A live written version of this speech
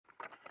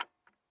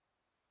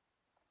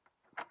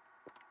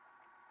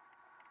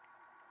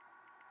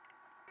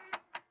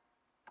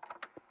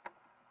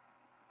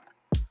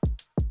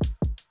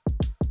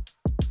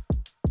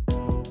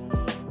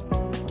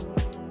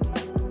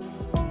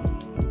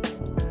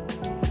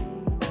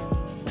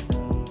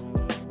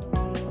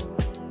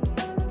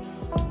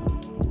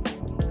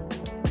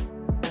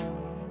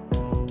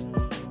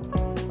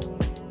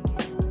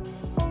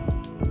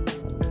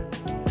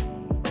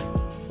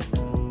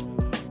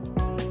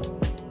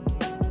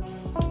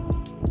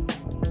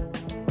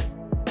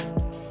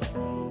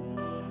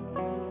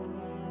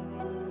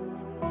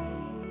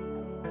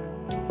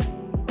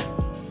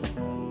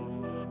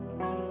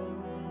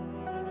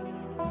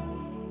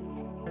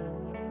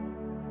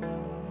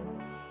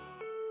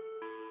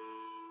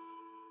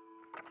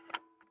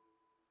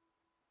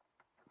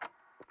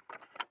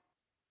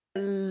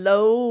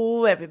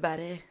Hello,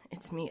 everybody.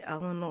 It's me,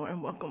 Eleanor,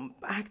 and welcome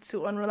back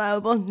to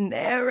Unreliable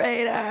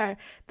Narrator.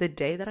 The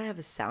day that I have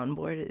a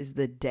soundboard is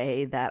the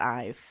day that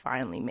I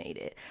finally made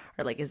it,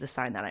 or like is the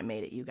sign that I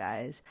made it, you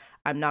guys.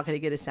 I'm not gonna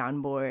get a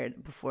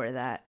soundboard before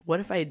that.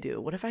 What if I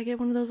do? What if I get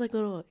one of those like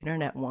little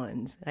internet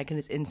ones? I can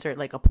just insert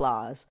like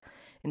applause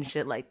and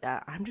shit like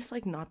that. I'm just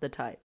like not the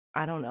type.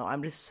 I don't know.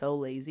 I'm just so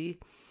lazy.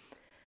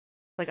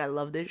 Like I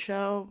love this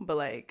show, but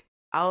like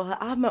I'll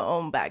have my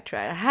own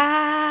backtrack.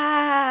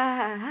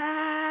 Ha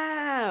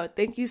ha!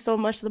 Thank you so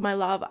much to my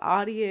live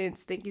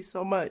audience. Thank you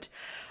so much.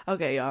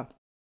 Okay, y'all.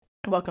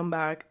 Welcome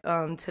back.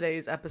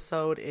 Today's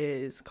episode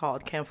is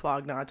called Camp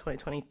Flog Gnaw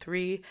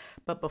 2023.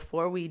 But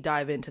before we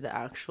dive into the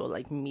actual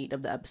like meat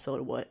of the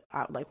episode, what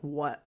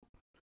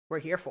we're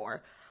here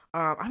for,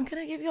 I'm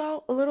gonna give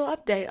y'all a little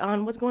update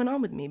on what's going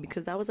on with me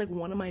because that was like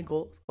one of my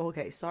goals.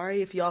 Okay,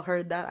 sorry if y'all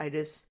heard that. I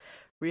just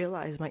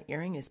realized my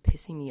earring is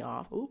pissing me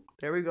off. Ooh,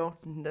 there we go.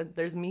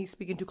 There's me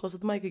speaking too close to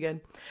the mic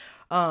again.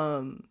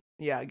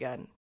 Yeah,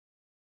 again.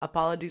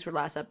 Apologies for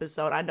last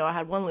episode. I know I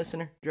had one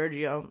listener,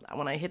 Giorgio.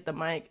 When I hit the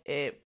mic,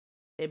 it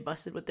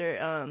busted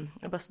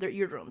their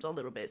eardrums a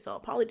little bit. So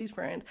apologies,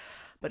 friend.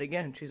 But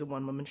again, she's a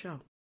one-woman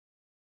show.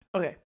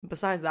 Okay,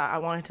 besides that, I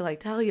wanted to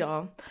like tell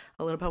y'all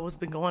a little about what's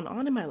been going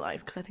on in my life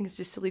because I think it's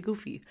just silly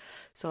goofy.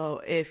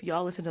 So if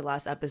y'all listened to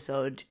last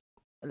episode,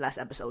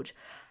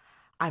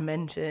 I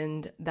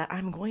mentioned that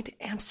I'm going to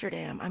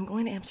Amsterdam. I'm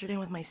going to Amsterdam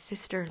with my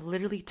sister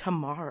literally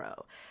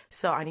tomorrow.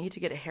 So I need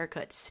to get a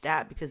haircut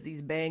stat because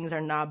these bangs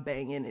are not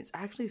banging. It's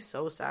actually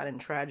so sad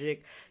and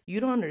tragic. You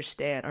don't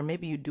understand, or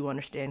maybe you do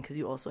understand because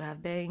you also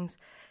have bangs.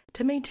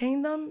 To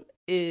maintain them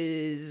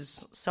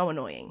is so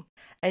annoying.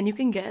 And you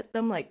can get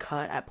them like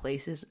cut at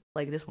places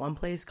like this one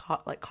place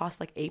costs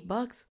like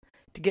 $8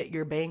 to get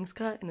your bangs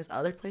cut, and this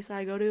other place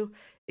I go to,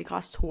 it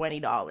costs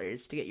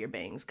 $20 to get your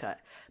bangs cut.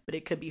 But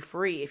it could be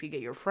free if you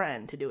get your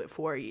friend to do it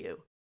for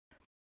you.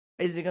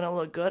 Is it gonna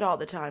look good all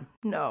the time?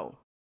 No.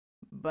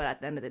 But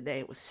at the end of the day,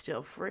 it was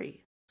still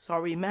free. So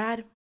are we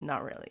mad?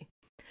 Not really.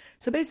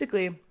 So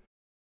basically,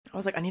 I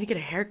was like, I need to get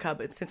a haircut,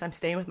 but since I'm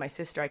staying with my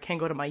sister, I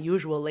can't go to my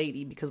usual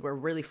lady because we're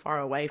really far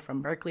away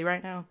from Berkeley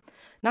right now.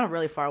 Not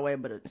really far away,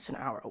 but it's an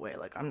hour away.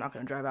 Like, I'm not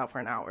going to drive out for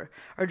an hour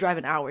or drive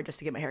an hour just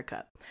to get my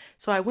haircut.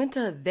 So I went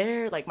to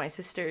like my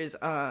sister's,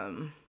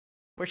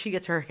 where she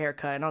gets her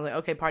haircut. And I was like,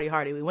 okay, party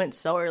hardy. We went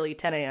so early,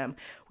 10 a.m.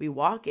 We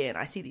walk in.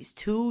 I see these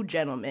two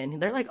gentlemen.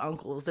 They're like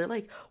uncles. They're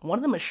like, one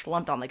of them is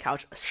slumped on the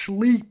couch,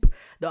 asleep.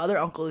 The other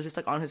uncle is just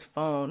like on his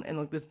phone. And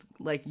like this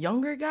like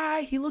younger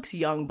guy, he looks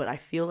young, but I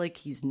feel like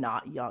he's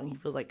not young. He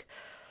feels like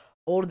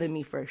older than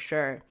me for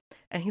sure.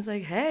 And he's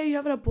like, hey, you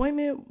have an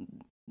appointment?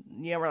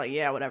 Yeah, we're like,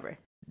 yeah, whatever.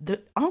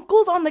 The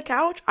uncles on the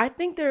couch, I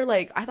think they're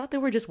like, I thought they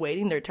were just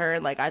waiting their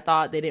turn. Like, I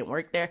thought they didn't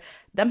work there.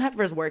 Them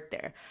heifers work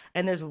there.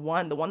 And there's the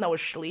one that was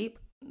asleep.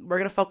 We're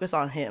going to focus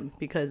on him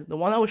because the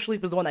one that was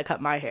asleep was the one that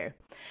cut my hair.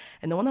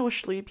 And the one that was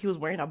asleep, he was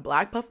wearing a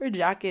black puffer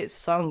jacket,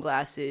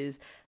 sunglasses.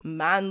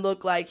 Man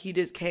looked like he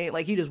just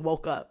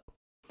woke up.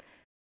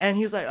 And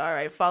he was like, all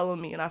right, follow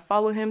me. And I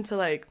followed him to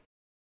like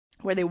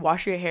where they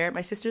wash your hair. My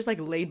sister's like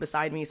laid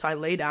beside me. So I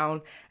lay down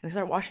and they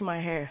start washing my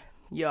hair.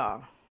 Yeah.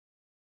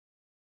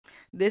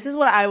 This is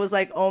what I was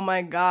like, oh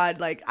my God,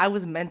 like I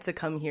was meant to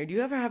come here. Do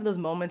you ever have those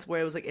moments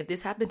where it was like, if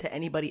this happened to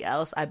anybody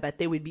else, I bet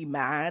they would be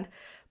mad.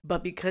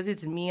 But because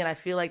it's me and I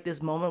feel like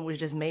this moment was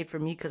just made for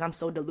me because I'm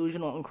so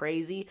delusional and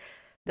crazy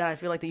that I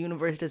feel like the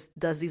universe just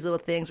does these little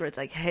things where it's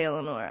like, hey,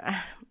 Eleanor,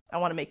 I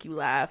want to make you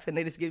laugh. And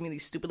they just give me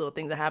these stupid little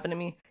things that happen to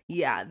me.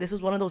 Yeah, this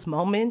was one of those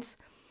moments.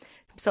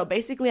 So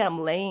basically,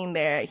 I'm laying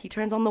there. He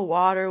turns on the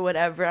water,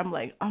 whatever. I'm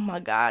like, oh my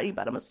God, he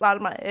about to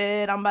massage my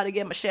head. I'm about to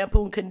get my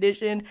shampoo and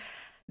condition.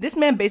 This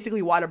man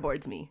basically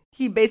waterboards me.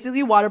 He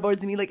basically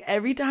waterboards me. Like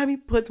every time he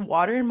puts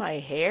water in my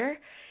hair,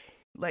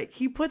 like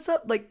he puts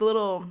up like the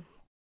little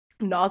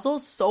nozzle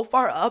so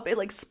far up it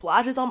like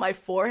splashes on my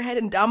forehead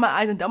and down my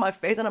eyes and down my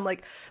face, and I'm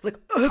like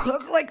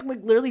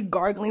literally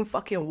gargling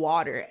fucking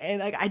water, and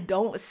like I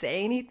don't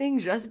say anything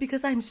just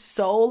because I'm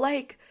so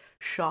like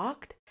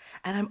shocked.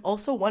 And I'm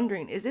also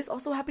wondering, is this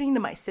also happening to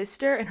my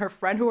sister and her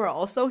friend who are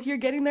also here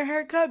getting their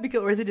haircut?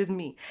 Or is it just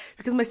me?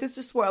 Because my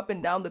sister swore up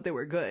and down that they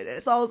were good.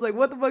 And so I was like,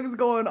 what the fuck is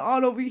going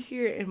on over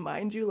here? And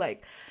mind you,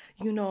 like,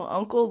 you know,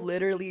 Uncle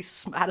literally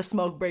had a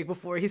smoke break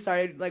before he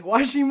started, like,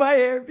 washing my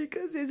hair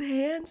because his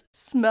hands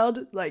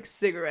smelled like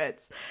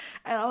cigarettes.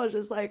 And I was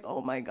just like,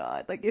 oh my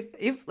God. Like,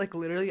 if like,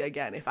 literally,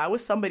 again, if I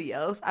was somebody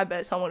else, I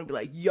bet someone would be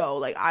like, yo,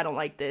 like, I don't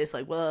like this,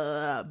 like,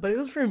 blah. But it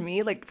was for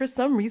me, like, for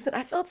some reason,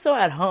 I felt so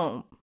at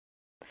home.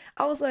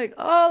 I was like,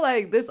 oh,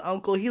 like, this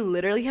uncle, he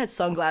literally had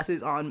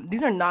sunglasses on.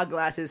 These are not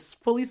glasses,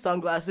 fully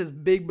sunglasses,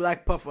 big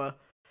black puffer.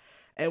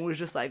 And was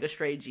just like a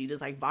straight G,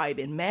 just like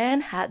vibing.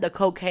 Man had the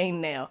cocaine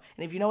nail.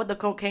 And if you know what the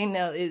cocaine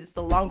nail is,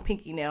 the long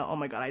pinky nail. Oh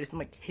my God, I just am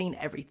like hitting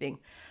everything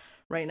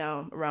right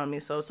now around me.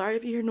 So sorry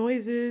if you hear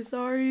noises,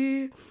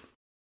 sorry.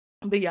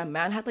 But yeah,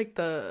 man had like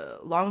the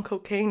long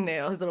cocaine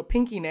nail, his little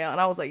pinky nail.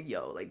 And I was like,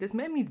 yo, like this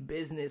man means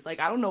business.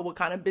 Like, I don't know what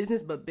kind of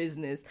business, but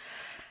business.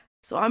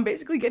 So I'm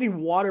basically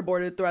getting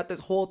waterboarded throughout this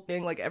whole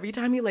thing. Like every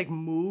time he like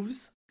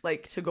moves,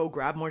 like to go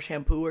grab more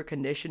shampoo or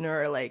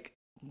conditioner or like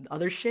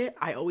other shit,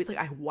 I always like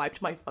I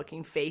wiped my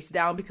fucking face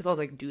down because I was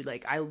like, dude,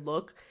 like I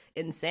look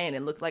insane.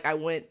 It looks like I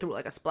went through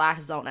like a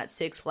splash zone at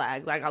Six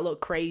Flags. Like I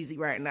look crazy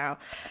right now.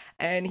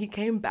 And he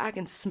came back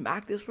and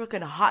smacked this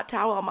fucking hot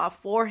towel on my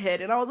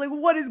forehead, and I was like,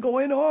 what is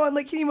going on?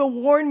 Like he didn't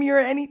even warn me or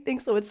anything.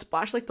 So it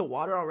splashed like the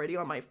water already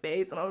on my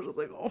face, and I was just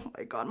like, oh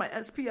my god, my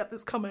SPF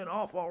is coming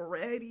off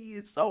already.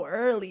 It's so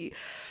early.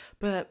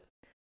 But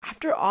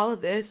after all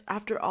of this,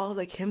 after all of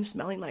like him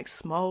smelling like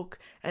smoke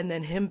and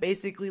then him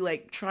basically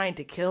like trying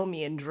to kill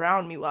me and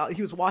drown me while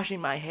he was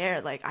washing my hair,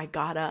 like I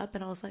got up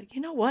and I was like,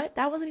 you know what?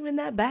 That wasn't even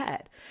that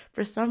bad.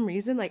 For some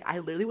reason, like I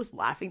literally was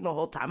laughing the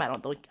whole time. I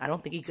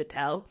don't think he could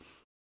tell.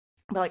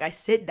 But like I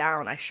sit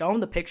down, I show him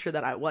the picture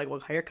that I like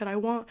what haircut I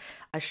want.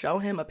 I show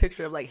him a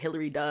picture of like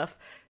Hilary Duff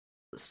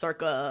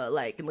circa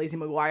like in Lizzie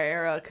McGuire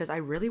era, because I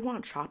really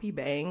want choppy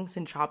bangs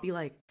and choppy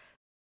like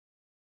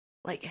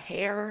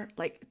hair,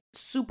 like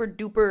super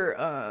duper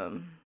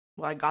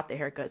well, I got the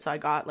haircut, so I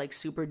got like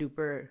super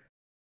duper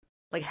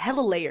like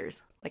hella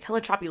layers, like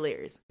hella choppy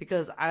layers,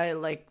 because I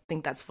like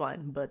think that's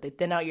fun. But they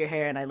thin out your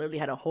hair, and I literally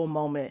had a whole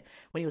moment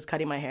when he was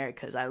cutting my hair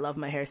because I love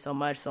my hair so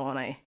much. So when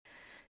I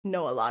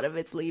know a lot of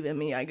it's leaving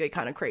me, I get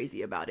kind of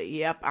crazy about it.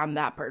 Yep, I'm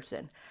that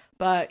person.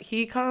 But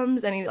he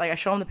comes and he like I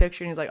show him the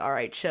picture and he's like, all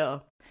right,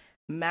 chill.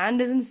 Man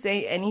doesn't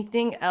say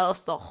anything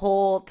else the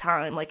whole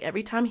time. Like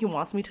every time he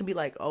wants me to be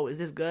like, oh, is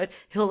this good?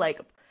 He'll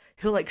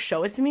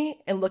show it to me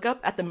and look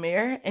up at the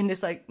mirror and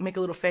just like make a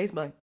little face,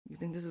 like, you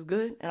think this is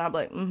good? And I'm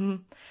like, mm-hmm.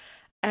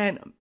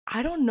 And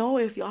I don't know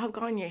if y'all have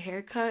gotten your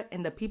hair cut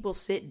and the people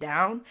sit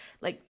down.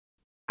 Like,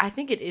 I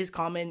think it is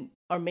common,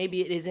 or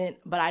maybe it isn't,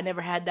 but I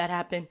never had that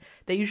happen.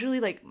 They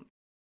usually like,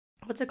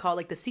 what's it called?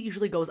 Like the seat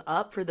usually goes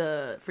up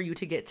for you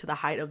to get to the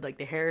height of like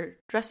the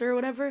hairdresser or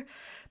whatever.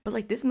 But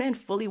like this man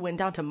fully went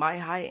down to my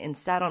height and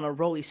sat on a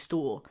rolly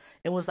stool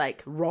and was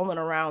like rolling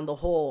around the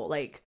whole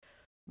like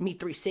me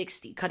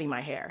 360 cutting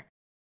my hair.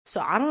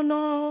 So I don't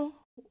know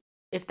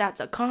if that's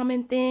a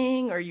common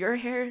thing or your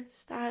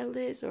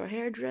hairstylist or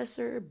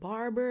hairdresser,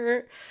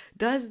 barber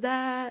does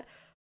that.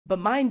 But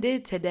mine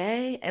did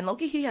today, and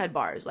low-key he had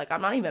bars. Like,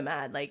 I'm not even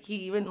mad. Like, he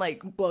even,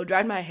 like,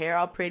 blow-dried my hair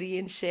all pretty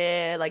and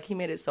shit. Like, he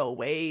made it so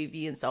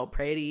wavy and so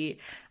pretty.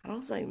 And I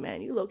was like,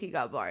 man, you low-key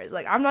got bars.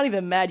 Like, I'm not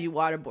even mad you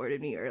waterboarded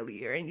me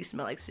earlier and you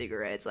smell like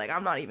cigarettes. Like,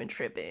 I'm not even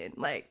tripping.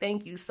 Like,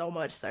 thank you so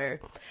much,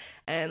 sir.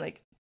 And,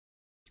 like,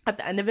 at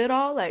the end of it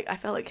all, like, I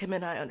felt like him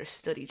and I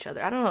understood each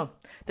other. I don't know.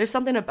 There's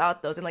something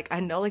about those. And, like,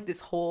 I know, like, this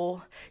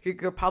whole,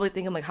 you're probably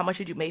thinking, like, how much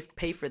did you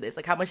pay for this?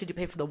 Like, how much did you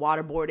pay for the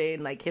waterboarding?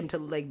 Like, him to,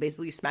 like,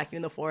 basically smack you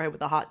in the forehead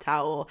with a hot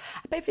towel.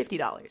 I paid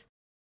 $50. I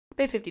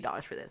paid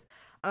 $50 for this.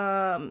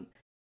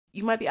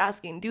 You might be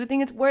asking, do you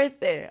think it's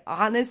worth it?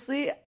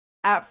 Honestly,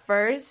 at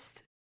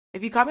first,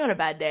 if you caught me on a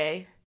bad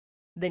day,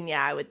 then,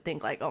 yeah, I would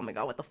think, like, oh, my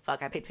God, what the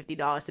fuck? I paid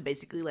 $50 to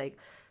basically, like,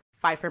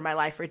 fight for my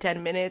life for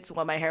 10 minutes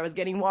while my hair was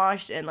getting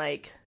washed and,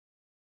 like,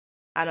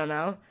 I don't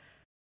know.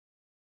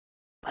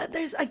 But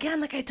there's, again,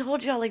 like I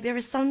told y'all, like there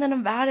was something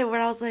about it where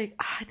I was like,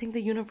 I think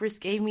the universe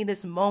gave me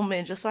this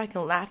moment just so I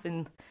can laugh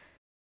and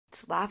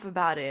just laugh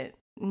about it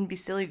and be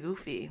silly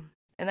goofy.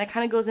 And that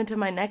kind of goes into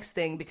my next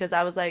thing because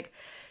I was like,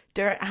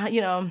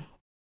 Eleanor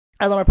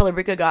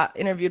Palabrica got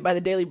interviewed by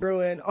the Daily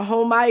Bruin.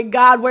 Oh my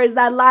God, where's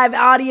that live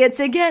audience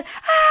again?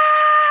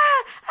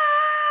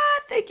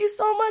 Thank you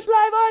so much,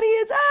 live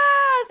audience.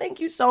 Thank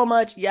you so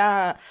much.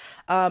 Yeah.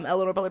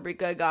 Eleanor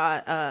Palabrica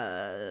got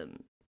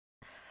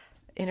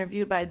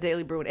interviewed by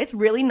Daily Bruin. It's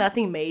really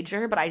nothing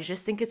major, but I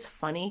just think it's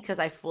funny because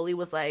I fully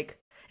was like,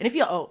 and if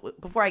you,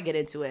 before I get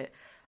into it,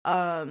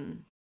 the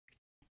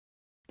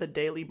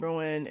Daily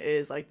Bruin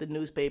is like the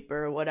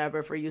newspaper or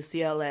whatever for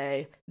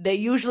UCLA. They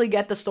usually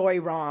get the story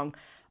wrong.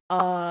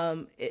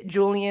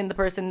 Julian, the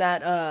person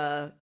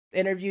that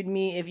interviewed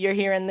me, if you're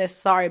hearing this,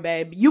 sorry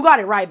babe, you got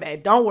it right,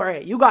 babe, don't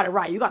worry, you got it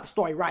right, you got the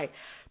story right.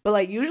 But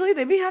like usually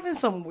they be having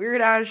some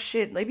weird ass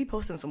shit, they be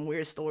posting some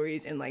weird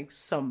stories and like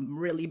some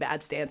really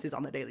bad stances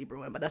on the Daily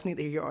Bruin, but that's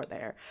neither here or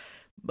there.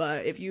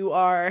 But if you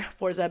are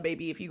Forza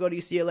baby, if you go to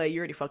UCLA, you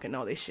already fucking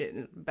know this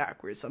shit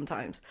backwards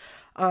sometimes.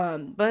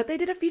 But they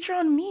did a feature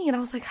on me and I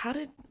was like,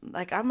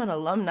 I'm an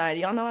alumni,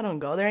 y'all know I don't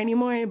go there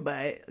anymore,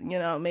 but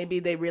maybe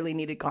they really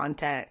needed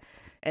content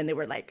and they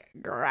were like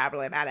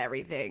grappling at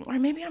everything. Or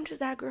maybe I'm just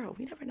that girl.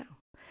 We never know.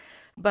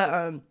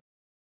 But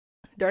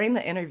during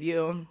the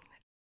interview,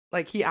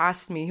 like he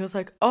asked me, he was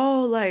like,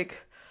 oh, like,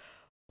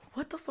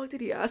 what the fuck did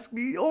he ask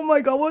me? Oh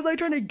my God, what was I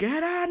trying to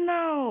get at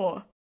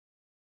now?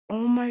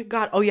 Oh my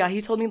God. Oh yeah,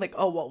 he told me like,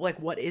 oh, well, like,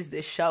 what is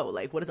this show?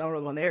 Like, what is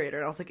Unreliable Narrator?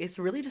 And I was like, it's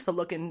really just a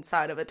look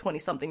inside of a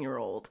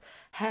 20-something-year-old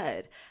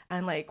head.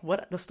 And like,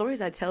 what the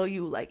stories I tell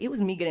you, like, it was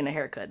me getting a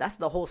haircut. That's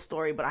the whole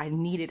story, but I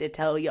needed to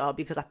tell y'all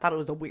because I thought it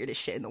was the weirdest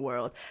shit in the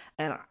world.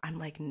 And I'm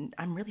like,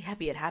 I'm really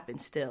happy it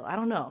happened still. I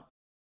don't know.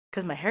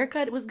 Because my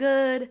haircut was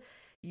good.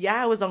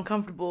 Yeah, I was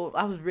uncomfortable.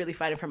 I was really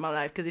fighting for my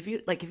life. Because if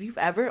you've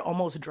ever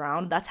almost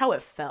drowned, that's how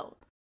it felt.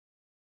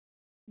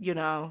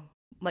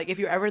 like if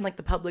you're ever in like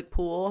the public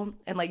pool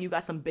and like you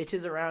got some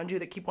bitches around you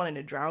that keep wanting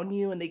to drown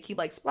you and they keep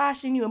like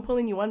splashing you and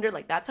pulling you under,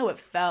 like that's how it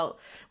felt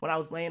when I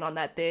was laying on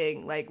that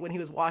thing. Like when he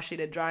was washing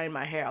and drying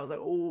my hair, I was like,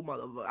 oh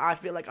motherfucker, I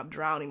feel like I'm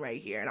drowning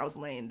right here. And I was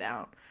laying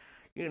down,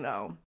 you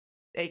know,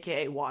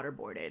 aka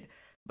waterboarded.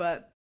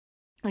 But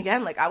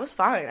again, like I was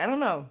fine. I don't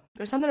know,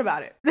 there's something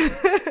about it.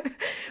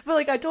 But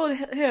like I told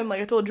him,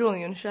 like I told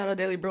Julian, shout out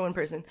Daily Bruin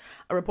person,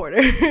 a reporter.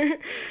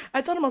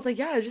 I told him, I was like,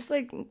 yeah, it's just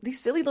like these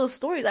silly little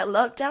stories I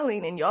love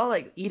telling, and y'all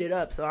like eat it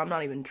up. So I'm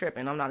not even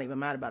tripping. I'm not even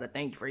mad about it.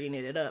 Thank you for eating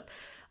it up.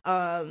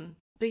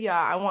 But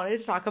yeah, I wanted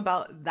to talk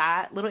about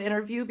that little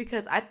interview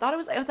because I thought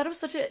it was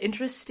such an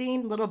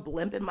interesting little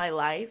blimp in my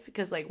life.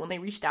 Because like when they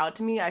reached out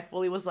to me, I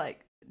fully was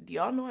like, do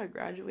y'all know I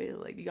graduated?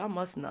 Like y'all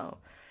must know.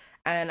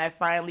 And I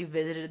finally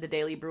visited the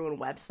Daily Bruin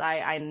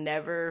website. I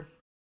never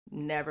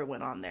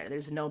went on there.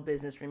 There's no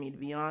business for me to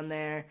be on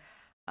there.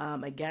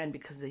 Again,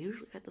 because they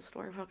usually get the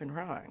story fucking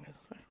wrong.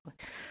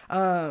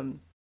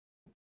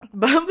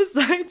 But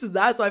besides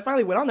that, so I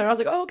finally went on there. I was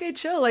like, oh, okay,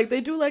 chill. Like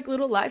they do like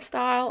little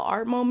lifestyle,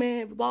 art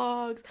moment,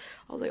 vlogs.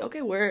 I was like,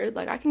 okay, word.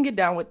 Like I can get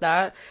down with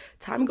that.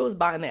 Time goes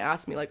by and they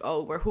ask me like,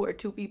 oh, who are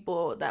two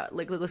people that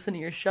like listen to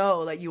your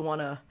show that you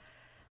want to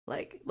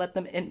like let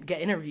them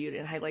get interviewed?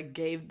 And I like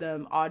gave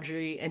them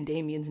Audrey and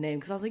Damien's name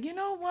because I was like, you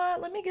know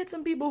what, let me get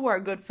some people who are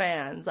good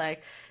fans.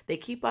 Like they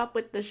keep up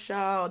with the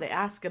show, they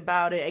ask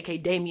about it. Okay,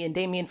 Damien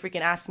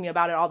freaking asks me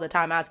about it all the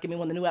time, asking me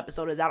when the new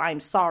episode is out. I'm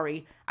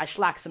sorry, I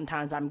slack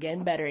sometimes, but I'm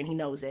getting better and he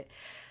knows it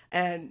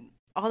and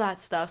all that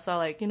stuff. So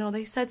like, you know,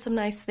 they said some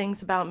nice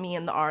things about me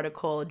in the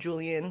article.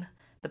 Julian,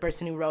 the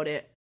person who wrote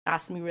it,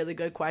 asked me really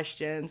good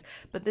questions.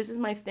 But this is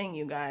my thing,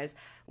 you guys.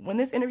 When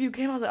this interview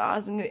came, I was like, oh,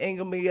 this ain't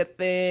gonna be a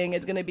thing.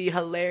 It's gonna be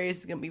hilarious.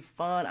 It's gonna be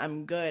fun.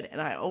 I'm good.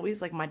 And I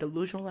always, like, my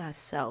delusional ass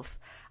self,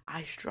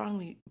 I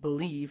strongly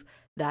believe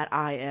that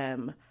I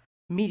am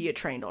media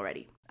trained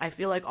already. I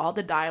feel like all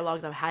the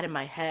dialogues I've had in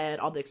my head,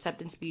 all the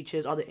acceptance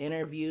speeches, all the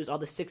interviews, all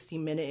the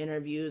 60-minute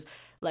interviews,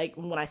 like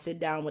when I sit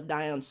down with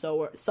Diane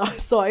Sawyer,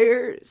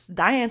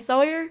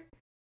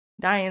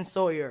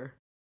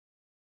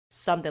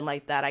 something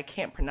like that. I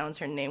can't pronounce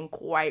her name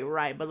quite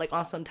right, but like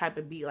on some type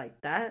of beat like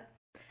that.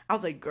 I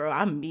was like, girl,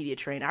 I'm media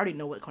trained. I already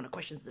know what kind of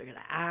questions they're gonna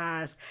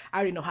ask. I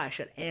already know how I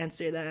should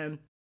answer them.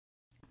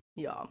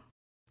 Y'all,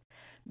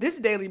 this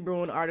Daily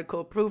Bruin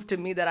article proved to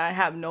me that I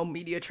have no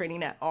media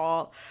training at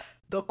all.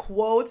 The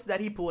quotes that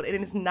he pulled,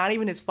 and it's not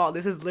even his fault.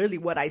 This is literally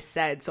what I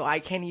said, so I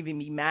can't even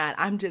be mad.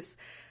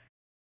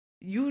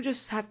 You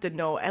just have to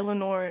know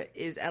Eleanor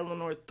is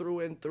Eleanor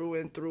through and through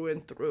and through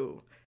and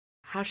through.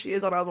 How she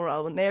is on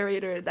Unreliable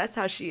Narrator, that's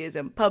how she is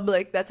in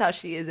public, that's how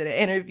she is in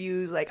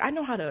interviews. Like, I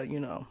know how to, you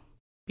know,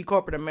 be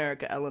corporate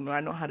America, Eleanor.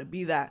 I know how to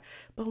be that.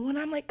 But when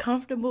I'm, like,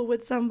 comfortable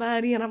with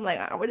somebody and I'm like,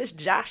 oh, we're just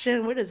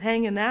joshing, we're just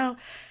hanging out,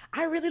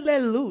 I really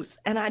let loose.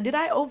 And did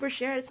I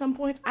overshare at some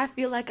points? I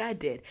feel like I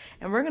did.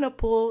 And we're going to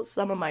pull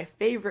some of my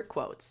favorite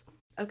quotes,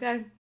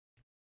 okay?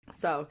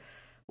 So,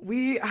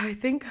 I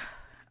think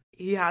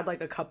he had,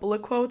 like, a couple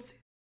of quotes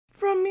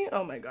from me.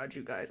 Oh my god,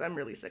 you guys, I'm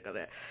really sick of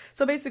it.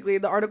 So basically,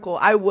 the article,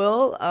 I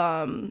will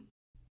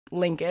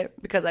link it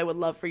because I would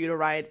love for you to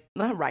read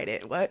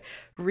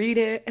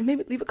it, and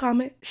maybe leave a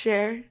comment,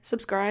 share,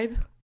 subscribe,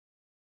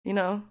 you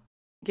know,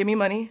 give me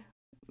money,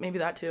 maybe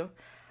that too.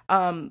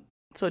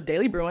 So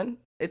Daily Bruin,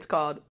 it's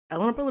called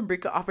Eleanor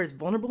Palabrica offers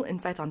vulnerable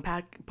insights on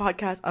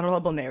podcast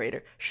Unreliable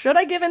Narrator. Should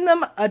I given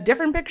them a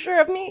different picture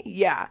of me?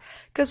 Yeah,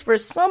 because for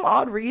some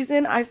odd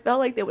reason, I felt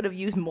like they would have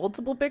used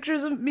multiple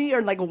pictures of me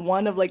or like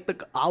one of like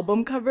the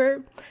album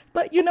cover.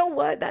 But you know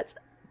what?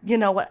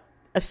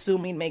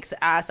 Assuming makes an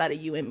ass out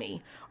of you and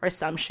me or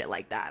some shit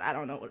like that. I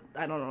don't know what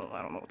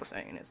the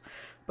saying is.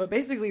 But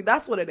basically,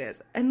 that's what it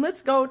is. And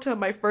let's go to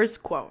my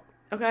first quote,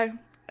 okay?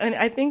 And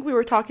I think we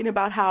were talking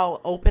about how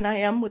open I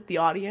am with the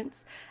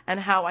audience and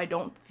how I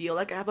don't feel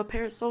like I have a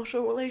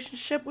parasocial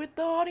relationship with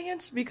the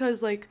audience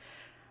because, like,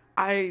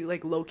 I,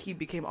 like, low-key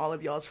became all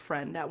of y'all's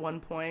friend at one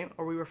point,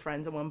 or we were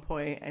friends at one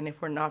point, and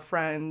if we're not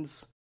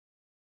friends,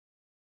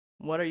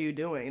 what are you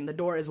doing? The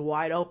door is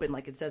wide open,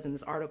 like it says in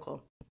this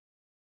article.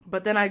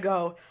 But then I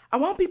go, I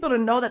want people to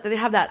know that they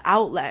have that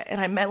outlet.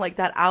 And I meant like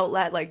that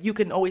outlet, like you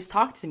can always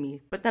talk to me.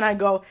 But then I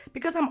go,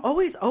 because I'm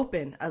always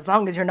open as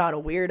long as you're not a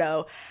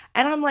weirdo.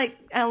 And I'm like,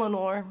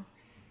 Eleanor,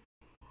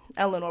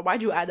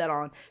 why'd you add that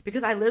on?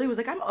 Because I literally was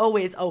like, I'm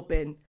always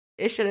open.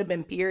 It should have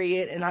been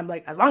period. And I'm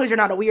like, as long as you're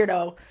not a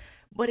weirdo.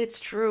 But it's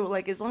true.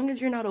 Like, as long as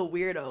you're not a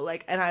weirdo.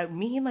 Like, and I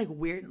mean like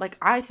weird. Like,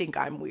 I think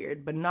I'm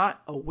weird, but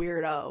not a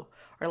weirdo.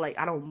 Or like,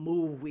 I don't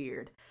move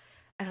weird.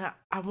 And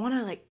I want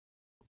to like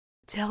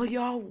tell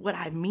y'all what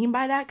I mean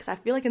by that, because I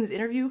feel like in this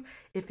interview,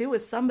 if it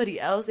was somebody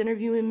else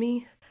interviewing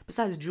me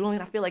besides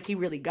Julian, I feel like he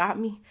really got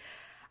me.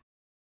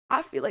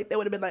 I feel like they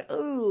would have been like,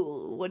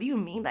 oh, what do you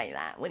mean by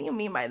that? What do you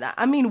mean by that?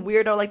 I mean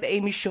weirdo like the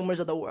Amy Schumers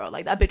of the world.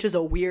 Like, that bitch is a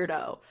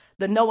weirdo.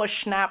 The Noah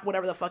Schnapp,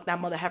 whatever the fuck that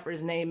mother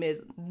heifer's name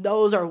is,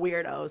 those are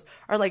weirdos.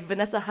 Or like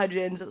Vanessa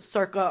Hudgens,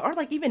 circa, or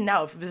like even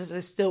now, if this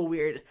is still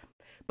weird.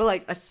 But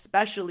like,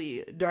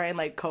 especially during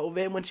like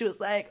COVID, when she was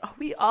like, oh,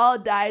 we all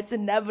die, it's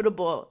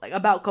inevitable. Like,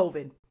 about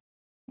COVID.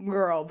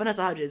 girl,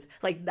 Vanessa Hudgens,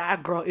 like,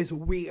 that girl is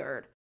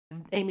weird.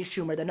 Amy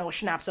Schumer, the Noah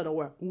Schnaps of the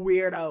world,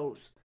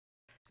 weirdos.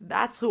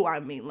 That's who I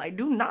mean. Like,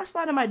 do not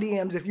slide in my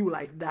DMs if you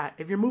like that.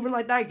 If you're moving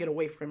like that, get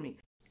away from me.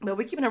 But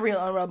we're keeping it real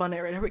on Rub on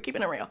Narrator. We're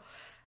keeping it real.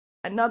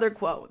 Another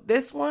quote.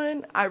 This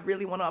one, I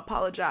really want to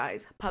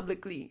apologize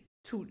publicly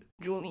to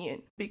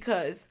Julian,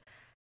 because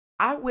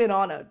I went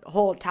on a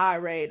whole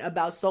tirade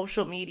about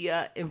social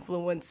media,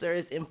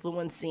 influencers,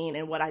 influencing,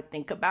 and what I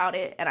think about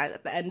it. And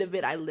at the end of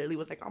it, I literally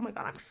was like, oh my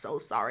God, I'm so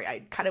sorry.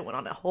 I kind of went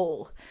on a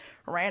whole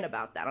rant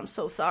about that. I'm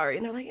so sorry.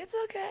 And they're like, it's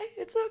okay.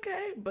 It's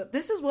okay. But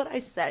this is what I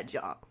said,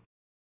 y'all.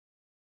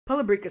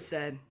 Palabrica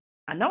said,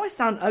 I know I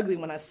sound ugly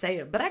when I say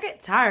it, but I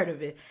get tired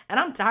of it. And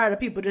I'm tired of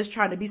people just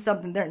trying to be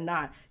something they're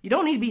not. You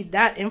don't need to be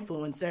that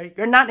influencer.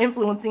 You're not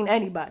influencing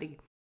anybody.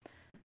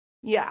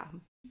 Yeah.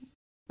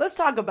 Let's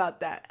talk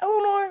about that.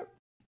 Eleanor,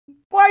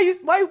 why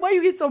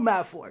you get so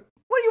mad for?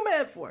 What are you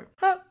mad for?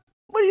 Huh?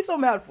 What are you so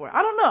mad for?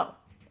 I don't know.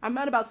 I'm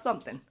mad about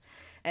something.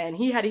 And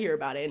he had to hear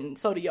about it, and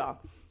so do y'all.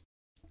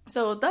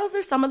 So those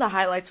are some of the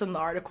highlights from the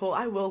article.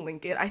 I will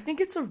link it. I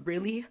think it's a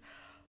really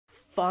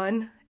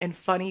fun and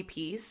funny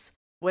piece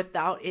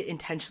without it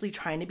intentionally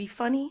trying to be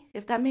funny,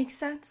 if that makes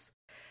sense.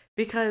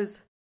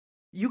 Because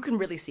you can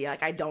really see,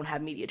 like, I don't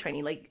have media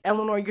training. Like,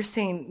 Eleanor, you're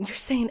saying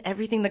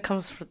everything that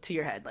comes to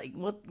your head. Like,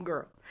 what,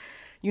 girl?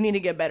 You need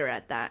to get better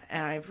at that.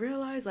 And I've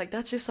realized, like,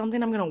 that's just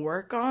something I'm going to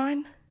work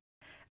on.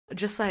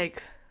 Just,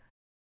 like,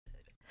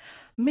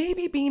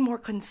 maybe being more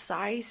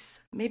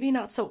concise. Maybe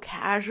not so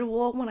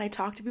casual when I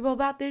talk to people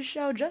about this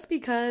show. Just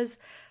because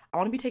I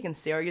want to be taken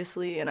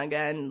seriously. And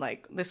again,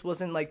 like, this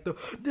wasn't, like,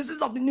 this is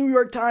not the New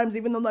York Times,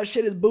 even though that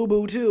shit is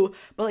boo-boo, too.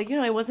 But, like, you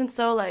know, it wasn't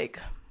so, like,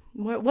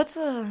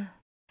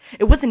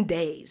 it wasn't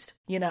Dazed,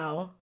 you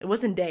know? It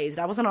wasn't Dazed.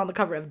 I wasn't on the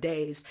cover of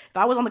Dazed. If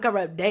I was on the cover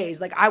of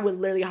Dazed, like, I would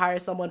literally hire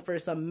someone for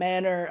some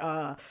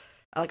manner,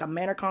 like a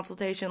manner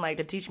consultation, like,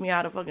 to teach me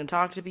how to fucking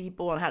talk to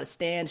people and how to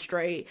stand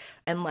straight,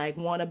 and, like,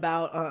 one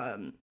about,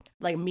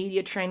 like,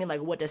 media training,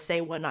 like, what to say,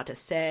 what not to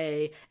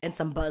say, and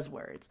some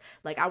buzzwords.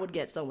 Like, I would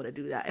get someone to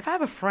do that. If I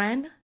have a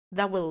friend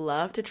that would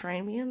love to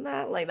train me in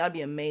that, like, that'd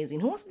be amazing.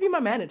 Who wants to be my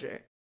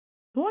manager?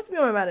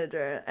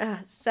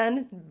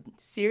 Send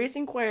serious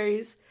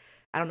inquiries.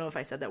 I don't know if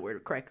I said that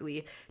word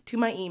correctly, to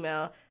my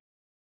email.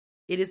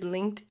 It is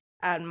linked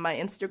at my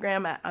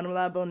Instagram at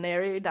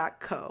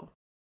unreliablenary.co.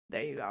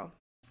 There you go.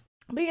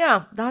 But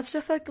yeah, that's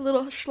just like a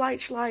little slight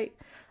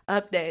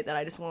update that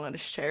I just wanted to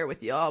share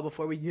with y'all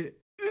before we get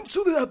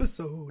into the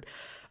episode.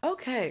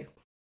 Okay.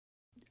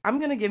 I'm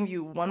going to give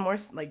you one more,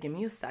 like, give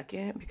me a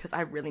second, because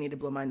I really need to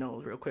blow my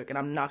nose real quick, and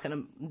I'm not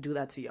going to do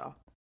that to y'all.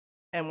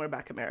 And we're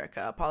back,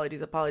 America.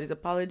 Apologies.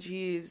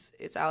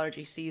 It's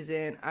allergy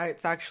season.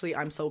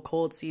 I'm so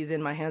cold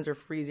season. My hands are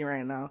freezing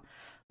right now.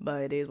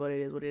 But it is what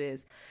it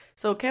is.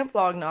 So Camp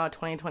Flog Gnaw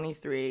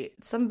 2023.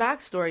 Some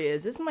backstory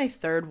is, this is my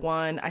third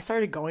one. I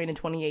started going in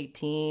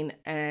 2018,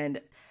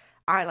 and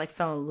I, like,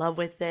 fell in love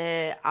with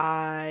it.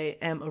 I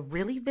am a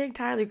really big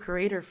Tyler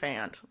Creator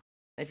fan,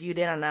 if you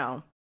didn't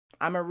know.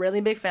 I'm a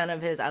really big fan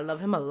of his. I love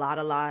him a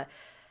lot.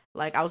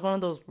 Like, I was one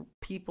of those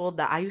people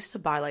that I used to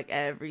buy, like,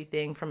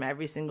 everything from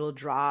every single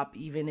drop,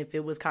 even if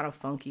it was kind of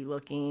funky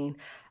looking.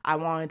 I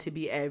wanted to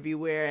be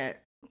everywhere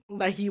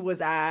that he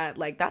was at.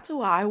 Like, that's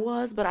who I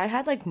was, but I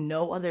had, like,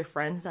 no other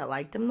friends that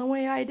liked him the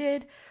way I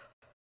did.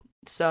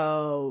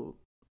 So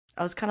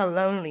I was kind of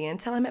lonely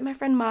until I met my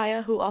friend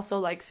Maya, who also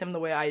likes him the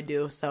way I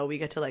do. So we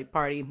get to, like,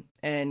 party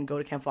and go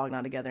to Camp Flog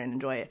Gnaw together and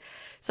enjoy it.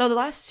 So the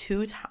last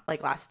 2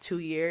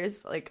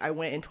 years, like, I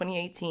went in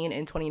 2018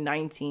 and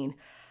 2019.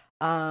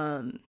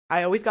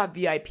 I always got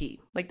VIP.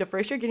 Like, the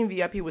first year getting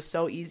VIP was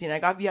so easy, and I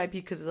got VIP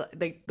because,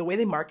 like, the way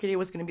they marketed it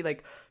was going to be,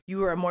 like,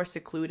 you are more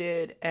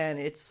secluded, and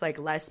it's, like,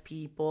 less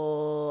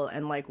people,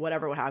 and, like,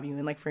 whatever, what have you.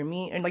 And, like, for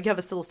me, and, like, you have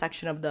a little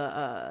section of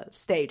the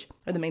stage,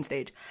 or the main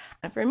stage.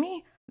 And for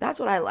me, that's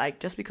what I like,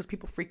 just because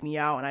people freak me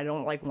out, and I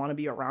don't, like, want to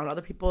be around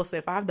other people. So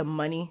if I have the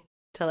money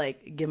to,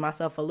 like, give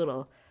myself a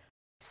little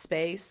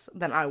space,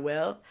 then I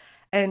will.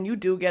 And you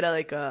do get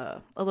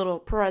a little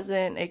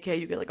present, aka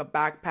you get, like, a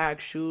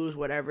backpack, shoes,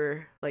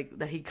 whatever, like,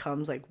 that he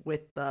comes, like,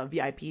 with the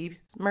VIP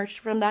merch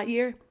from that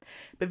year.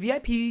 But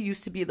VIP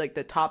used to be, like,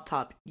 the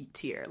top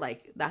tier.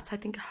 Like, that's, I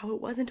think, how it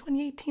was in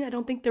 2018. I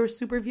don't think there was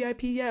super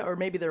VIP yet, or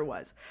maybe there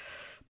was.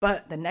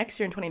 But the next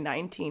year in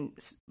 2019,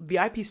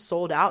 VIP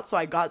sold out, so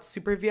I got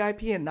super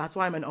VIP, and that's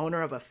why I'm an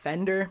owner of a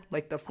Fender,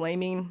 like the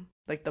flame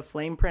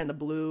print, the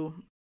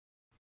blue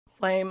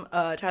flame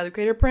Tyler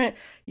Creator print.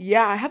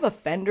 Yeah, I have a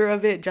Fender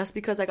of it just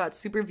because I got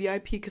super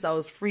VIP, because I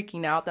was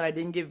freaking out that I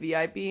didn't get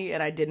VIP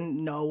and I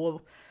didn't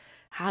know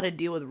how to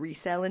deal with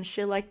resale and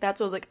shit like that.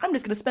 So I was like, I'm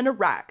just gonna spend a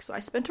rack. So I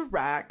spent a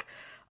rack.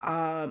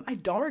 I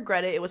don't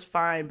regret it. It was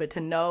fine. But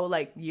to know,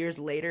 like, years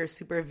later,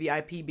 super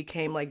VIP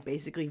became, like,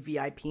 basically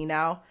VIP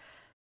now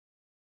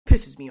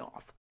pisses me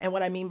off. And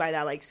what I mean by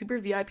that, like, super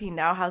VIP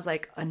now has,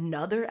 like,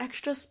 another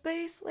extra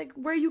space, like,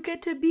 where you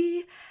get to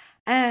be.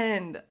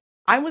 And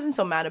I wasn't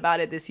so mad about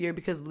it this year,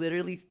 because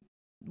literally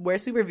where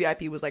super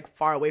VIP was, like,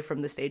 far away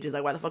from the stages,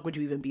 like, why the fuck would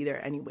you even be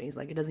there anyways?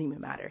 Like, it doesn't even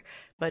matter.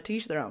 But to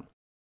each their own.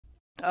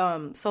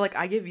 So like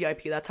I get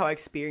VIP. That's how I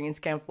experience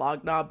Camp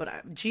Flog Gnaw.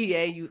 But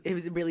GA,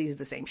 it really is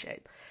the same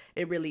shit.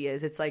 It really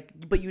is. It's like,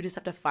 but you just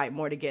have to fight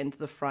more to get into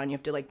the front. You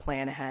have to like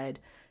plan ahead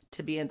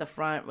to be in the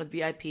front. With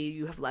VIP,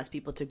 you have less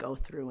people to go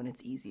through, and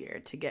it's easier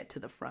to get to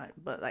the front.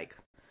 But like,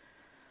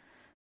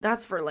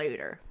 that's for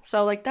later.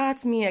 So like,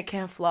 that's me at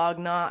Camp Flog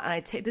Gnaw.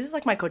 And this is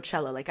like my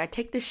Coachella. Like I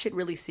take this shit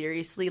really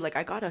seriously. Like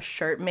I got a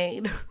shirt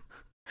made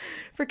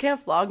for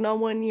Camp Flog Gnaw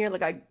one year.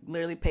 Like I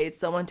literally paid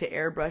someone to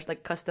airbrush,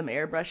 like custom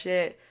airbrush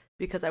it,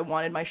 because I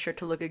wanted my shirt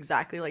to look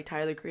exactly like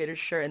Tyler the Creator's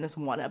shirt in this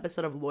one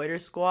episode of Loiter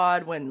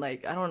Squad, when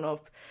like, I don't know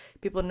if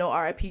people know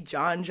RIP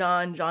John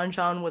John. John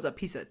John was a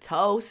piece of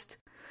toast.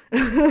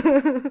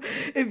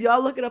 If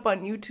y'all look it up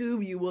on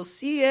YouTube, you will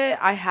see it.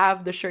 I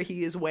have the shirt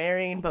he is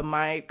wearing, but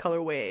my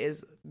colorway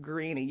is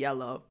green and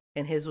yellow,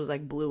 and his was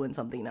like blue and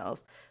something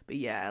else. But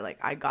yeah, like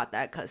I got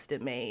that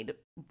custom made.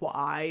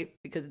 Why?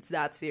 Because it's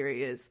that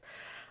serious.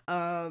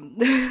 But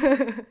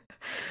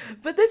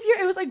this year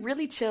it was like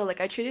really chill.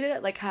 Like I treated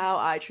it like how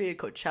I treated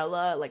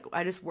Coachella. Like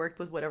I just worked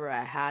with whatever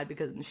I had,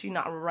 because she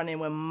not running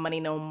with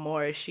money no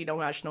more. She don't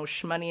have no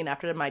shmoney. And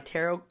after my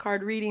tarot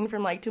card reading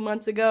from like 2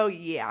 months ago,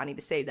 yeah, I need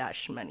to save that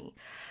shmoney.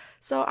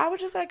 So I was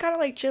just like kind of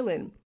like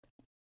chilling.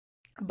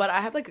 But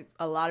I have like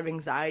a lot of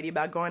anxiety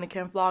about going to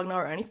Camp Flog Gnaw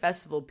or any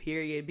festival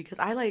period, because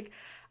I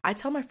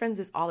tell my friends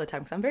this all the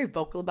time because I'm very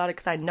vocal about it,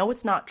 because I know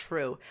it's not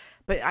true.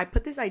 But I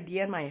put this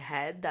idea in my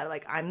head that,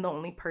 like, I'm the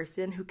only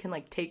person who can,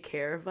 like, take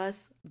care of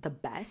us the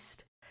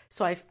best.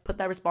 So I've put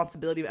that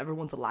responsibility of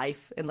everyone's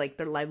life and, like,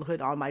 their livelihood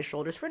on my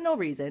shoulders for no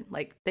reason.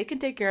 Like, they can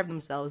take care of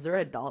themselves. They're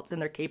adults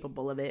and they're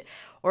capable of it.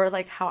 Or,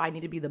 like, how I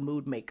need to be the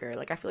mood maker.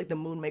 Like, I feel like the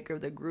mood maker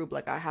of the group.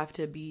 Like, I have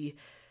to be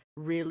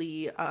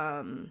really,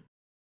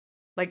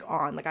 like,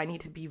 on. Like, I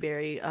need to be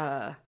very,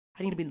 I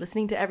need to be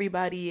listening to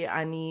everybody.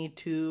 I need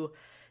to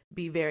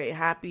be very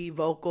happy,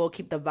 vocal,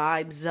 keep the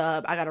vibes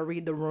up. I gotta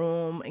read the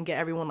room and get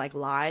everyone like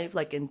live,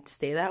 like, and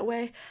stay that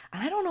way.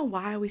 And I don't know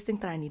why I always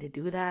think that I need to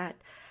do that.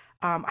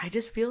 I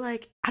just feel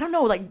like, I don't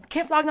know, like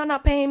Camp Flog Gnaw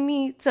not paying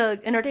me to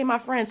entertain my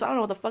friends, so I don't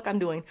know what the fuck I'm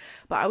doing.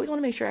 But I always want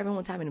to make sure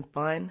everyone's having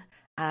fun.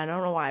 And I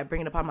don't know why I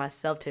bring it upon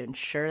myself to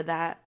ensure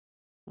that,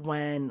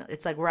 when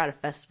it's like we're at a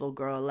festival,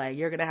 girl. Like,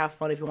 you're gonna have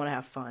fun if you want to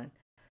have fun.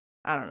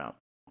 I don't know.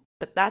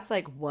 But that's,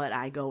 like, what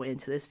I go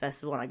into this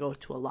festival, and I go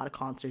to a lot of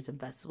concerts and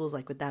festivals,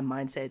 like, with that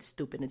mindset. It's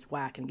stupid, it's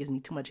whack, and it gives me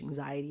too much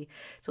anxiety.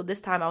 So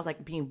this time I was,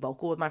 like, being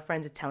vocal with my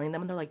friends and telling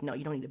them, and they're like, no,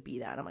 you don't need to be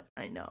that. And I'm like,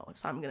 I know.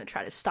 So I'm going to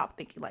try to stop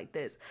thinking like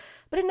this.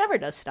 But it never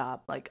does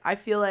stop. Like, I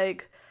feel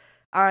like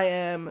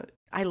I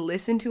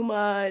listen too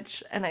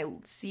much, and I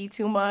see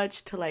too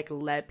much to, like,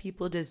 let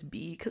people just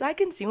be. Because I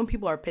can see when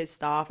people are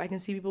pissed off. I can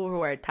see people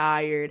who are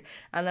tired.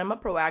 And I'm a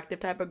proactive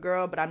type of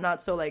girl, but I'm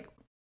not so, like,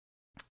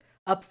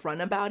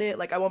 upfront about it.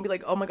 Like, I won't be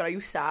like, oh my god, are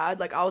you sad?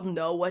 Like, I'll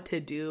know what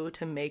to do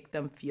to make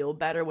them feel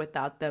better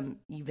without them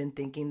even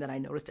thinking that I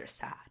noticed they're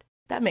sad.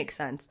 That makes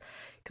sense,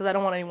 because I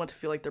don't want anyone to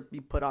feel like they're be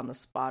put on the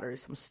spot or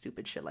some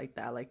stupid shit like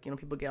that. Like, you know,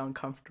 people get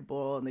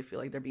uncomfortable and they feel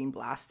like they're being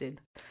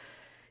blasted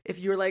if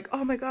you're like,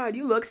 oh my god,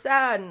 you look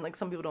sad, and like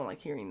some people don't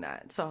like hearing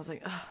that. So I was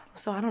like, ugh.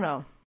 So I don't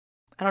know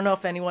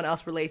if anyone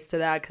else relates to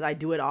that, because I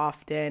do it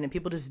often and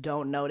people just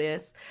don't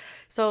notice.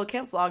 So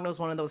Camp Flog Gnaw was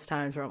one of those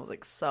times where I was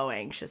like so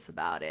anxious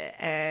about it.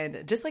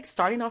 And just like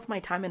starting off my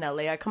time in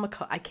LA,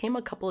 I came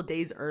a couple of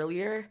days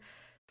earlier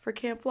for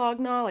Camp Flog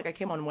Gnaw. Like, I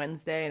came on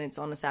Wednesday, and it's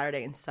on a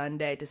Saturday and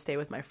Sunday to stay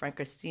with my friend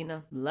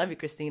Christina. Love you,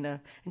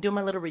 Christina. And do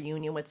my little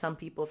reunion with some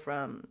people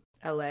from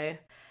LA.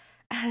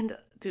 And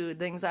dude,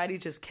 the anxiety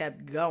just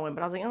kept going.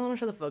 But I was like, oh, let me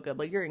shut the fuck up.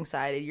 Like, you're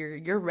excited.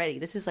 You're ready.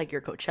 This is like your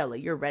Coachella.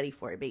 You're ready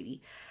for it,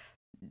 baby.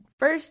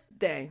 First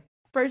day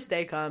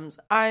comes.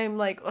 I'm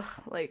like, ugh,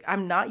 like,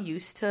 I'm not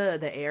used to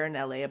the air in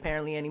LA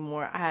apparently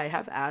anymore. I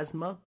have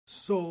asthma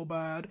so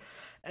bad,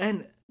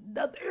 and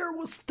the air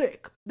was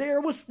thick. The air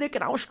was thick,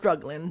 and I was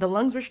struggling. The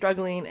lungs were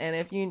struggling. And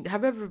if you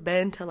have ever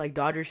been to like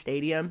Dodger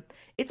Stadium,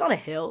 it's on a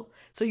hill,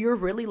 so you're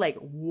really like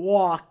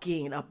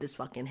walking up this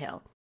fucking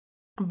hill.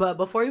 But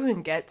before you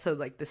even get to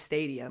like the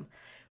stadium,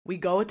 we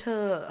go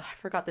to, I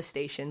forgot the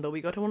station, but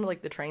we go to one of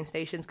like the train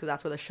stations, because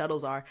that's where the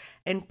shuttles are.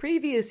 In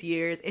previous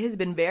years, it has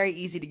been very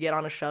easy to get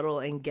on a shuttle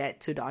and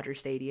get to Dodger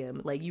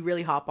Stadium. Like, you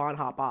really hop on,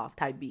 hop off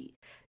type beat.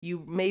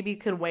 You maybe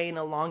could wait in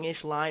a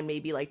longish line,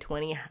 maybe like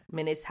 20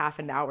 minutes, half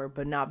an hour,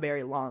 but not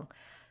very long.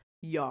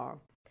 Y'all,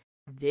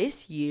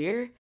 this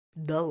year,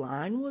 the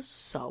line was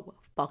so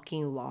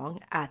fucking long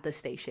at the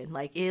station.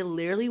 Like, it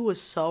literally was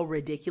so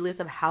ridiculous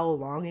of how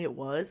long it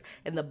was,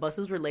 and the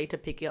buses were late to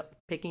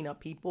picking up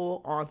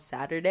people on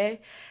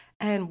Saturday.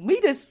 And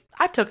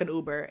I took an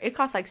Uber. It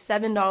cost like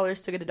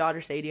 $7 to get to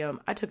Dodger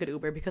Stadium. I took an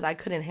Uber because I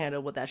couldn't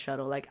handle with that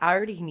shuttle. Like, I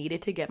already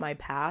needed to get my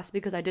pass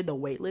because I did the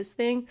waitlist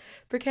thing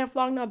for Camp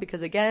Flog Gnaw,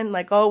 because again,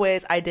 like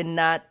always, I did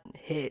not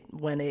hit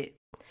when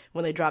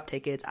they dropped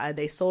tickets.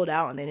 They sold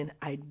out, and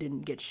I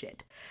didn't get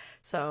shit.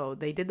 So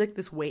they did like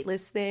this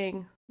waitlist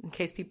thing in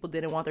case people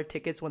didn't want their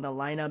tickets when the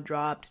lineup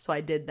dropped. So I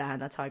did that,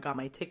 and that's how I got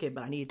my ticket.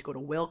 But I needed to go to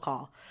will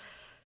call,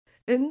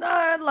 and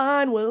that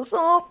line was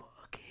so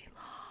fucking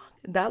long.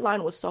 That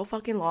line was so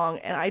fucking long,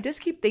 and I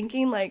just keep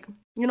thinking, like,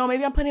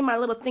 maybe I'm putting my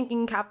little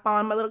thinking cap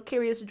on, my little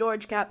Curious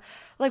George cap.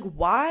 Like,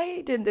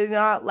 why did they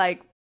not,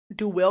 like,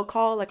 do will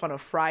call, like, on a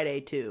Friday,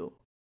 too?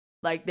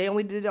 Like, they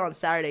only did it on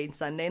Saturday and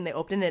Sunday, and they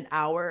opened it an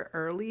hour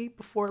early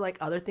before, like,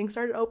 other things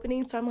started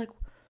opening. So I'm like,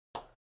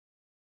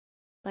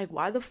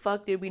 why the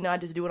fuck did we not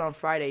just do it on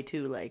Friday,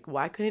 too? Like,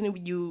 why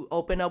couldn't you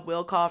open up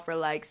will call for,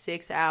 like,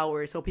 6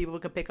 hours so people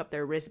could pick up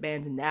their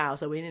wristbands now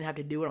so we didn't have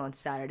to do it on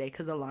Saturday?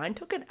 Because the line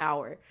took an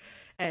hour.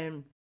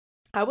 And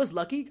I was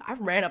lucky. I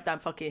ran up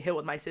that fucking hill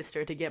with my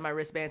sister to get my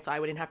wristband so I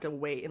wouldn't have to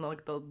wait in,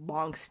 like, the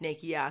long,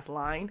 snaky-ass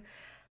line.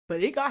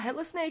 But it got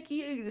hella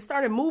snaky. It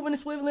started moving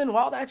and swiveling and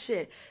all that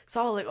shit.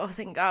 So I was like, oh,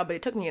 thank God. But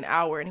it took me an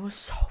hour, and it was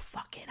so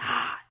fucking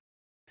hot.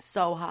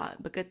 So hot.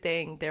 But good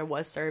thing there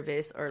was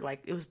service, or,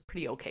 like, it was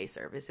pretty okay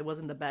service. It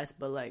wasn't the best,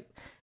 but, like,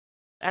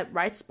 at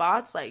right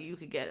spots, like, you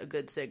could get a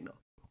good signal.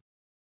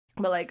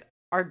 But, like,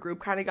 our group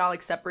kind of got,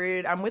 like,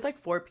 separated. I'm with, like,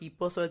 4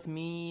 people. So it's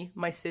me,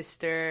 my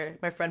sister,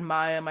 my friend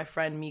Maya, my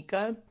friend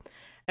Mika.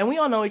 And we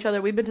all know each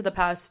other. We've been to the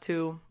past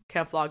 2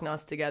 Camp Flog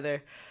Gnaws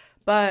together.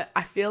 But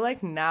I feel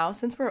like now,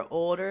 since we're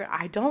older,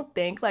 I don't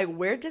think, like,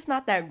 we're just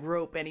not that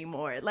group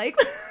anymore. Like,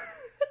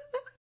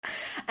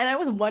 and I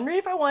was wondering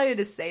if I wanted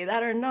to say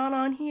that or not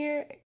on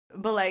here.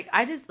 But, like,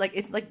 I just, like,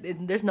 it's, like,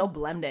 there's no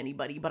blame to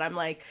anybody. But I'm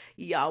like,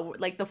 yo,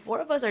 like, the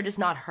 4 of us are just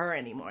not her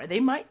anymore. They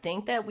might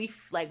think that we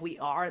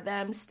are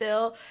them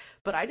still.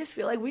 But I just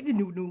feel like we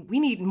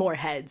need more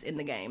heads in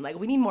the game. Like,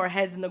 we need more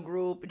heads in the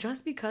group.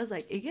 Just because,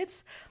 like,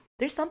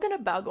 there's something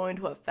about going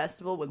to a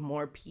festival with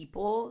more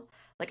people.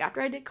 Like,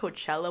 after I did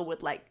Coachella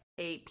with, like,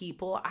 8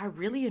 people, I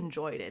really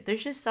enjoyed it.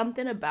 There's just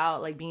something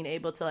about, like, being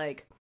able to,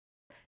 like,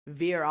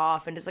 veer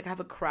off and just, like, have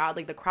a crowd,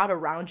 like, the crowd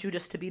around you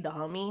just to be the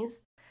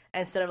homies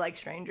instead of, like,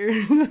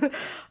 strangers.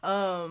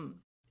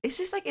 It's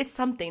just, like, it's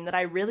something that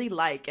I really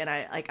like, and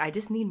I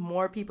just need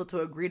more people to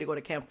agree to go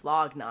to Camp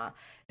Flog Gnaw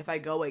if I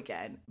go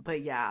again.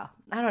 But, yeah,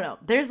 I don't know.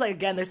 There's,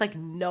 like,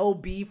 no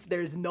beef,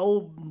 there's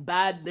no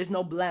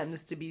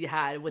blems to be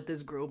had with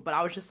this group, but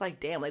I was just like,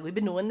 damn, like, we've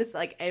been doing this,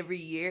 like, every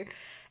year.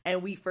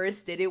 And we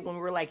first did it when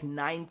we were, like,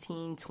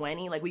 19,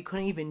 20. Like, we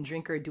couldn't even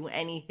drink or do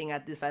anything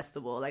at this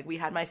festival. Like, we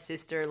had my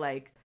sister,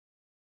 like,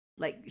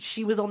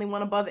 she was only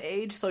one above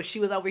age. So she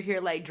was over here,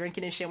 like,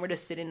 drinking and shit. And we're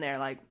just sitting there,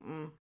 like,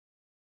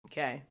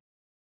 okay.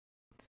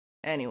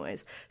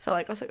 Anyways. So,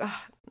 like, I was like,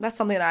 oh, that's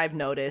something that I've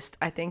noticed.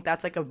 I think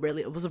that's, like,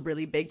 it was a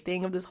really big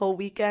thing of this whole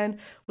weekend.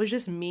 Was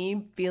just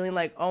me feeling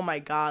like, oh, my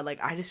God. Like,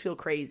 I just feel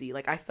crazy.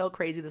 Like, I felt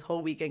crazy this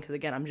whole weekend. Because,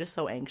 again, I'm just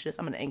so anxious.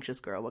 I'm an anxious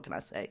girl. What can I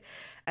say?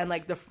 And,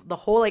 like, the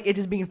whole, like, it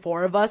just being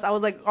 4 of us. I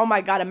was like, oh, my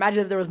God.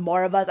 Imagine if there was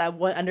more of us. I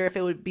wonder if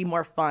it would be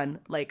more fun.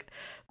 Like,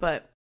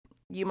 but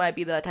you might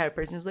be the type of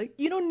person who's like,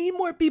 you don't need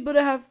more people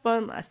to have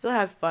fun. I still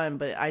have fun.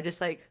 But I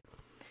just, like,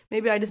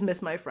 maybe I just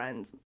miss my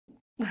friends.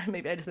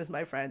 Maybe I just miss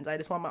my friends. I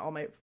just want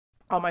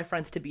all my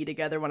friends to be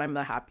together when I'm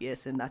the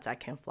happiest, and that's at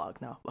Camp Flog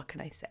Gnaw. What can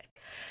I say?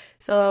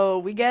 So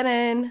we get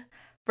in.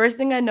 First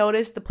thing I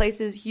noticed, the place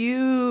is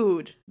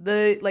huge.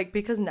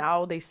 Because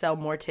now they sell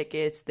more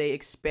tickets. They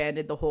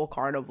expanded the whole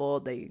carnival.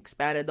 They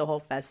expanded the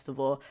whole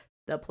festival.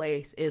 The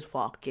place is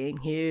fucking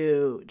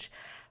huge.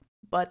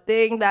 But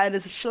thing that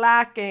is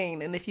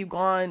slacking, and if you've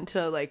gone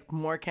to, like,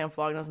 more Camp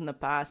Flog Gnaws in the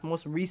past,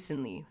 most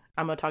recently,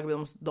 I'm gonna talk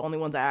about the only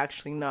ones I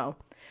actually know.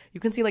 You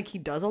can see, like, he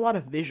does a lot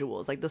of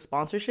visuals. Like, the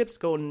sponsorships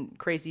go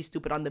crazy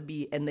stupid on the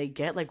beat, and they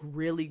get, like,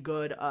 really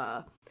good,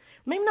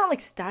 maybe not,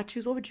 like,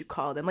 statues, what would you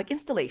call them? Like,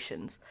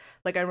 installations.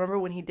 Like, I remember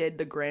when he did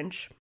the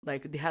Grinch,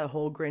 like, they had a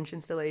whole Grinch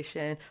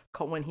installation.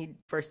 When he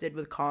first did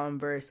with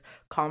Converse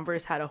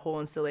had a whole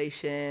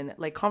installation.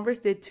 Like, Converse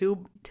did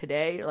too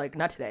today, like,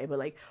 not today, but,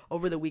 like,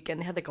 over the weekend,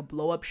 they had, like, a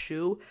blow-up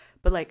shoe.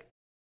 But, like,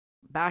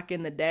 back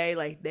in the day,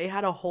 like, they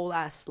had a whole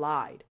ass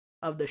slide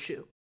of the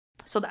shoe.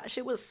 So that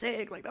shit was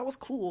sick. Like, that was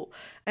cool.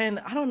 And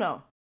I don't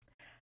know.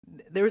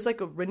 There was,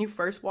 like, when you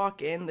first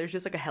walk in, there's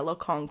just, like, a hella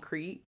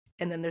concrete.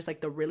 And then there's, like,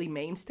 the really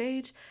main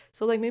stage.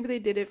 So, like, maybe they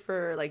did it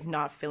for, like,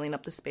 not filling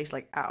up the space,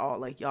 like, at all.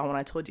 Like, y'all, when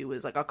I told you it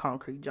was, like, a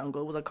concrete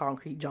jungle, it was a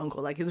concrete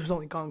jungle. Like, it was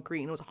only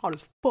concrete, and it was hot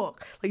as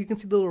fuck. Like, you can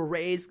see the little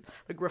rays,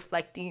 like,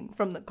 reflecting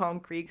from the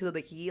concrete because of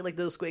the heat. Like,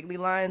 those squiggly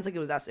lines. Like, it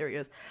was that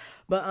serious.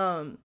 But,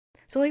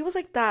 so, like, it was,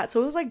 like, that.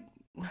 So, it was, like,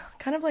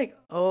 kind of like,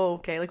 oh,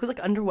 okay. Like, it was, like,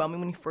 underwhelming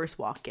when you first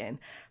walk in.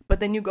 But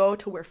then you go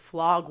to where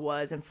Flog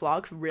was, and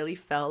Flog really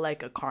felt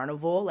like a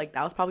carnival. Like,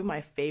 that was probably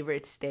my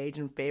favorite stage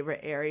and favorite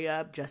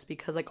area, just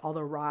because, like, all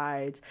the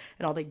rides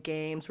and all the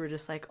games were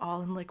just, like,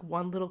 all in, like,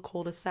 one little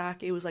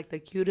cul-de-sac. It was, like, the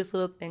cutest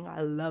little thing.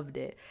 I loved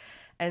it.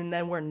 And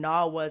then where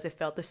Gnaw was, it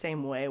felt the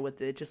same way,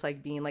 with it just,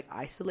 like, being, like,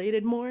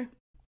 isolated more.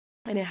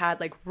 And it had,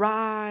 like,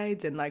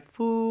 rides and, like,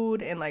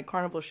 food and, like,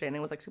 carnival shit, and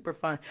it was, like, super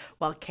fun.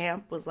 While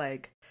camp was,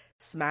 like,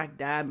 smack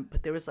dab,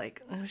 but there was,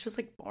 like, it was just,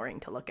 like, boring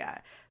to look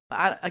at.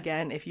 But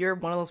again, if you're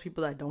one of those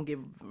people that don't give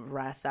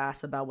rat's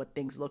ass about what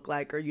things look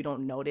like, or you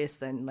don't notice,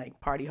 then, like,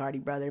 party hardy,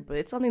 brother. But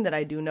it's something that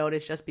I do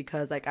notice, just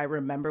because, like, I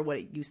remember what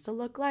it used to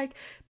look like.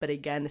 But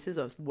again, this is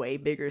a way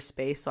bigger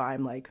space, so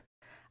I'm like,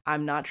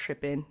 I'm not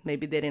tripping.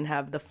 Maybe they didn't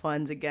have the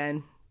funds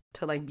again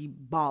to like be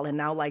balling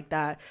out like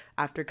that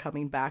after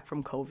coming back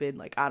from COVID.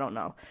 Like, I don't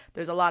know.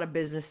 There's a lot of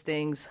business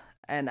things,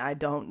 and I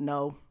don't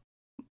know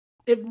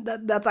if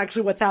that's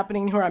actually what's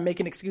happening here. I'm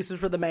making excuses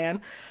for the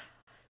man.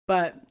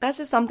 But that's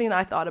just something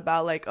I thought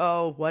about, like,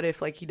 oh, what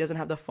if, like, he doesn't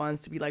have the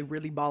funds to be, like,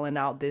 really balling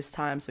out this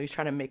time, so he's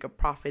trying to make a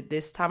profit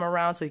this time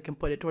around so he can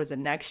put it towards the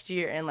next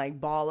year and,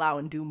 like, ball out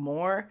and do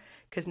more,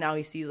 because now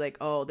he sees, like,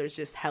 oh, there's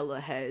just hella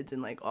heads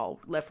and, like, oh,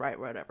 left, right,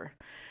 whatever.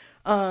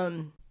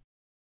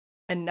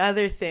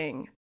 Another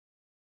thing,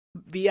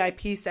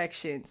 VIP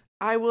sections.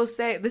 I will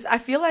say this. I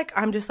feel like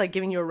I'm just like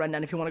giving you a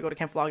rundown. If you want to go to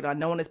Camp Flog Gnaw,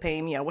 no one is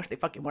paying me. I wish they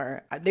fucking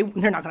were.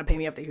 They're not gonna pay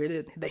me if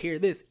they hear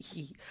this.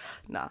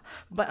 Nah.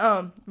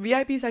 But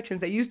VIP sections.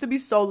 They used to be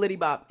so litty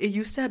bop. It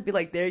used to be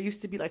like there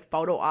used to be like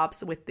photo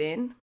ops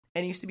within,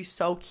 and it used to be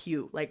so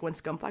cute. Like when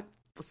Scumfuck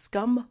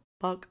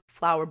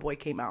Flower Boy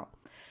came out,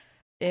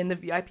 in the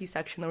VIP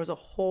section there was a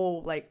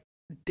whole like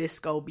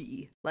disco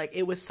bee. Like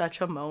it was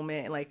such a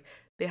moment. Like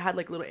they had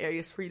like little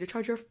areas for you to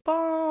charge your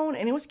phone,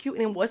 and it was cute,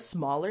 and it was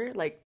smaller.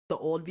 Like the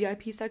old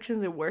VIP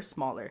sections, they were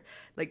smaller.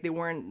 Like there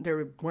weren't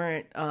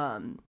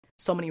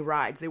so many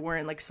rides. They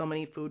weren't like so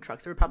many food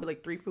trucks. There were probably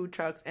like 3 food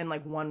trucks and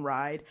like 1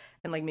 ride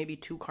and like maybe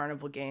 2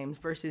 carnival games,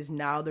 versus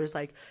now there's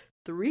like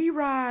 3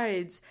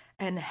 rides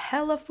and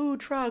hella food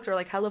trucks, or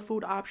like hella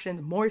food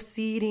options, more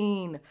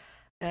seating,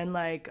 and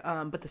like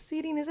but the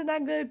seating isn't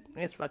that good.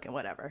 It's fucking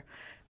whatever.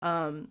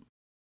 What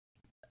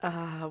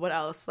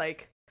else?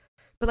 Like,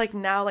 but like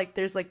now, like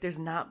there's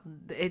not,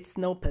 it's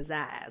no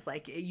pizzazz.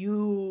 Like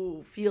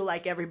you feel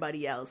like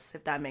everybody else,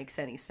 if that makes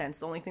any sense.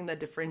 The only thing that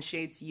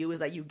differentiates you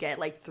is that you get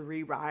like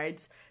 3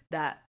 rides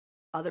that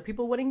other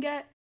people wouldn't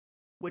get,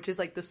 which is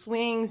like the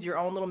swings, your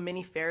own little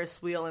mini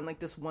Ferris wheel, and like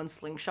this one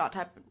slingshot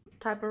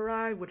type of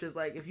ride, which is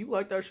like, if you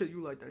like that shit,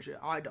 you like that shit.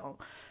 I don't.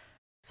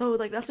 So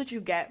like that's what you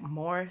get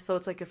more. So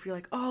it's like if you're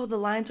like, oh, the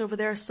lines over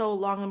there are so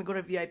long, let me go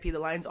to VIP. The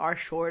lines are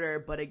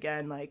shorter, but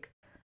again, like,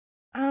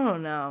 I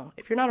don't know.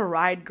 If you're not a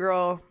ride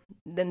girl,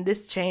 then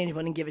this change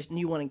wouldn't give it,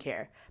 you wouldn't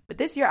care. But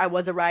this year I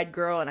was a ride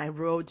girl, and I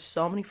rode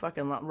so many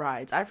fucking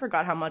rides. I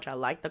forgot how much I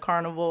liked the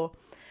carnival.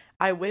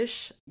 I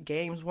wish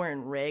games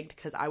weren't rigged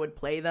because I would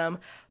play them.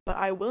 But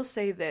I will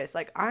say this,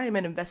 like, I am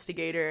an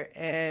investigator,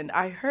 and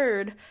I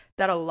heard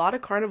that a lot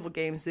of carnival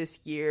games this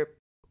year,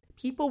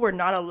 people were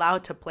not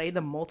allowed to play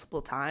them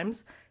multiple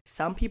times.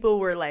 Some people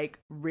were like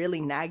really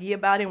naggy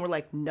about it and were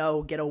like,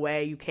 no, get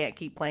away. You can't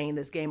keep playing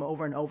this game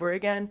over and over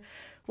again.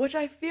 Which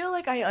I feel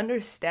like I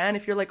understand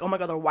if you're like, oh my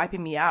god, they're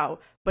wiping me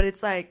out. But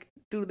it's like,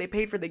 dude, they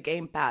paid for the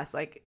Game Pass.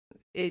 Like,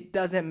 it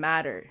doesn't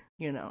matter,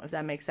 you know, if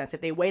that makes sense.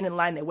 If they wait in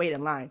line, they wait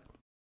in line.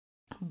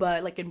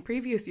 But like in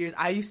previous years,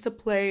 I used to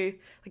play,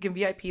 like in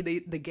VIP,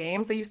 the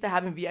games they used to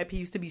have in VIP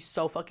used to be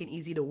so fucking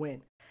easy to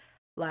win.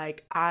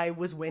 Like, I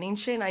was winning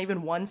shit, and I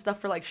even won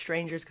stuff for like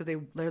strangers because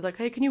they're like,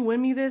 hey, can you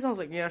win me this? I was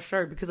like, yeah,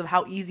 sure, because of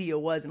how easy it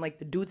was. And like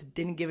the dudes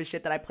didn't give a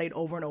shit that I played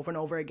over and over and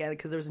over again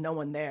because there was no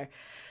one there.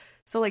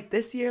 So, like,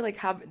 this year, like,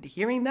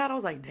 hearing that, I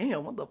was like,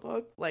 damn, what the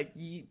fuck? Like,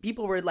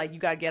 people were like, you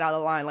gotta get out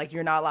of line. Like,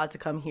 you're not allowed to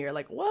come here.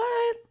 Like,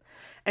 what?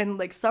 And,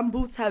 like, some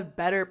booths have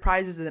better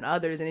prizes than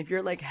others. And if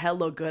you're, like,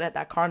 hella good at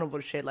that carnival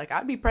shit, like,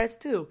 I'd be pressed,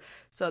 too.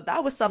 So,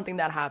 that was something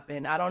that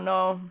happened. I don't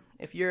know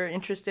if you're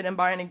interested in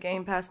buying a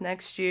Game Pass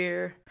next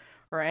year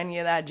or any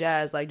of that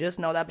jazz. Like, just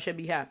know that should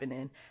be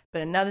happening.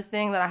 But another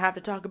thing that I have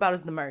to talk about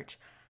is the merch.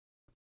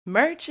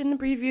 Merch in the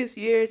previous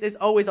years is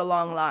always a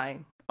long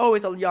line.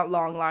 Always a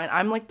long line.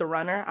 I'm like the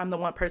runner. I'm the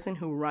one person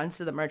who runs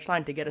to the merch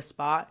line to get a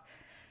spot.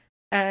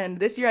 And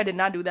this year I did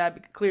not do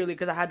that, clearly,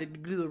 because I had to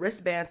do the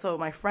wristband. So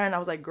my friend, I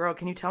was like, girl,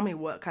 can you tell me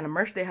what kind of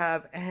merch they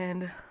have?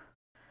 And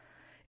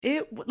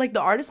it, like, the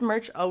artist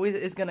merch always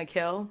is going to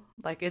kill.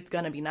 Like, it's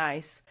going to be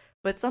nice.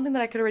 But something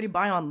that I could already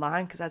buy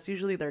online, because that's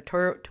usually their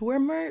tour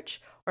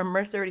merch or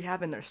merch they already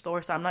have in their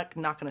store. So I'm not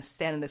going to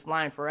stand in this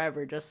line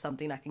forever. Just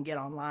something I can get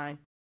online.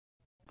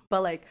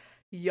 But, like,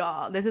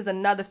 y'all, this is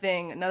another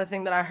thing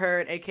that I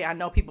heard, aka I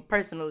know people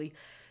personally.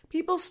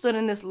 People stood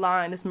in this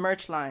line, this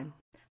merch line,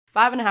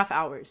 5.5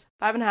 hours.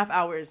 5.5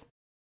 hours,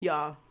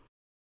 y'all.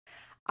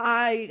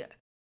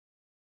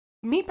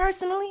 Me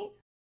personally,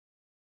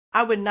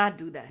 I would not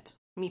do that.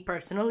 Me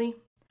personally.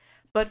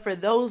 But for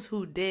those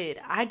who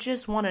did, I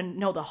just want to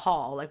know the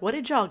haul. Like, what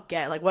did y'all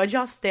get? Like, what did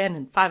y'all stand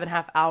in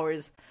 5.5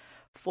 hours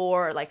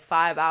for? Like,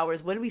 5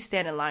 hours? What did we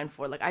stand in line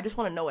for? Like, I just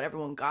want to know what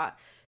everyone got.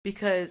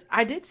 Because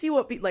I did see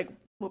what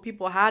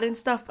people had and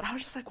stuff, but I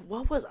was just like,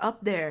 what was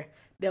up there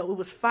that it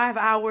was 5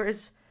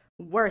 hours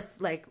worth,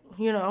 like,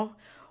 you know?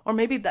 Or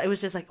maybe it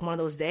was just like one of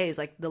those days,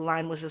 like the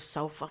line was just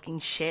so fucking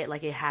shit,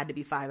 like it had to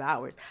be 5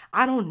 hours.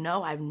 I don't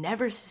know. I've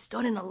never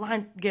stood in a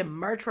line to get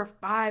merch for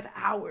 5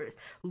 hours.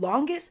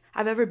 Longest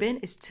I've ever been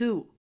is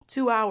 2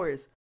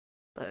 hours.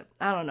 But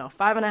I don't know,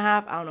 5.5,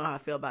 I don't know how I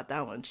feel about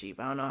that one, Chief.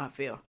 I don't know how I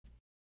feel.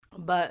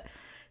 But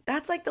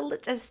that's like the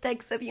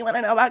logistics if you want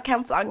to know about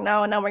Camp Flog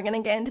Gnaw. And now we're going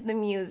to get into the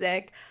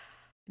music.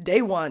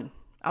 Day 1,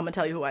 I'm going to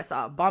tell you who I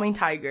saw. Bombing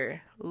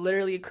Tiger,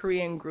 literally a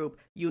Korean group.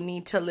 You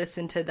need to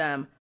listen to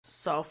them.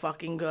 So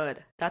fucking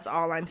good. That's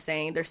all I'm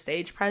saying. Their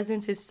stage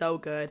presence is so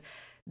good.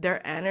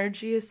 their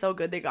energy is so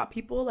good. They got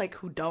people like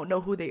who don't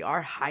know who they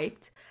are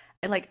hyped.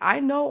 And like I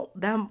know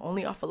them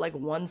only off of like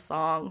one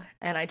song,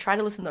 and I try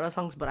to listen to other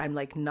songs, but I'm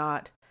like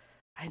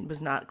I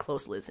was not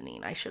close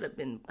listening. I should have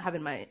been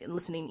having my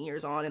listening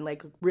ears on and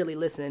like really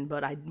listening,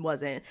 but I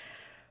wasn't.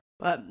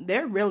 But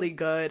they're really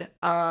good.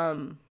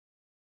 I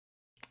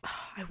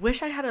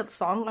wish I had a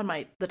song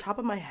on the top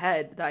of my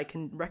head that I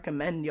can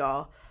recommend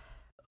y'all,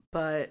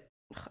 but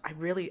I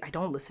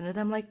don't listen to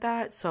them like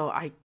that, so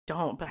I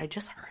don't. But I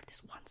just heard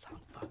this one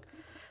song. Fuck.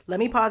 Let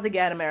me pause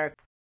again, America.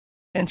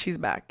 And she's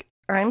back.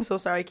 I'm so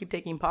sorry I keep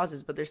taking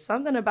pauses, but there's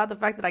something about the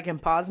fact that I can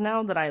pause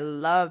now that I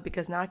love,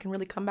 because now I can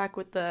really come back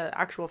with the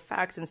actual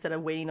facts instead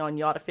of waiting on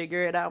y'all to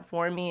figure it out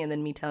for me and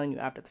then me telling you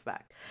after the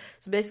fact.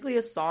 So basically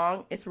a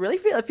song, it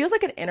feels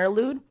like an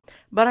interlude,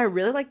 but I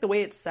really like the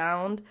way it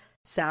sounds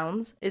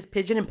is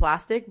Pigeon in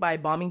Plastic by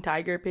Bombing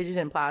Tiger. Pigeon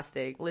in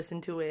Plastic.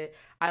 Listen to it.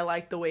 I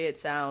like the way it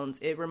sounds.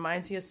 It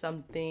reminds me of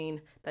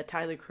something that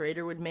Tyler,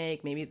 Creator would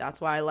make. Maybe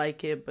that's why I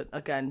like it. But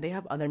again, they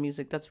have other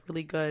music that's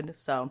really good.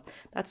 So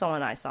that's the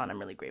one I saw, and I'm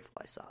really grateful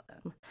I saw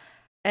them.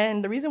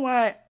 And the reason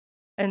why,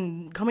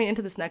 and coming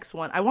into this next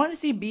one, I wanted to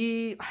see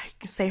B.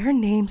 I say her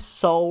name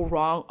so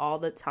wrong all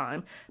the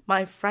time.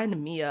 My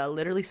friend Mia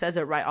literally says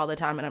it right all the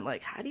time, and I'm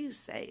like, how do you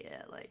say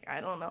it? Like,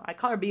 I don't know. I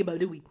call her B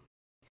Badooby,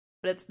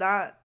 but it's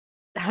not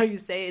how you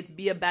say it. It's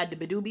be a bad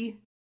dibadooby,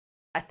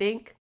 I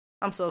think.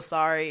 I'm so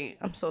sorry,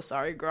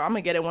 girl. I'm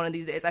gonna get it one of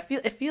these days.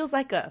 It feels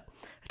like a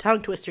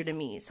tongue twister to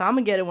me, so I'm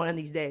gonna get it one of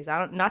these days.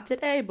 Not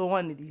today, but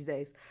one of these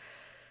days.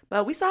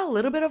 But we saw a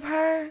little bit of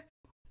her,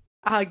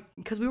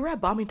 because we were at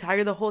Bombing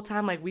Tiger the whole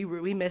time. Like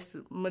we missed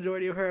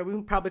majority of her.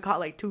 We probably caught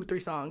like 2-3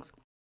 songs.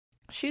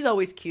 She's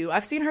always cute.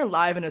 I've seen her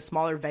live in a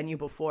smaller venue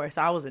before,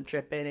 so I wasn't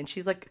tripping. And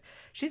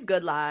she's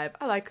good live.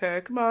 I like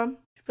her. Come on,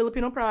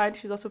 Filipino pride.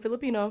 She's also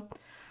Filipino.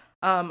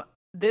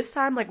 This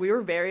time, like, we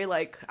were very,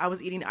 like, I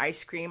was eating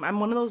ice cream. I'm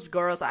one of those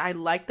girls, I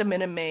like the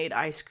Minute Maid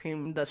ice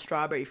cream, the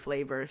strawberry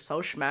flavor, so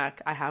schmack.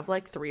 I have,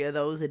 like, 3 of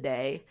those a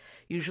day,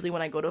 usually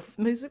when I go to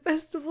music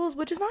festivals,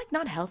 which is, like,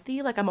 not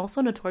healthy. Like, I'm also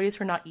notorious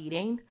for not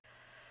eating,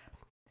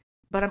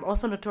 but I'm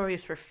also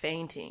notorious for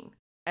fainting.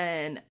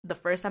 And the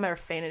first time I ever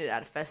fainted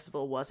at a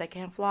festival was at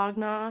Camp Flog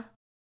Gnaw.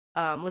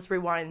 Let's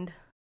rewind.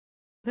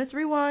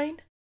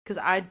 Because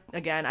I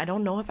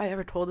don't know if I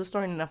ever told the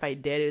story, and if I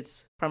did,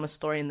 it's from a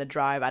story in the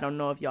drive. I don't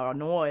know if y'all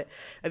know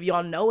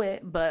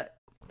it, but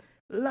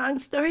long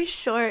story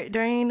short,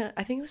 during,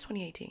 I think it was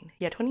 2018.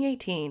 Yeah,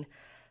 2018,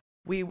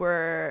 we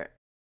were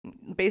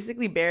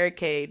basically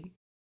barricade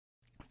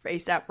for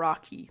A$AP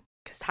Rocky,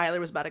 because Tyler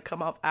was about to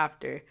come up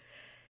after.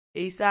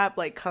 A$AP,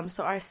 like, comes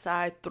to our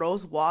side,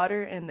 throws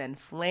water, and then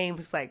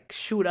flames, like,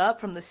 shoot up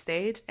from the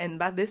stage. And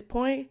by this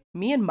point,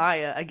 me and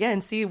Maya,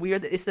 again, see,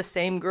 it's the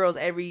same girls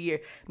every year.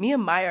 Me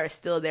and Maya are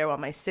still there while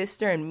my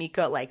sister and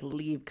Mika, like,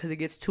 leave because it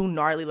gets too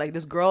gnarly. Like,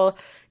 this girl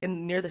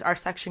near our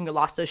section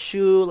lost a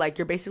shoe. Like,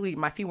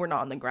 my feet were not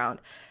on the ground.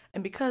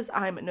 And because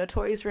I'm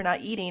notorious for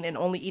not eating and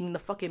only eating the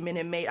fucking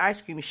Minute Maid ice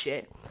cream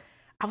shit,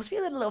 I was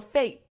feeling a little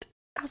faint.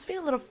 I was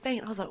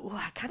like, oh,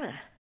 I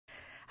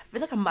feel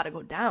like I'm about to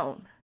go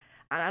down.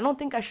 And I don't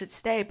think I should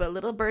stay, but a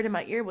little bird in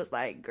my ear was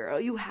like, girl,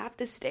 you have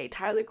to stay.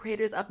 Tyler,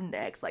 Creator's up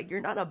next. Like,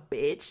 you're not a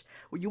bitch.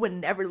 You would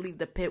never leave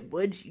the pit,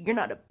 would you? You're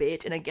not a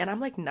bitch. And again, I'm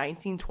like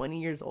 19,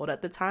 20 years old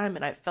at the time,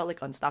 and I felt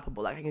like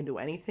unstoppable, like I can do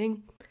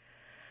anything.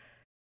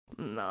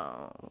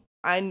 No.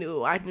 I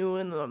knew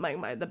in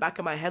the back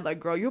of my head, like,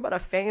 girl, you about to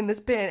faint in this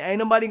pit. Ain't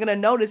nobody gonna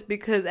notice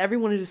because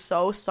everyone is just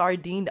so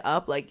sardined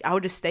up. Like, I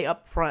would just stay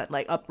up front,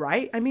 like,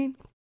 upright, I mean,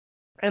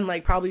 and,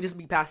 like, probably just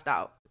be passed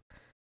out.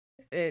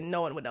 And no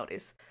one would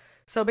notice.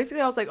 So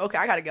basically I was like, okay,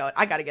 I gotta go.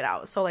 I gotta get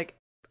out. So like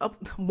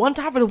one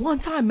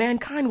time,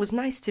 mankind was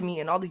nice to me,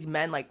 and all these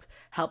men like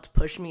helped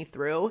push me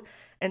through.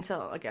 And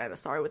so again,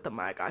 sorry with the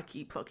mic, I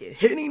keep fucking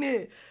hitting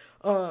it.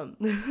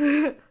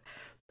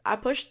 I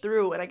pushed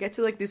through, and I get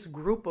to like this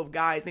group of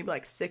guys, maybe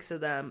like 6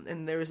 of them,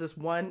 and there was this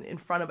one in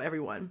front of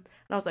everyone.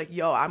 And I was like,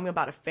 yo, I'm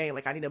about to faint.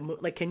 Like, I need to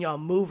move. Like, can y'all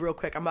move real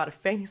quick? I'm about to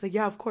faint. He's like,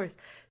 yeah, of course.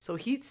 So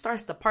he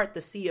starts to part the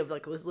sea of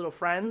like his little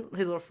friend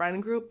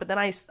group. But then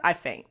I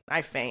faint,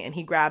 and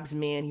he grabs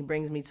me and he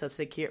brings me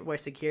to where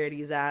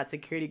security's at.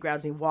 Security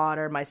grabs me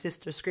water. My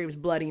sister screams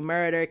bloody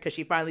murder because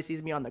she finally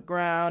sees me on the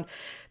ground.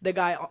 The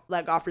guy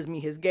like offers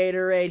me his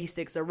Gatorade. He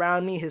sticks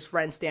around me. His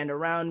friends stand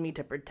around me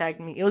to protect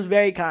me. It was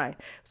very kind.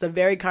 It was a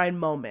very kind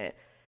moment.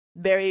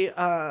 Very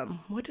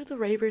what do the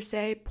ravers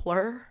say?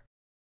 Plur?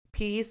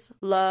 Peace,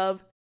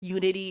 love,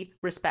 unity,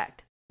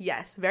 respect.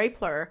 Yes, very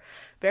plur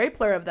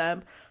of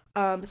them.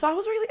 So I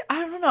was really,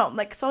 I don't know,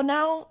 like, so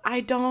now I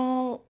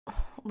don't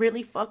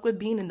really fuck with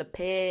being in the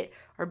pit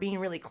or being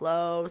really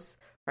close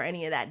or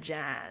any of that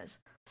jazz.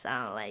 So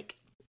like,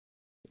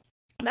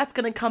 that's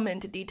gonna come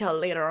into detail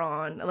later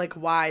on, like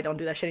why I don't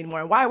do that shit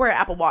anymore and why I wear an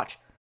Apple Watch.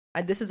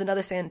 This is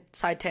another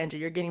side tangent.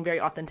 You're getting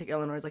very authentic,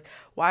 Eleanor. It's like,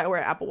 why I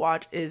wear an Apple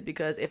Watch is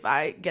because if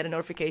I get a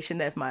notification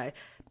that if my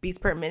beats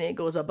per minute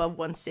goes above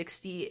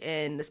 160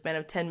 in the span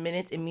of 10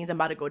 minutes, it means I'm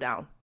about to go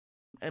down.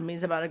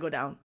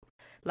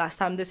 Last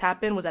time this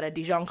happened was at a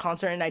Dijon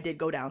concert, and I did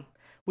go down.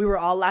 We were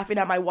all laughing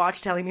at my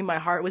watch, telling me my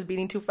heart was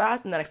beating too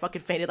fast, and then I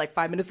fucking fainted like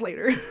 5 minutes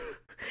later.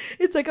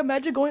 It's like,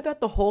 imagine going throughout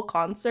the whole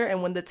concert,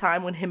 and when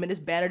him and his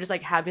band are just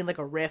like having like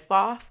a riff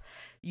off,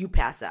 you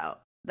pass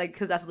out. Like,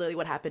 because that's literally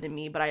what happened to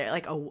me. But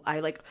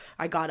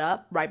I got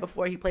up right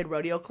before he played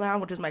Rodeo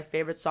Clown, which is my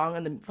favorite song,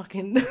 and then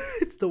fucking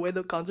it's the way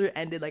the concert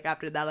ended. Like,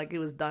 after that, like, it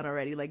was done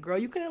already. Like, girl,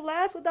 you couldn't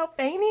last without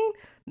fainting?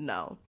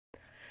 No.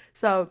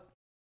 So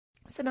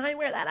now I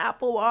wear that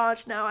Apple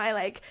Watch. Now I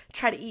like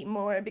try to eat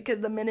more because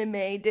the Minute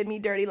Maid did me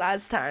dirty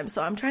last time.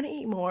 So I'm trying to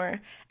eat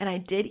more, and I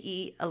did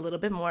eat a little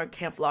bit more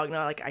Camp Flog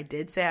Gnaw. Like, I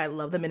did say I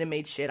love the Minute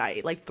Maid shit. I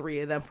ate like 3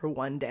 of them for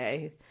one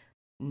day.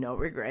 No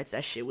regrets.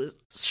 That shit was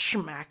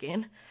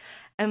smacking.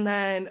 And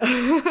then,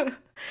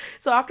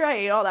 so after I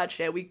ate all that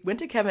shit, we went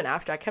to Kevin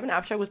Abstract. Kevin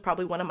Abstract was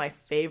probably one of my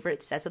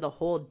favorite sets of the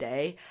whole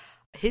day.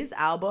 His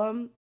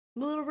album,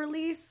 little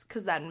release,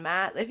 because that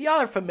Matt, if y'all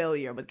are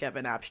familiar with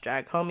Kevin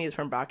Abstract, homie is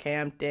from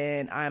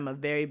Brockhampton. I'm a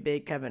very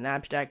big Kevin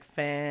Abstract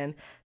fan,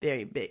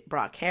 very big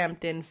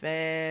Brockhampton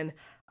fan.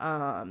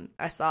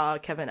 I saw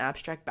Kevin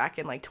Abstract back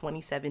in like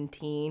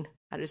 2017.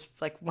 I just,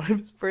 like, one of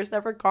his first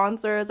ever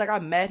concerts. Like, I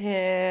met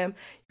him,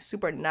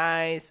 super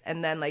nice,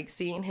 and then, like,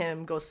 seeing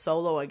him go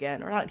solo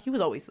again, or not, he could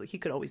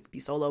always be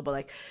solo, but,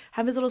 like,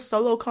 have his little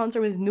solo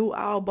concert with his new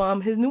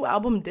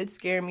album did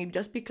scare me,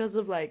 just because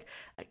of, like,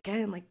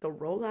 again, like, the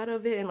rollout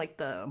of it, and, like,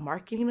 the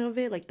marketing of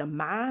it, like, the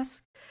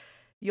mask.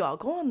 Y'all,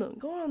 go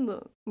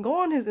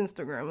on his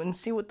Instagram and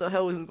see what the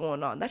hell is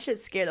going on. That shit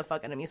scared the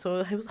fuck out of me, so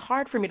it was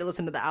hard for me to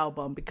listen to the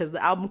album, because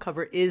the album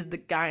cover is the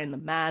guy in the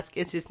mask.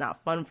 It's just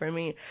not fun for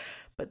me.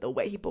 But the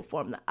way he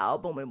performed the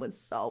album, it was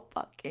so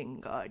fucking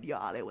good,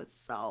 y'all. It was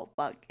so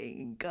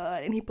fucking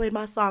good. And he played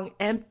my song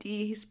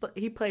Empty.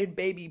 He played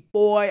Baby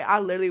Boy. I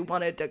literally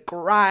wanted to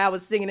cry. I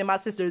was singing in my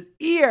sister's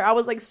ear. I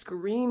was like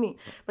screaming.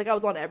 Like, I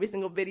was on every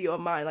single video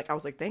of mine. Like, I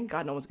was like, thank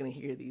God no one's gonna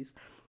hear these.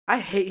 I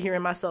hate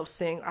hearing myself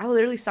sing. I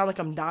literally sound like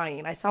I'm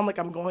dying. I sound like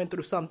I'm going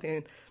through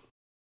something.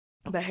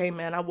 But hey,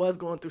 man, I was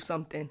going through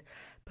something.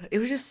 But it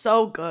was just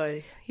so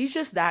good. He's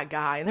just that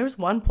guy. And there was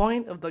one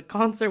point of the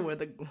concert where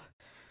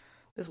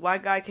this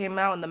white guy came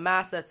out in the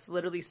mask that's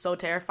literally so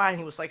terrifying.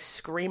 He was like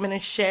screaming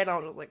and shit. I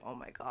was just like, oh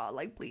my God,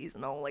 like, please,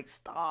 no, like,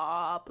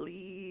 stop,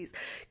 please.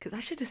 Because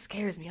that shit just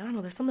scares me. I don't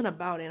know, there's something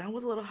about it. And I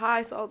was a little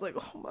high, so I was like,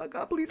 oh my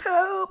God, please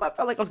help. I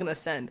felt like I was going to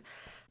ascend.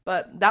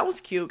 But that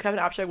was cute. Kevin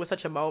Abstract was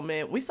such a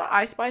moment. We saw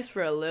Ice Spice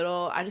for a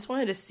little. I just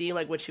wanted to see,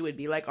 like, what she would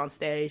be like on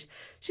stage.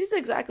 She's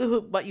exactly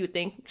what you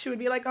think she would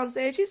be like on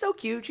stage. She's so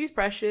cute. She's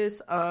precious.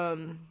 But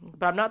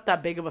I'm not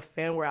that big of a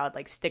fan where I would,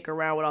 like, stick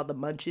around with all the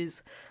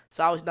munches.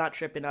 So I was not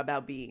tripping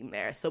about being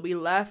there. So we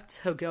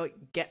left to go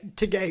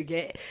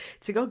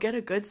get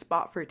a good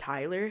spot for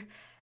Tyler.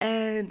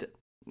 And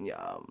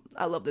yeah,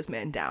 I love this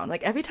man down.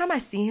 Like, every time I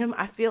see him,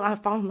 I feel I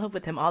fall in love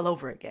with him all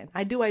over again.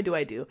 I do.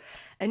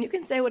 And you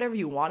can say whatever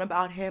you want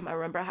about him. I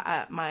remember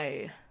at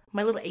my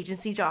little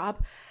agency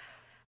job,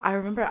 I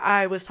remember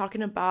I was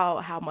talking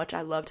about how much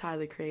I love Tyler,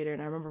 the Creator,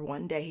 and I remember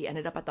one day he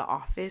ended up at the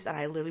office, and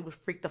I literally was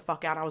freaked the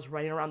fuck out. I was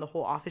running around the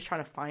whole office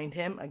trying to find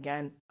him.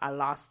 Again, I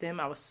lost him.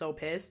 I was so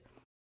pissed.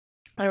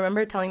 I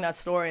remember telling that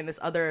story, and this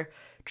other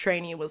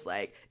trainee was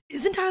like,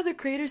 isn't Tyler, the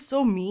Creator,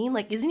 so mean?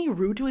 Like, isn't he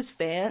rude to his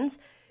fans?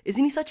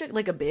 Isn't he such a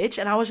bitch?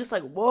 And I was just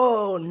like,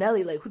 whoa,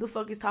 Nelly, like, who the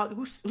fuck is talking?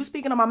 Who's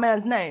speaking on my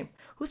man's name?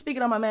 Who's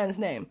speaking on my man's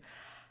name?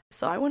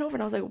 So I went over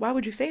and I was like, why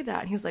would you say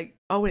that? And he was like,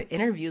 oh, in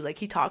interviews, like,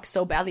 he talks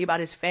so badly about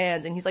his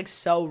fans, and he's, like,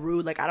 so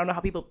rude. Like, I don't know how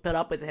people put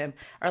up with him,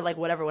 or, like,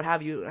 whatever, what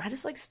have you. And I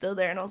just, like, stood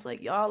there, and I was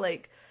like, y'all,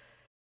 like,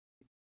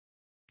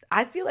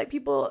 I feel like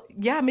people,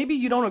 yeah, maybe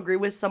you don't agree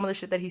with some of the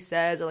shit that he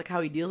says, or, like,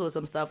 how he deals with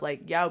some stuff.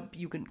 Like, yeah,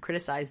 you can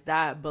criticize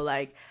that, but,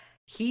 like,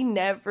 he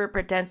never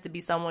pretends to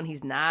be someone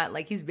he's not.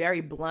 Like, he's very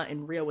blunt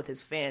and real with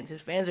his fans.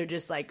 His fans are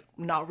just, like,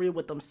 not real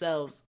with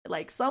themselves.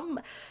 Like, some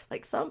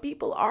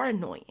people are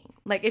annoying.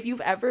 Like, if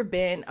you've ever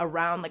been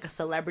around, like, a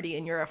celebrity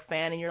and you're a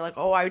fan and you're like,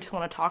 oh, I just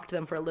want to talk to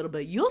them for a little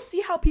bit, you'll see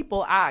how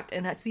people act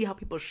and see how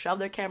people shove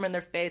their camera in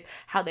their face,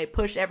 how they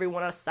push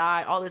everyone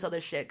aside, all this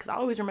other shit. Because I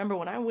always remember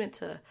when I went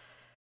to,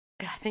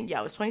 I think, yeah,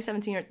 it was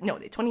 2018,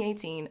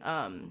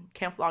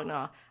 Camp Flog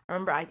Gnaw. I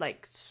remember I,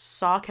 like,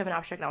 saw Kevin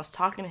Abstract and I was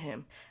talking to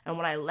him, and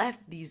when I left,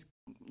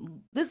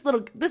 this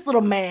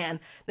little man,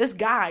 this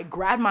guy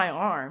grabbed my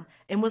arm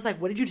and was like,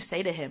 what did you just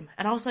say to him?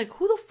 And I was like,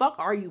 who the fuck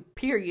are you,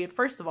 period,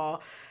 first of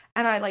all?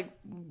 And I, like,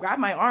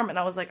 grabbed my arm and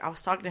I was like, I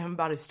was talking to him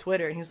about his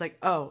Twitter, and he was like,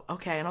 oh,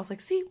 okay. And I was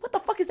like, see, what the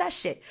fuck is that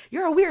shit?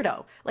 You're a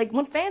weirdo. Like,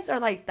 when fans are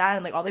like that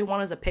and, like, all they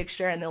want is a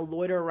picture, and they'll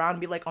loiter around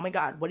and be like, oh my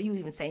God, what are you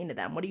even saying to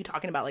them? What are you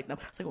talking about? Like, them?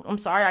 It's like, I'm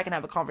sorry, I can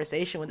have a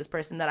conversation with this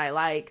person that I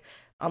like.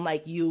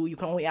 Unlike you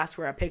can only ask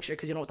for a picture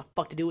because you don't know what the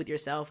fuck to do with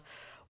yourself.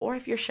 Or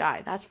if you're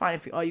shy, that's fine.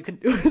 If all you can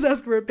do is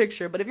ask for a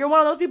picture. But if you're one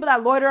of those people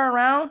that loiter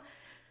around,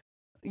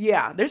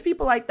 yeah, there's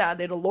people like that.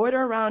 They'll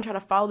loiter around, try to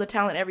follow the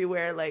talent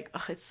everywhere. Like,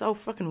 ugh, it's so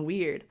fucking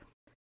weird.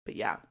 But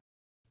yeah,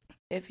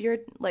 if you're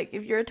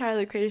a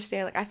Tyler, Creator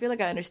stan, like, I feel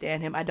like I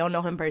understand him. I don't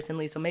know him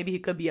personally, so maybe he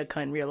could be a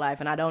cunt in real life,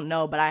 and I don't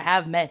know. But I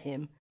have met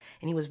him,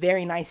 and he was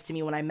very nice to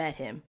me when I met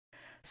him.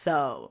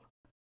 So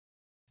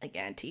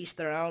Again, to each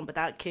their own, but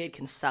that kid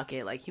can suck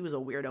it. Like, he was a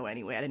weirdo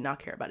anyway. I did not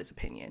care about his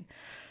opinion.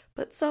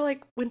 But so,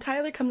 like, when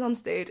Tyler comes on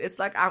stage, it's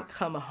like I'm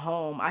come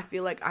home. I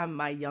feel like I'm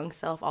my young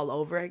self all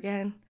over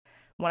again.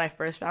 When I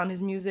first found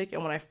his music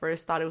and when I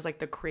first thought it was, like,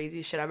 the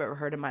craziest shit I've ever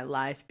heard in my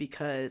life,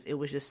 because it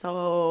was just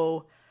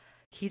so...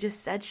 He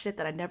just said shit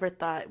that I never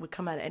thought would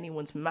come out of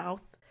anyone's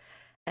mouth.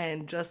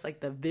 And just, like,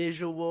 the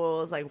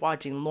visuals, like,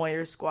 watching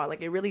Lawyer Squad,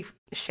 like, it really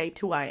shaped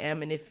who I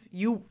am. And if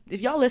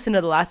y'all listen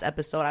to the last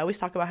episode, I always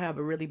talk about how I have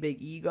a really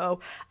big ego.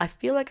 I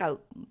feel like I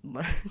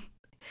learned,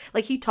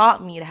 like, he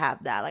taught me to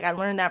have that. Like, I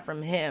learned that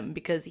from him,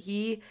 because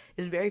he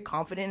is very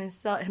confident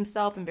in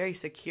himself and very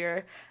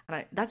secure.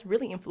 And that's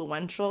really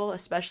influential,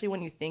 especially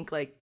when you think,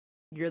 like,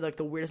 you're, like,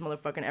 the weirdest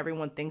motherfucker and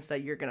everyone thinks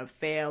that you're gonna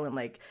fail and,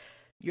 like,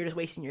 you're just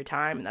wasting your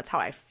time. And that's how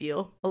I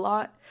feel a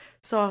lot.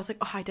 So I was like,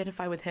 oh, I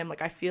identify with him.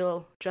 Like, I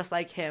feel just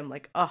like him.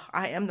 Like, oh,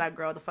 I am that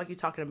girl. The fuck you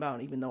talking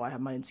about? Even though I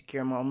have my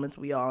insecure moments,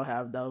 we all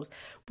have those.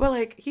 But,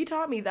 like, he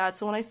taught me that.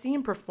 So when I see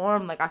him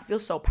perform, like, I feel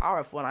so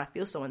powerful and I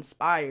feel so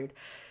inspired.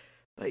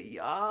 But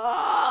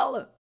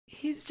y'all,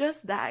 he's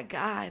just that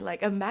guy.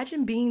 Like,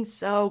 imagine being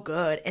so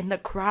good and the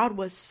crowd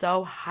was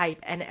so hype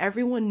and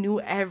everyone knew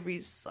every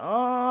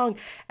song,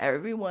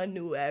 everyone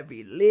knew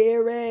every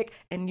lyric.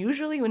 And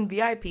usually when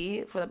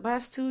VIP, for the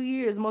past 2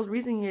 years, most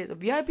recent years,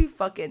 VIP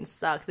fucking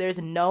sucks. There's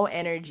no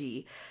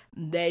energy.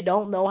 They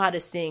don't know how to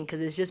sing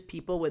because it's just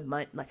people with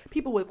money, like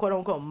people with quote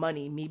unquote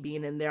money, me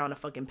being in there on a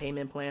fucking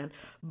payment plan.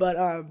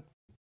 But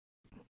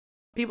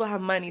people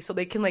have money, so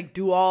they can, like,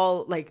 do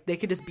all, like, they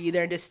could just be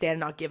there and just stand and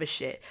not give a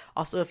shit.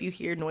 Also, if you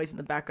hear noise in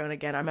the background,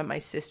 again, I'm at my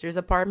sister's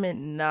apartment,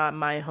 not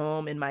my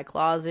home, in my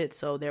closet,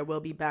 so there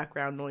will be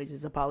background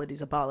noises.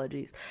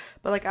 Apologies.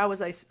 But, like,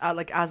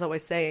 as I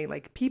was saying,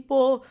 like,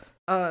 people,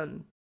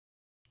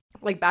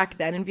 like, back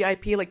then in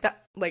VIP, like,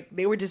 that, like,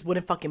 they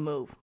wouldn't fucking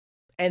move.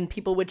 And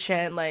people would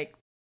chant, like,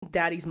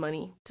 daddy's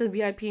money to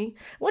VIP,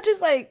 which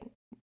is, like,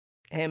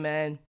 hey,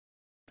 man,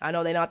 I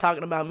know they're not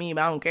talking about me,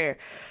 but I don't care.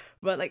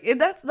 But, like,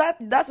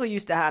 that's what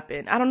used to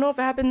happen. I don't know if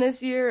it happened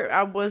this year.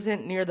 I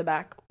wasn't near the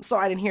back, so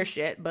I didn't hear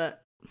shit.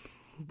 But,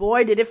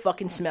 boy, did it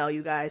fucking smell,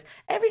 you guys.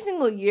 Every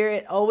single year,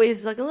 it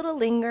always, like, a little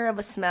linger of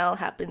a smell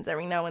happens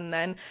every now and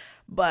then.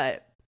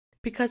 But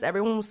because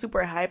everyone was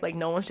super hyped, like,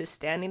 no one's just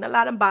standing. A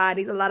lot of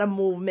bodies, a lot of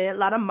movement, a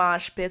lot of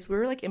mosh pits. We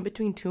were, like, in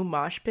between two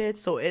mosh pits,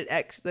 so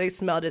they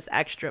smelled just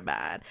extra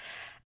bad.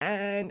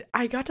 And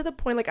I got to the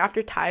point, like,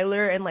 after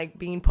Tyler and, like,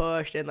 being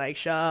pushed and, like,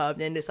 shoved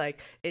and just,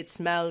 like, it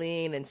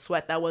smelling and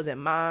sweat that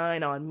wasn't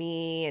mine on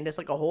me and just,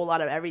 like, a whole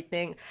lot of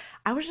everything,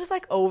 I was just,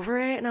 like, over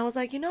it. And I was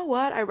like, you know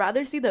what? I'd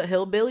rather see the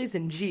Hillbillies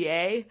in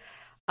GA.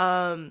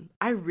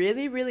 I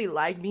really, really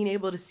like being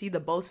able to see the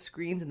both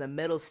screens in the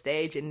middle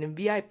stage. And in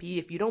VIP,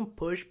 if you don't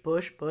push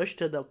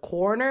to the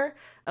corner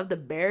of the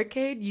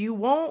barricade, you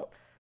won't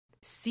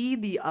see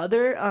the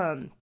other,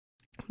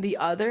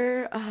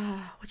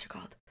 what's it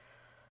called?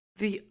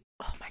 The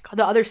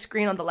other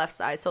screen on the left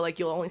side. So, like,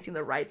 you'll only see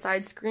the right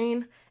side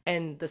screen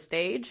and the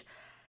stage.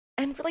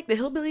 And for, like, the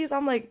Hillbillies,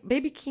 I'm like,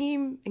 Baby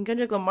Keem and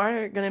Kendrick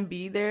Lamar are gonna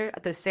be there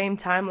at the same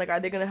time. Like, are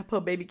they gonna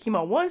put Baby Keem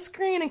on one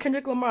screen and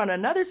Kendrick Lamar on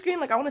another screen?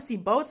 Like, I want to see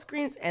both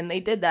screens. And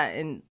they did that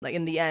in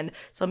the end.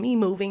 So me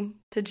moving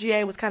to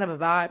GA was kind of a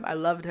vibe. I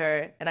loved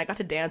her and I got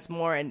to dance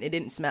more and it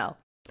didn't smell.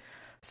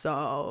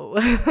 So,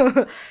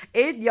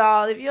 if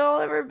y'all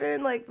ever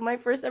been, like, my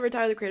first ever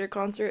Tyler the Creator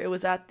concert, it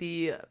was at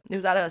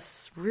a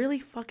really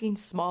fucking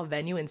small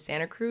venue in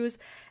Santa Cruz,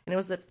 and it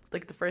was the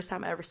first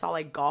time I ever saw,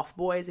 like, Golf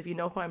Boys. If you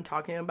know who I'm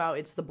talking about,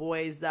 it's the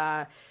boys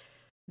that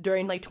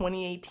during, like,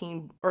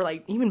 2018, or,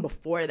 like, even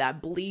before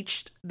that,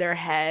 bleached their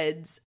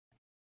heads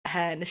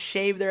and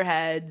shaved their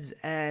heads,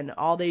 and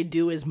all they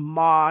do is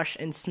mosh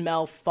and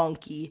smell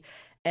funky,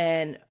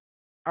 and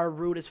are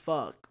rude as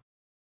fuck.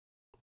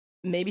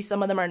 Maybe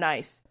some of them are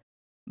nice,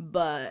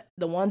 but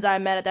the ones I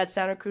met at that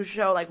Santa Cruz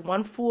show, like,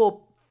 one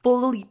fool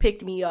fully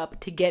picked me up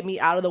to get me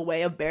out of the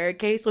way of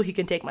barricades so he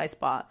can take my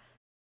spot.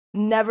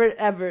 Never,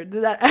 ever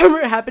did that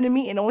ever happen to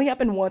me. It only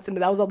happened once, and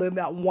that was only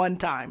that one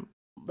time.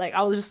 Like,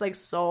 I was just, like,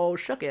 so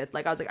shooketh.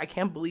 Like, I was like, I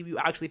can't believe you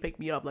actually picked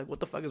me up. Like, what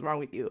the fuck is wrong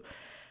with you?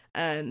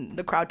 And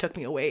the crowd took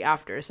me away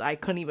after, so I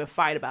couldn't even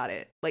fight about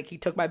it. Like, he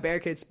took my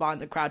barricade spot,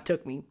 and the crowd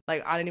took me.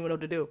 Like, I didn't even know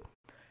what to do.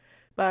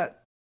 But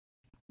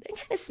they're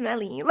kind of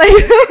smelly. Like,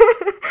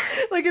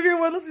 like, if you're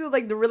one of those people,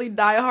 like, the really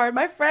diehard,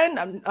 my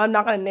friend, I'm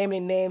not gonna name any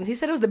names, he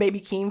said it was the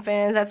Baby Keem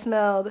fans that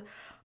smelled.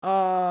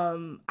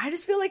 I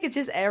just feel like it's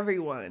just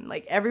everyone.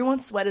 Like,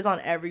 everyone's sweat is on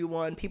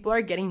everyone. People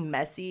are getting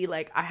messy.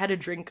 Like, I had a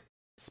drink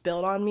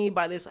spilled on me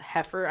by this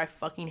heifer. I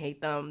fucking hate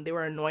them. They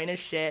were annoying as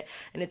shit.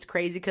 And it's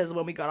crazy because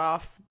when we got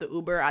off the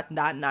Uber at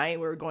that night,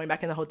 we were going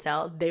back in the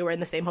hotel. They were in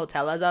the same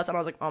hotel as us. And I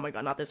was like, oh my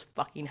God, not this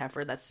fucking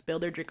heifer that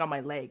spilled their drink on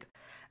my leg.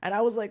 And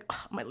I was like,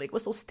 oh, my leg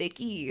was so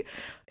sticky.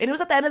 And it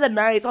was at the end of the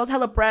night, so I was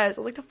hella pressed.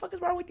 I was like, the fuck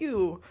is wrong with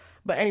you?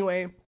 But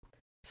anyway,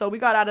 so we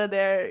got out of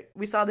there.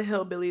 We saw the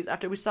Hillbillies.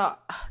 After we saw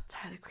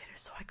Tyler the Creator,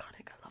 so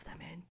iconic. I love that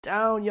man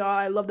down, y'all.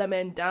 I love that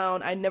man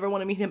down. I never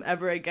want to meet him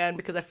ever again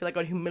because I feel like I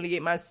would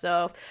humiliate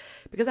myself.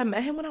 Because I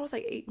met him when I was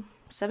like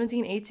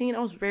 17, 18. I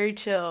was very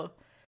chill.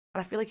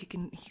 And I feel like he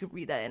could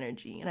read that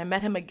energy. And I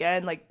met him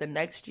again like the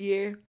next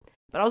year,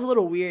 but I was a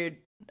little weird.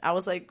 I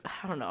was like,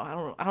 I don't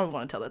know, I don't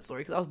want to tell that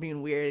story because I was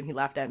being weird and he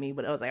laughed at me,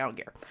 but I was like, I don't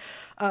care.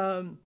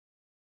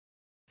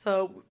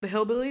 So the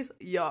Hillbillies,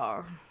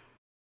 y'all.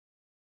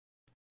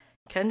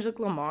 Kendrick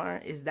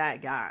Lamar is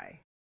that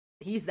guy.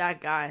 He's that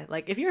guy.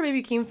 Like, if you're a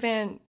Baby Keem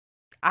fan,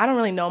 I don't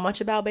really know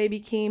much about Baby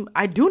Keem.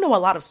 I do know a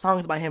lot of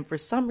songs by him. For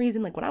some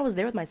reason, like, when I was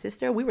there with my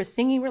sister, we were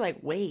singing. We're like,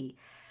 wait,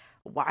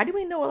 why do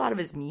we know a lot of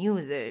his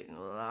music?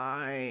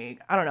 Like,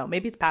 I don't know.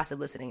 Maybe it's passive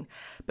listening.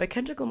 But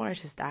Kendrick Lamar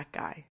is just that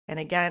guy. And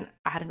again,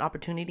 I had an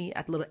opportunity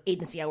at the little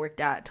agency I worked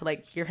at to,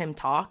 like, hear him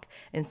talk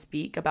and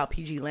speak about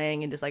PG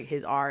Lang and just, like,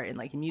 his art and,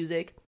 like,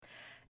 music.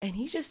 And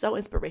he's just so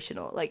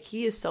inspirational. Like,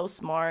 he is so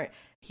smart.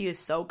 He is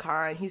so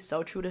kind. He's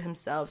so true to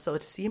himself. So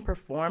to see him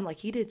perform, like,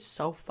 he did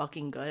so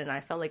fucking good. And I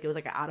felt like it was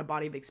like an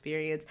out-of-body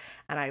experience.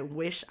 And I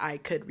wish I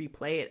could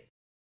replay it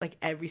like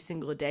every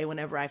single day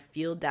whenever I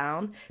feel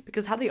down.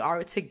 Because how they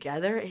are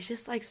together, it's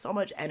just like so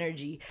much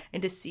energy.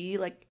 And to see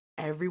like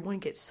everyone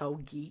get so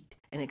geeked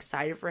and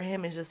excited for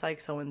him is just like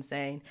so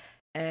insane.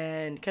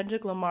 And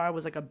Kendrick Lamar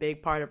was like a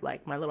big part of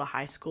like my little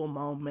high school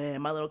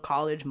moment, my little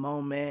college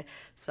moment.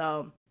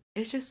 So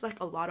it's just like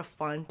a lot of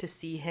fun to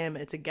see him.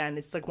 It's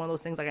like one of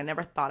those things like I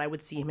never thought I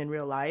would see him in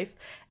real life.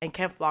 And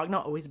Camp Flog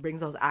Gnaw always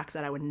brings those acts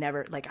that I would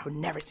never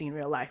see in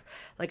real life.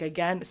 Like,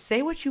 again,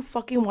 say what you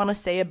fucking want to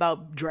say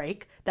about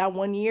Drake. That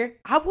one year,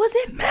 I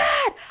wasn't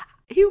mad.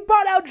 He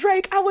brought out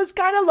Drake. I was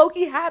kind of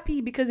low-key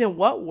happy because in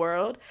what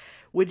world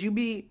would you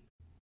be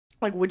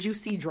like, would you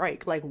see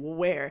Drake? Like,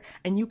 where?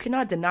 And you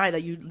cannot deny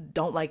that you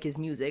don't like his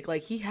music.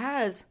 Like, he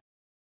has,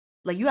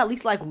 like, you at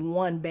least like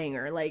one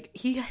banger. Like,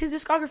 his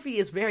discography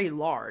is very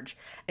large.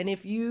 And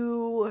if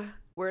you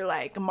were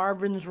like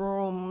Marvin's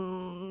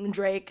Room,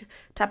 Drake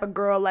type of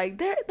girl, like,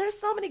 there's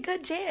so many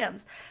good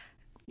jams.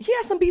 He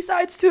has some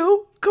B-sides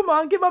too. Come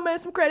on, give my man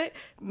some credit.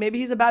 Maybe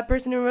he's a bad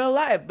person in real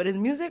life, but his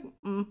music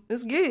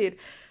is good.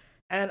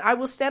 And I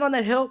will stand on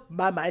that hill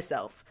by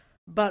myself.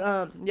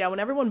 But yeah, when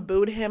everyone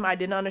booed him, I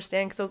didn't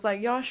understand because I was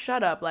like, y'all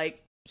shut up.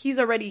 Like, he's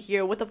already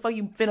here. What the fuck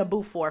you finna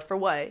boo for? For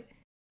what?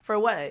 For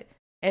what?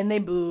 And they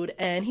booed,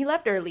 and he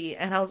left early,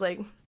 and I was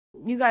like,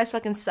 you guys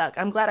fucking suck.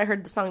 I'm glad I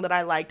heard the song that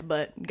I liked,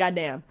 but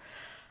goddamn.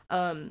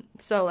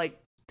 So, like,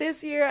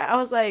 this year, I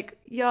was like,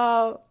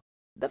 y'all,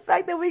 the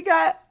fact that we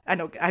got, I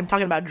know, I'm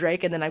talking about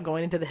Drake, and then I'm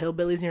going into the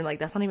Hillbillies, and you're like,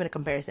 that's not even a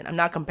comparison. I'm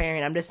not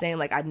comparing, I'm just saying,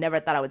 like, I never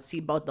thought I would see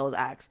both those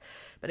acts.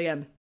 But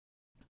again,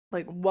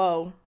 like,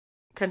 whoa,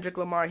 Kendrick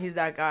Lamar, he's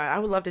that guy. I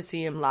would love to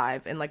see him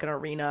live in, like, an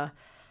arena.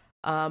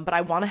 But I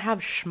want to have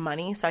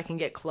shmoney so I can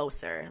get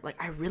closer. Like,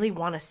 I really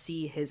want to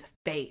see his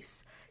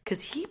face. Because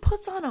he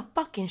puts on a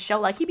fucking show.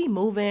 Like, he be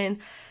moving.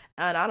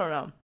 And I don't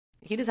know.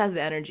 He just has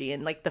the energy.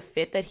 And, like, the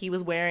fit that he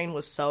was wearing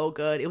was so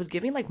good. It was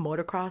giving, like,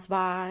 motocross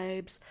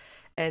vibes.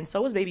 And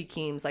so was Baby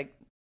Keem's. Like,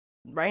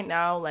 right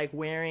now, like,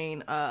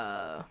 wearing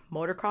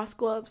motocross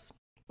gloves.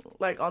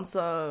 Like, on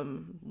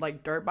some,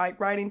 like, dirt bike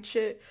riding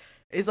shit.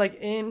 Is,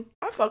 like, in.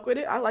 I fuck with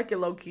it. I like it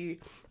low-key.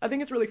 I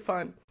think it's really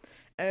fun.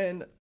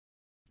 And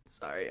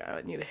sorry,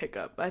 I need a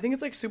hiccup. I think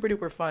it's like super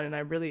duper fun, and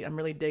I'm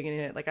really digging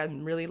it. Like,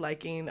 I'm really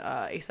liking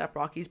A$AP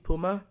Rocky's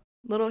Puma.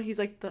 He's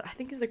like I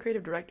think he's the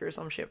creative director or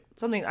some shit.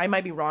 Something, I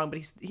might be wrong, but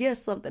he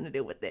has something to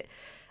do with it.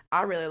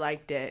 I really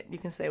liked it. You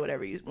can say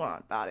whatever you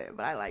want about it,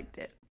 but I liked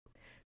it.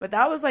 But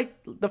that was like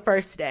the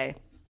first day.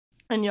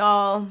 And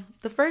y'all,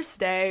 the first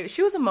day,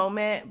 she was a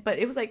moment, but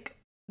it was like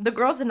the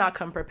girls did not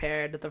come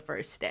prepared the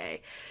first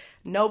day.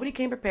 Nobody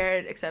came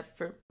prepared except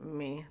for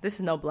me. This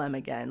is no blame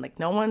again. Like,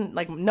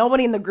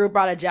 nobody in the group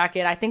brought a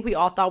jacket. I think we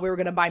all thought we were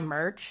going to buy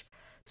merch.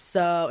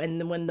 So, and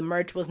then when the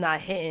merch was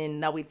not hitting,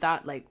 that we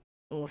thought, like,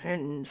 it was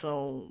hitting.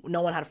 So,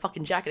 no one had a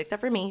fucking jacket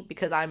except for me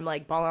because I'm,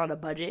 like, balling on a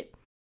budget.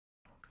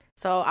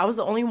 So, I was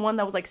the only one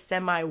that was, like,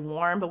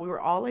 semi-warm, but we were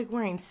all, like,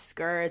 wearing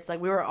skirts. Like,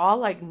 we were all,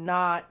 like,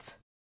 not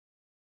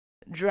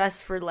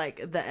dressed for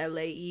like the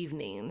LA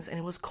evenings, and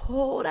it was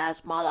cold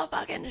as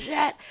motherfucking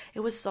shit. It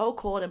was so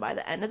cold, and by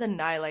the end of the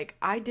night, like,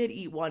 I did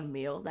eat one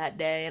meal that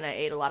day, and I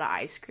ate a lot of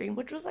ice cream,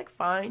 which was like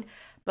fine.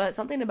 But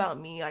something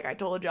about me, like I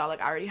told y'all, like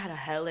I already had a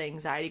hella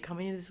anxiety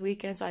coming in this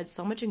weekend, so I had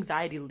so much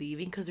anxiety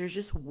leaving because there's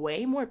just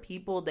way more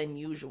people than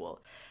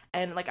usual.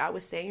 And like I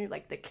was saying,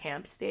 like the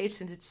camp stage,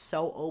 since it's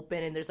so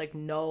open and there's like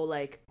no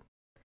like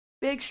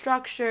big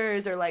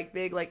structures or like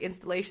big like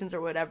installations or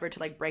whatever to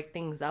like break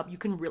things up, you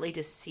can really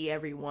just see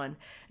everyone,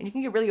 and you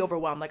can get really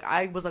overwhelmed. Like,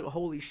 I was like,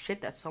 holy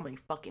shit, that's so many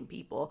fucking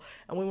people.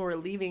 And when we were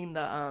leaving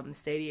the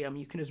stadium,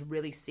 you can just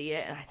really see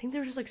it. And I think there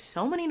was just like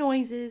so many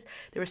noises,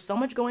 there was so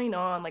much going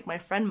on. Like, my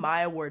friend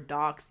Maya wore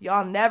Docs.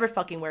 Y'all never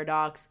fucking wear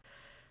Docs.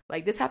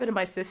 Like, this happened to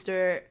my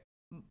sister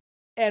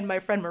and my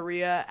friend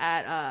Maria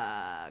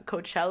at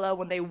Coachella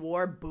when they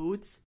wore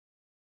boots.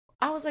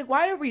 I was like,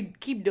 why do we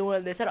keep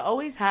doing this? It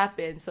always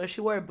happens. So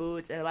she wore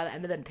boots, and by the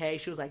end of the day,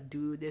 she was like,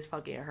 dude, this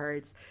fucking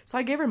hurts. So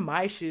I gave her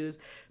my shoes.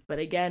 But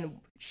again,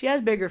 she has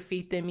bigger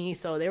feet than me,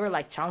 so they were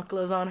like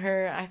chanclas on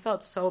her. I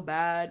felt so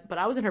bad, but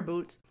I was in her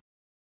boots.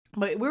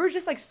 But we were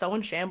just like so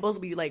in shambles.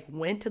 We like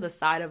went to the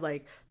side of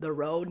like the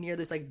road near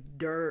this like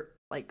dirt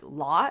like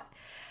lot.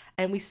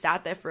 And we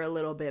sat there for a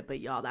little bit,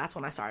 but y'all, that's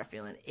when I started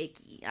feeling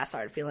icky.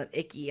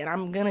 And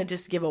I'm gonna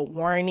just give a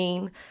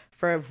warning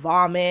for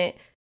vomit,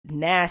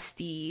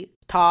 nasty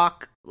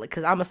talk, like,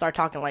 because I'm gonna start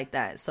talking like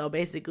that. So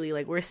basically,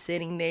 like, we're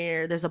sitting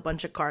there, there's a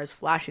bunch of cars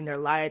flashing their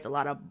lights, a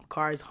lot of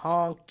cars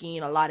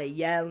honking, a lot of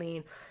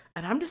yelling,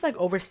 and I'm just like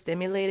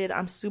overstimulated.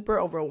 I'm super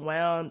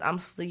overwhelmed. I'm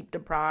sleep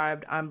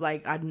deprived. I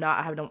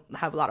don't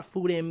have a lot of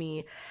food in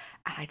me,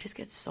 and I just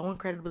get so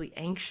incredibly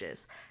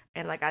anxious.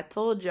 And like I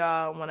told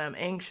y'all, when I'm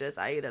anxious,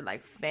 I either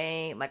like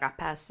faint, like I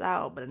pass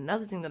out, but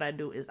another thing that I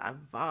do is I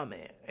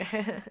vomit.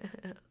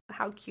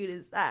 How cute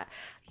is that?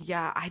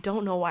 Yeah, I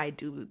don't know why I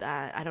do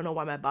that. I don't know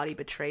why my body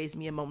betrays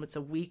me in moments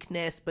of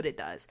weakness, but it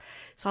does.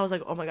 So I was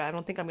like, oh my God, I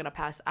don't think I'm going to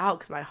pass out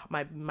because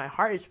my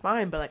heart is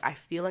fine, but like I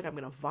feel like I'm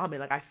going to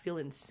vomit. Like I feel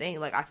insane.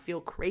 Like I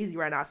feel crazy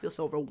right now. I feel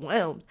so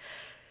overwhelmed.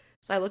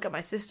 So I look at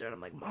my sister and I'm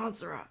like,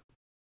 Montserrat,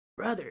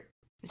 brother.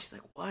 And she's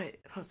like, what?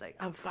 And I was like,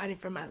 I'm fighting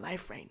for my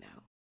life right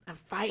now. I'm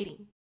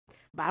fighting.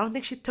 But I don't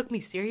think she took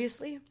me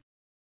seriously.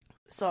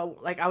 So,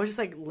 like, I was just,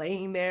 like,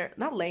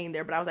 not laying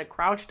there, but I was, like,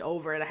 crouched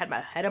over, and I had my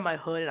head in my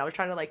hood, and I was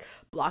trying to, like,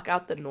 block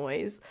out the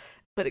noise.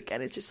 But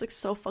again, it's just, like,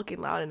 so fucking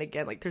loud, and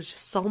again, like, there's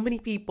just so many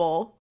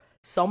people,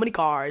 so many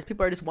cars,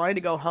 people are just wanting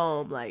to go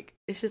home, like,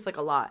 it's just, like,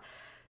 a lot.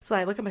 So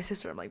I look at my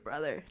sister, I'm like,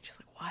 brother, she's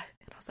like, what?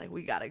 And I was like,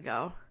 we gotta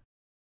go.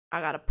 I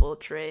gotta pull a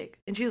trick.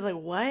 And she was like,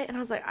 what? And I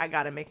was like, I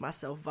gotta make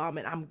myself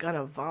vomit. I'm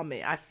gonna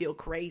vomit. I feel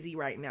crazy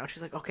right now.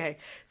 She's like, okay.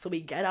 So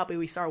we get up and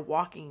we start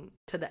walking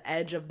to the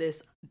edge of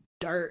this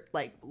dirt,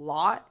 like,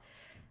 lot.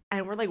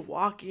 And we're, like,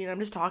 walking. And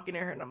I'm just talking to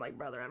her. And I'm like,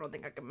 brother, I don't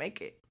think I can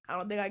make it.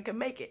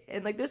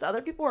 And, like, there's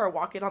other people who are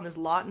walking on this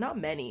lot. Not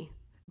many.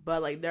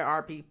 But, like, there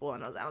are people.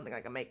 And I was like, I don't think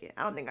I can make it.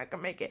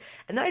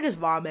 And then I just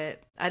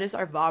vomit. I just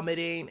start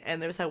vomiting.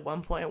 And there was at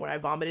one point where I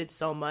vomited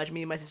so much.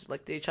 Me and my sister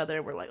looked at each other.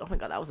 And we're like, oh, my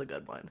God, that was a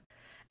good one.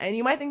 And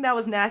you might think that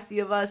was nasty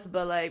of us,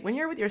 but, like, when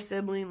you're with your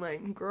sibling,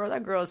 like,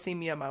 that girl seen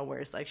me at my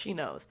worst. Like, she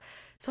knows.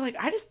 So, like,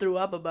 I just threw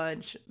up a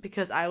bunch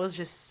because I was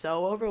just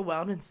so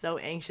overwhelmed and so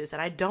anxious. And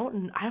anybody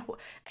out there,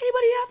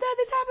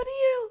 this happened to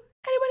you?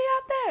 Anybody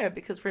out there?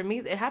 Because for me,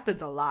 it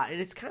happens a lot. And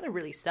it's kind of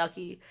really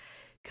sucky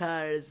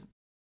because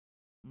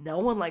no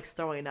one likes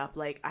throwing up.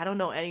 Like, I don't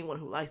know anyone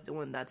who likes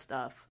doing that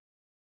stuff.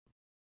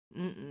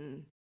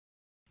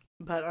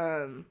 But,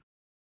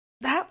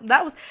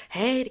 that was,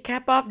 hey, to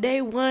cap off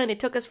day one, it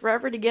took us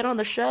forever to get on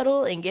the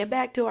shuttle and get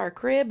back to our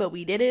crib, but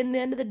we did it in the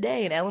end of the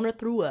day, and Eleanor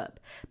threw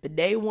up. But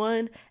day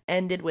one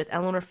ended with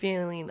Eleanor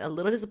feeling a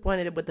little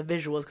disappointed with the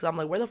visuals, because I'm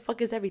like, where the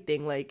fuck is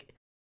everything? Like,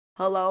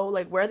 hello?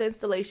 Like, where are the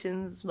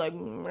installations? Like,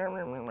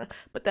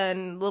 but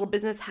then little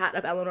business hat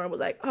of Eleanor was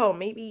like, oh,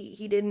 maybe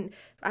he didn't,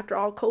 after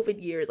all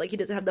COVID years, like, he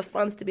doesn't have the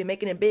funds to be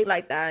making it big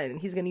like that, and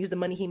he's going to use the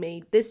money he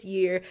made this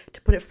year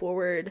to put it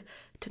forward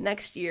to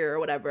next year or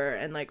whatever,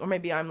 and like, or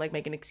maybe I'm like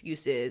making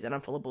excuses and I'm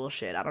full of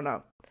bullshit, I don't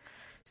know.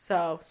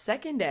 So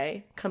second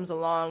day comes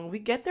along, we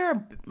get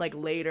there like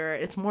later,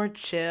 it's more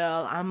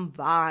chill, I'm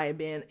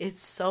vibing, it's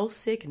so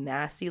sick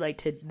nasty. Like,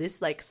 to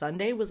this, like,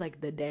 Sunday was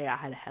like the day I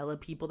had hella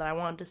people that I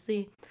wanted to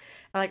see.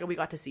 And, like, we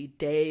got to see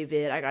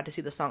David, I got to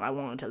see the song I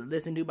wanted to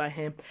listen to by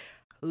him.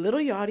 Little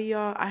Yachty,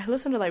 y'all, I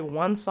listened to like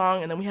one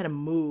song and then we had to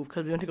move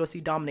because we went to go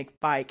see Dominic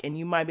Fike, and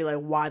you might be like,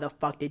 why the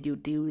fuck did you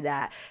do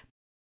that?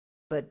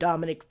 But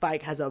Dominic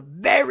Fike has a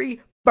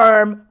very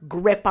firm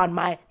grip on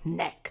my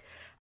neck.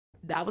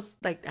 That was,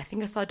 like, I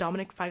think I saw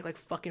Dominic Fike, like,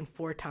 fucking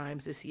 4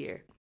 times this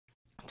year.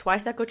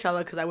 Twice at Coachella,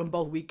 because I went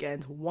both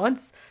weekends.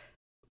 Once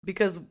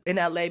because in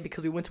LA,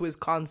 because we went to his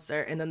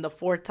concert. And then the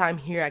 4th time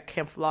here at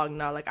Camp Flog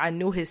Gnaw. Like, I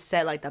knew his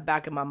set like the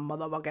back of my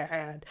motherfucking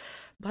hand.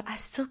 But I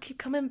still keep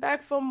coming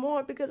back for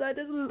more because I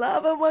just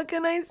love him. What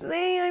can I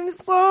say? I'm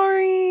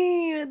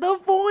sorry. The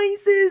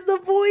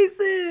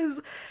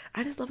voices.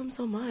 I just love him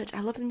so much. I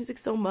love his music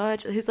so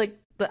much. His, like,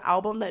 the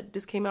album that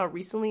just came out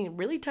recently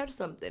really touched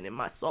something in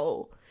my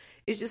soul.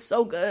 It's just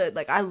so good.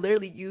 Like, I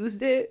literally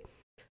used it.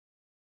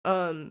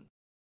 I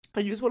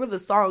used one of the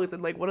songs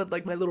in, like, one of,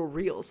 like, my little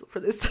reels for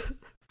this.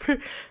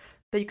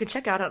 That you can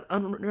check out on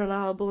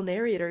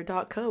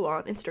unreliablenarrator.co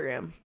on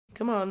Instagram.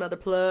 Come on, another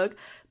plug.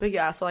 But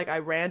yeah, so, like, I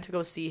ran to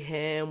go see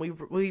him.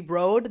 We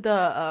rode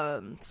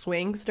the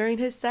swings during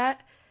his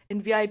set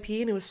in VIP,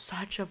 and it was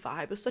such a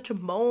vibe. It was such a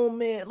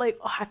moment. Like,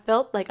 I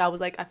felt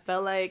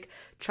like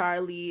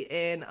Charlie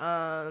in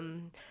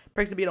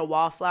Perks of Being a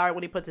Wallflower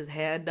when he puts his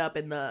hand up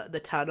in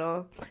the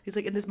tunnel. He's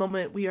like, in this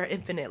moment, we are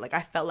infinite. Like,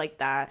 I felt like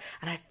that.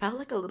 And I felt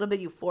like a little bit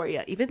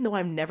euphoria. Even though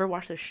I've never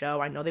watched the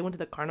show, I know they went to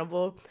the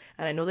carnival,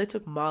 and I know they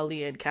took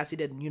Molly and Cassie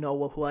did, you know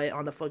what,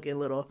 on the fucking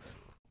little,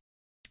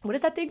 what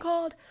is that thing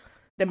called?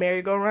 The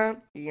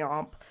merry-go-round?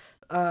 Yomp.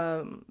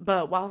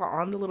 But while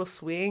on the little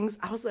swings,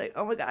 I was like,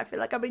 oh my God, I feel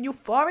like I'm in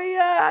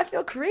euphoria. I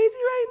feel crazy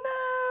right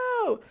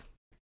now.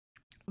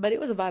 But it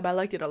was a vibe. I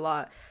liked it a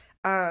lot.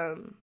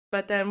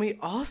 But then we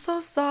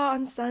also saw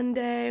on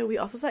Sunday,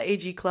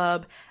 AG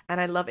Club, and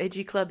I love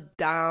AG Club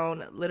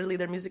down. Literally,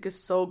 their music is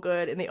so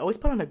good, and they always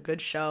put on a good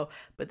show.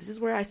 But this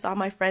is where I saw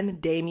my friend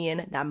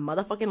Damien. That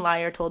motherfucking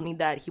liar told me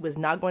that he was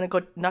not going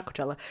to not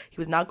Coachella. He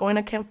was not going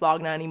to Camp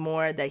Flog Gnaw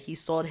anymore, that he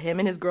sold him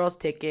and his girl's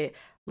ticket.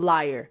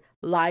 liar,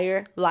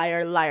 liar,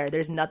 liar, liar.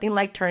 There's nothing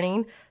like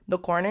turning the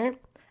corner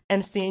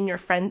and seeing your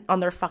friend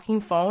on their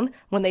fucking phone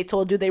when they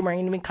told you they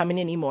weren't even coming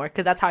anymore.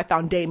 Because that's how I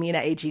found Damien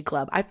at AG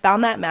Club. I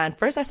found that man.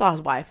 First, I saw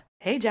his wife.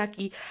 Hey,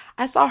 Jackie.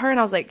 I saw her and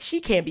I was like,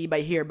 she can't be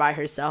here by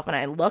herself. And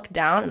I look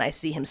down and I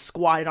see him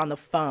squatted on the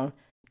phone.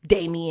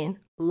 Damien,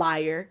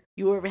 liar.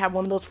 You ever have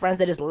one of those friends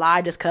that just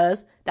lie just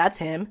cuz? That's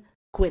him.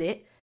 Quit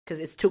it. Because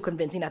it's too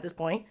convincing at this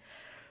point.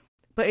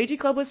 But AG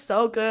Club was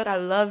so good. I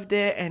loved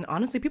it. And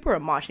honestly, people were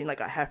moshing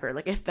like a heifer.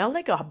 Like, it felt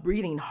like a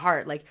breathing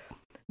heart. Like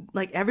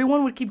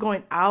everyone would keep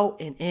going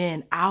out and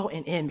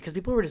in because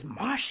people were just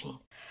moshing.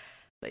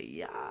 But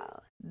yeah,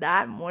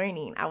 that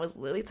morning I was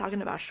literally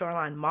talking about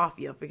Shoreline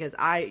Mafia because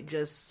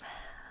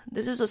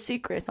this is a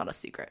secret. It's not a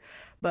secret.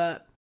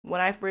 But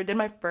when I did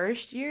my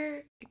first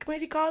year at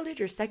community college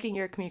or second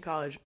year at community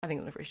college, I think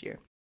it was my first year,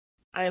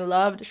 I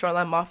loved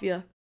Shoreline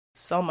Mafia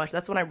so much.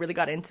 That's when I really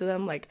got into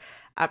them. Like,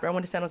 after I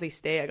went to San Jose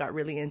State, I got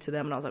really into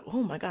them and I was like,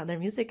 oh my God, their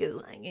music is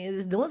like,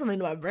 it's doing something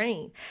to my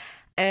brain.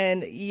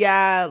 And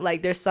yeah,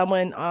 like, there's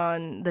someone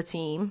on the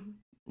team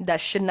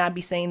that should not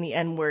be saying the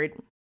N-word,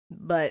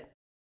 but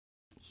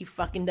he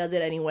fucking does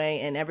it anyway,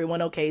 and everyone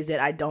okays it.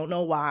 I don't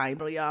know why,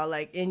 but y'all,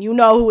 like, and you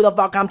know who the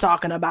fuck I'm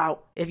talking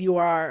about if you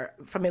are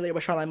familiar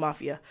with Shoreline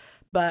Mafia.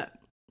 But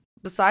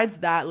besides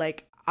that,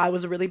 like, I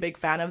was a really big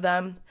fan of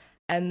them,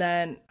 and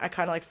then I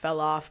kind of, like, fell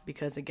off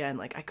because, again,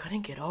 like, I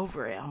couldn't get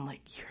over it. I'm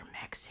like, you're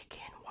Mexican.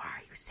 Why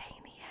are you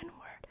saying the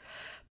N-word?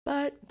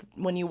 But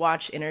when you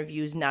watch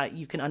interviews now,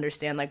 you can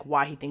understand, like,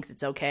 why he thinks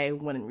it's okay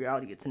when in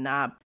reality it's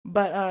not.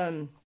 But,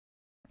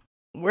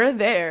 we're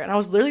there, and I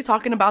was literally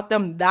talking about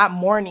them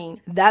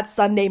that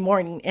Sunday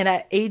morning, and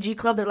at AG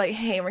Club, they're like,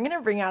 hey, we're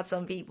gonna bring out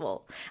some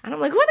people, and I'm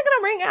like, who are they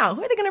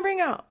gonna bring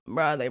out?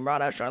 Bruh, they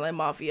brought out Shoreline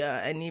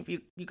Mafia, and if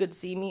you could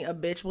see me, a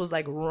bitch was,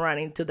 like,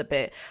 running to the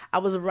pit. I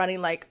was running,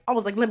 like,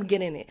 let me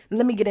get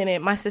in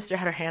it. My sister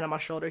had her hand on my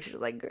shoulder. She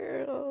was like,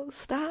 girl,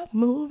 stop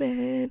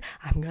moving,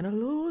 I'm gonna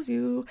lose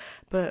you.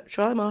 But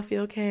Shoreline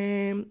Mafia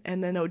came,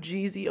 and then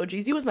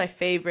OGZ was my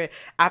favorite.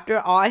 After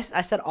all, I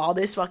said all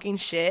this fucking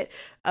shit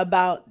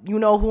about, you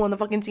know who on the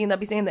fucking scene that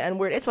be saying the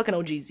N-word, it's fucking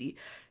OGZ.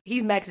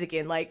 He's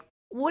Mexican. Like,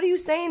 what are you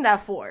saying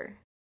that for?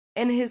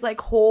 And his, like,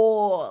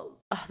 whole,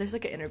 there's,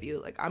 like, an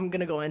interview, like, I'm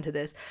gonna go into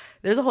this.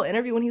 There's a whole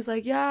interview when he's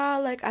like, yeah,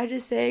 like, I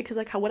just say, because,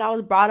 like, what I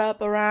was brought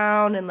up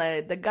around, and,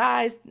 like, the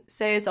guys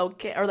say it's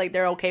okay, or, like,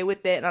 they're okay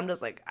with it, and I'm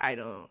just like, I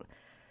don't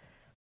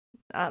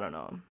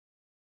know.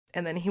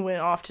 And then he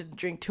went off to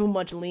drink too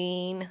much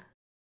lean,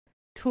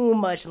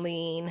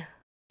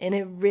 and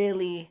it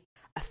really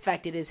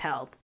affected his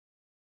health.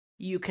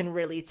 You can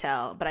really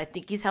tell, but I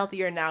think he's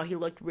healthier now. He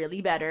looked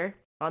really better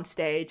on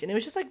stage, and it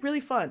was just, like, really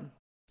fun.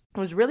 It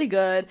was really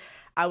good.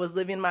 I was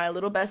living my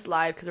little best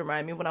life because it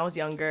reminded me of when I was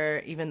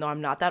younger, even though I'm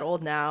not that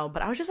old now.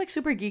 But I was just, like,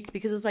 super geeked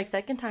because it was my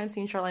second time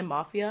seeing Shoreline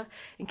Mafia,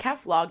 and Camp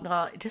Flog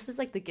Gnaw just is,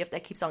 like, the gift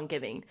that keeps on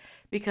giving.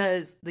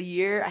 Because the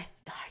year, I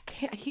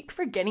keep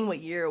forgetting what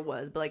year it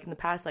was, but, like, in the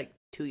past, like,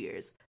 2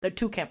 years, the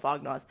 2 Camp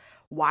Flog Gnaws,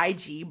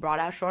 YG brought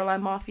out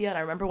Shoreline Mafia, and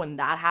I remember when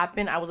that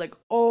happened, I was like,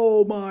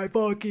 oh my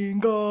fucking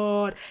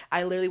God.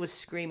 I literally was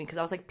screaming because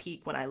I was, like,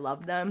 peak when I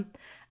loved them.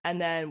 And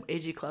then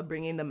AG Club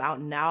bringing them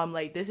out now, I'm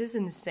like, this is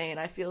insane.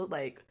 I feel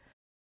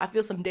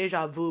some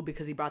deja vu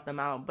because he brought them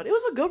out. But it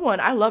was a good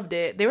one. I loved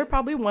it. They were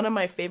probably one of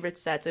my favorite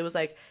sets. It was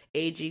like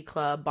AG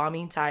Club,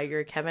 Bombing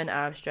Tiger, Kevin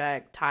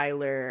Abstract,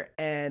 Tyler,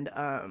 and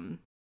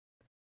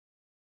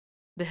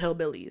the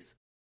Hillbillies.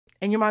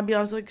 And you might be,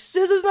 I was like,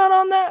 SZA's not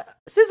on that.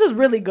 SZA's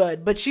really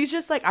good, but she's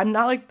just like, I'm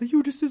not like the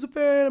hugest SZA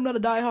fan. I'm not a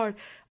diehard.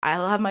 I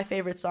have my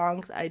favorite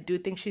songs. I do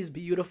think she's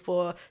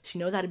beautiful. She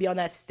knows how to be on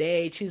that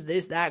stage. She's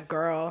that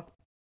girl.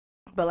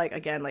 But, like,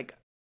 again, like,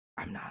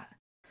 I'm not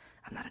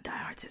a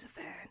diehard SZA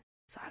fan.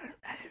 So I didn't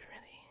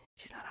really,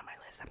 she's not on my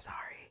list. I'm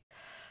sorry.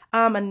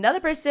 Another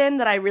person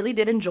that I really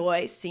did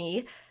enjoy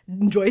seeing,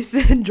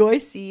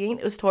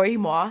 it was Tori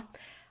Moa.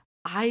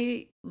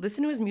 I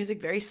listened to his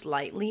music very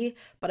slightly,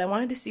 but I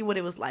wanted to see what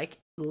it was like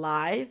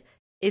live.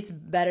 It's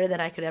better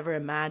than I could ever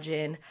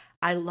imagine.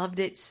 I loved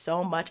it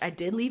so much. I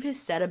did leave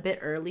his set a bit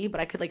early, but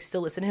I could, like,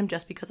 still listen to him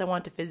just because I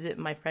wanted to visit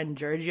my friend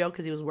Giorgio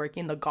because he was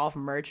working the golf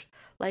merch,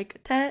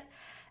 like, tent.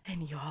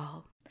 And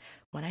y'all,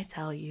 when I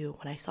tell you,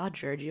 when I saw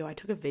Giorgio, I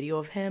took a video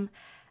of him,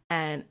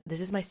 and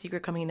this is my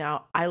secret coming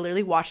out. I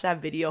literally watched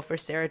that video for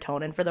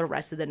serotonin for the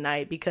rest of the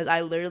night because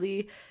I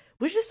literally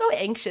was just so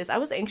anxious. I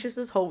was anxious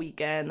this whole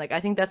weekend. Like, I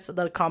think that's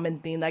the common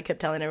theme that I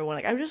kept telling everyone.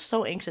 Like, I was just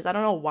so anxious. I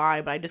don't know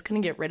why, but I just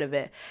couldn't get rid of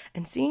it.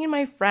 And seeing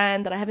my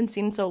friend that I haven't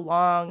seen in so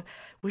long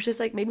was just,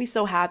 like, made me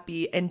so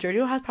happy. And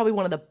Giorgio has probably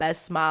one of the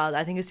best smiles.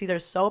 I think his teeth are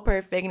so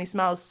perfect, and he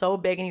smiles so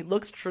big, and he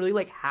looks truly,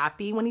 like,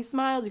 happy when he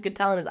smiles. You could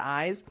tell in his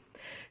eyes.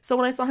 So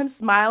when I saw him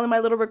smile in my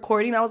little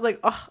recording, I was like,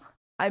 oh,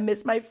 I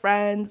miss my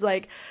friends.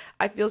 Like,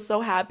 I feel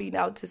so happy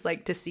now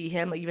to see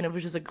him, like, even if it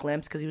was just a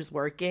glimpse because he was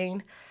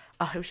working.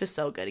 Oh, it was just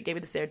so good. It gave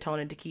me the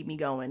serotonin to keep me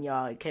going,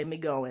 y'all. It kept me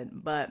going.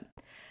 But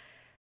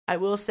I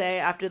will say,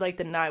 after, like,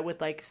 the night with,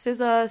 like,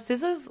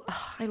 SZA's,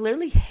 I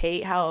literally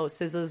hate how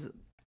SZA's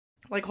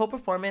like whole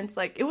performance,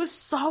 like it was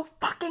so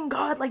fucking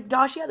good. Like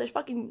gosh, yeah, there's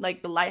fucking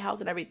like the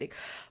lighthouse and everything,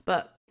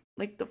 but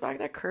like the fact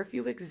that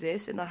curfew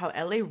exists and how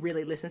LA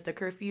really listens to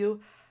curfew,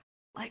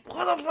 like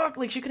what the fuck,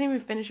 like she couldn't even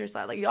finish her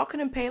side. Like y'all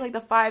couldn't pay like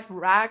the 5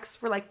 racks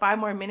for like 5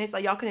 more minutes.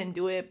 Like y'all couldn't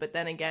do it. But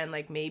then again,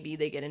 like maybe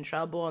they get in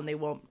trouble and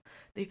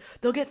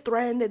they'll get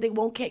threatened that they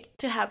won't get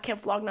to have Camp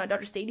Flog Gnaw at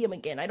Dodger Stadium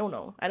again. I don't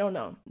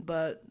know,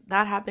 but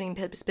that happening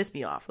pissed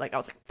me off. Like I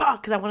was like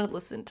fuck, because I wanted to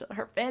listen to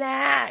her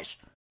finish.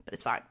 But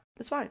it's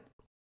fine.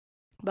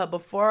 But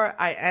before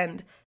I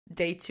end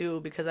day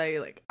 2, because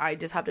I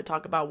just have to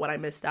talk about what I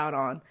missed out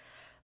on.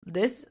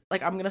 This,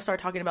 like, I'm gonna start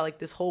talking about, like,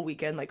 this whole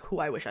weekend, like, who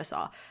I wish I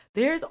saw.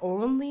 There's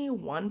only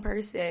one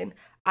person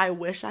I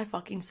wish I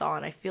fucking saw,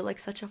 and I feel like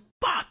such a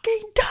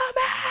fucking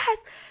dumbass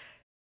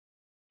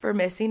for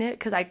missing it,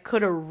 because I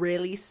could have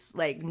really,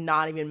 like,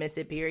 not even missed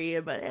it,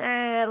 period, but,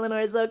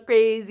 Eleanor's so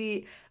crazy.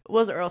 It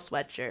was Earl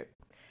Sweatshirt.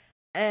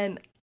 And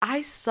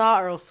I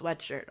saw Earl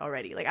Sweatshirt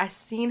already. Like, I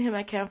seen him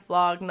at Camp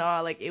Flog Gnaw.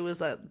 Like,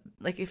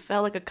 it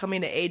felt like a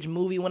coming-to-age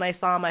movie when I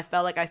saw him. I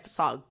felt like I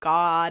saw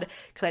God,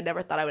 because I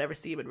never thought I would ever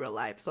see him in real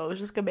life. So it was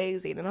just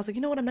amazing. And I was like,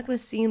 you know what? I'm not going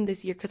to see him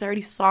this year, because I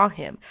already saw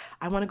him.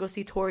 I want to go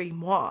see Tori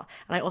Moi,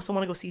 and I also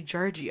want to go see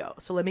Giorgio.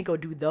 So let me go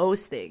do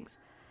those things.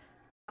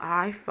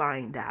 I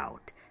find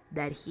out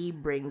that he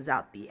brings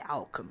out the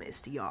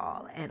alchemist,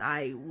 y'all, and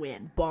I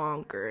went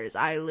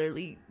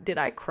bonkers. Did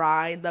I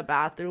cry in the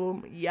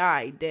bathroom? Yeah,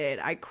 I did.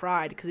 I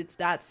cried because it's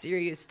that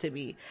serious to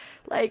me.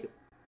 Like,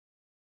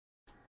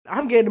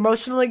 I'm getting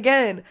emotional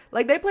again.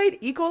 Like, they played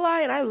E.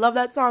 coli, and I love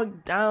that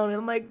song down, and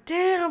I'm like,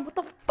 damn, what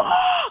the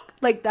fuck?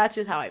 Like, that's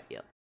just how I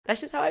feel.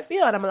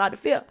 And I'm allowed to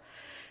feel.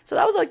 So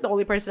that was, like, the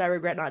only person I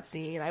regret not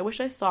seeing. I wish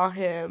I saw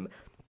him.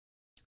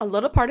 A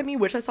little part of me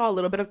wish I saw a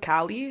little bit of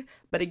Callie,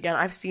 but again,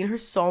 I've seen her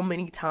so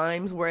many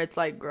times where it's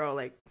like, girl,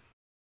 like,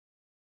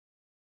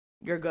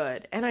 you're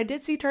good. And I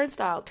did see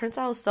Turnstile.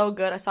 Turnstile is so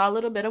good. I saw a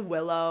little bit of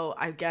Willow.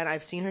 Again,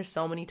 I've seen her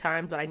so many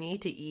times, but I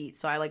need to eat,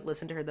 so I, like,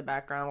 listened to her in the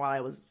background while I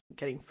was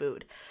getting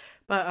food.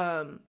 But,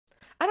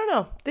 I don't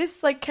know.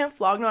 This, like, Camp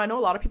Flog Gnaw, I know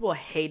a lot of people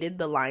hated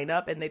the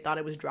lineup, and they thought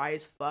it was dry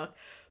as fuck.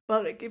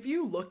 But, like, if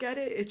you look at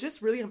it, it's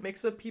just really a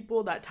mix of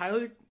people that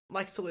Tyler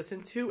likes to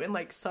listen to, and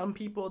like some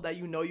people that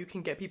you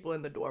can get people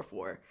in the door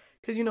for,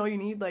 because you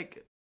need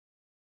like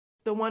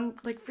the one,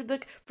 like, for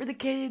the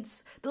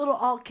kids, the little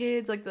alt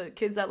kids, like the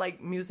kids that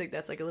like music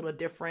that's like a little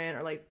different,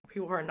 or like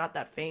people who are not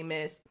that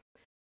famous.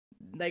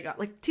 They got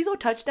like Tizo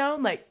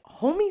Touchdown, like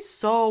homie's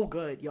so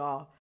good,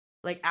 y'all.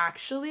 Like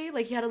actually,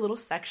 like he had a little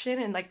section,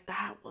 and like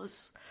that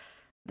was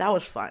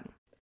fun.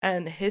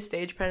 And his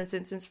stage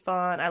presence is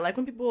fun. I like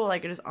when people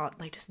like are just on,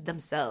 like, just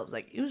themselves.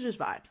 Like, it was just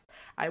vibes.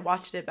 I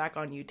watched it back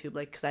on YouTube,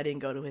 like, because I didn't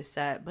go to his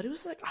set. But it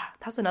was like,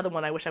 that's another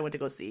one I wish I went to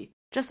go see.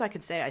 Just so I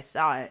could say I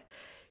saw it.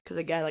 Because,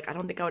 again, like, I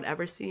don't think I would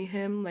ever see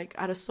him, like,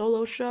 at a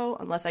solo show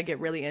unless I get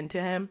really into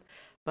him.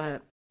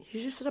 But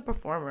he's just a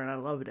performer, and I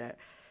loved it.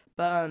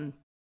 But,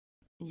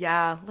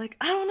 yeah, like,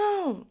 I don't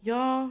know,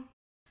 y'all.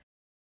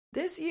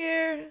 This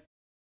year,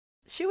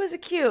 she was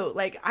cute.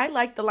 Like, I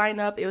liked the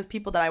lineup. It was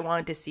people that I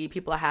wanted to see,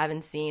 people I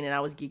haven't seen, and I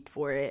was geeked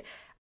for it.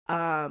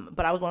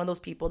 But I was one of those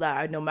people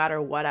that no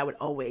matter what, I would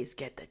always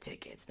get the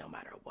tickets. No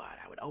matter what,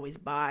 I would always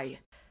buy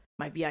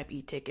my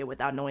VIP ticket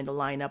without knowing the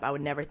lineup. I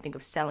would never think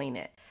of selling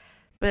it.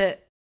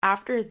 But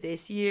after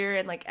this year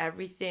and like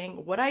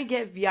everything, would I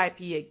get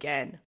VIP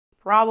again?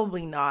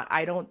 Probably not.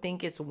 I don't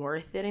think it's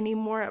worth it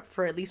anymore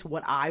for at least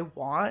what I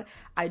want.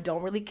 I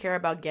don't really care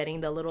about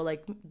getting the little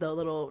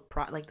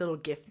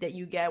gift that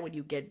you get when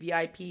you get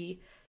VIP.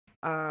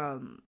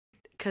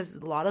 Because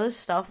a lot of the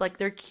stuff, like,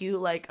 they're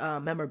cute, like,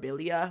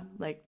 memorabilia,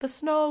 like the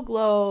snow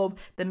globe,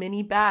 the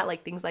mini bat,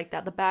 like, things like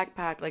that, the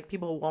backpack, like,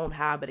 people won't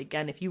have. But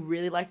again, if you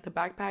really like the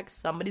backpack,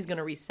 somebody's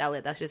gonna resell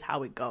it. That's just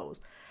how it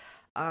goes.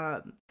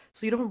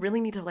 So you don't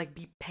really need to, like,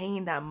 be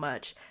paying that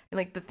much. And,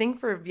 like, the thing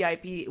for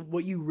VIP,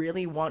 what you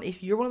really want,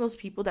 if you're one of those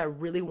people that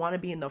really want to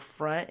be in the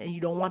front and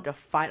you don't want to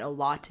fight a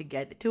lot to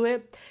get to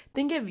it,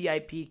 then get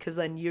VIP, because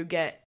then you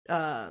get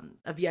a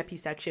VIP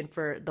section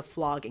for the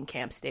Flog and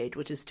Camp stage,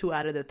 which is 2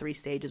 out of the 3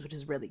 stages, which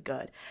is really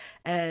good.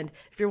 And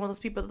if you're one of those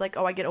people that, like,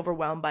 oh, I get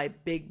overwhelmed by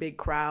big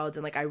crowds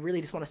and, like, I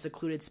really just want a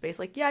secluded space,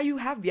 like, yeah, you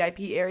have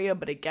VIP area,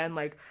 but again,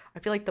 like, I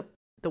feel like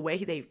the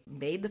way they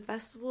made the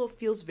festival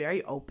feels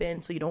very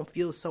open, so you don't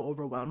feel so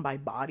overwhelmed by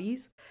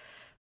bodies.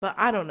 But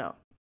I don't know.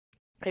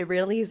 It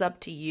really is up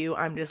to you.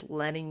 I'm just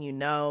letting you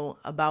know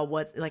about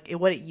what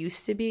it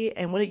used to be.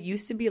 And what it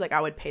used to be, like,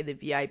 I would pay the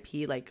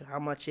VIP, like, how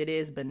much it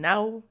is. But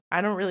now,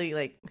 I don't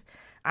really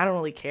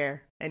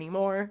care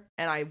anymore.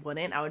 And I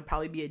would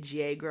probably be a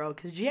GA girl,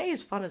 because GA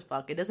is fun as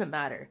fuck. It doesn't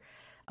matter.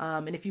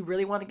 And if you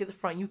really want to get to the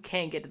front, you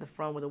can get to the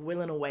front with a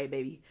will and a way,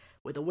 baby.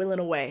 With a will and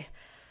a way.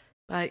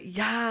 But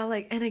yeah,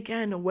 like, and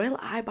again, will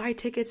I buy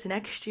tickets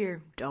next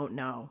year? Don't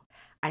know.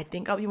 I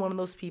think I'll be one of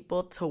those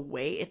people to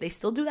wait. If they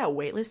still do that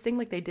waitlist thing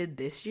like they did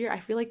this year, I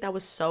feel like that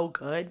was so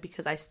good,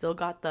 because I still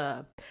got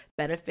the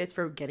benefits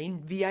for getting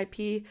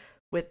VIP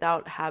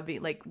without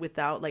having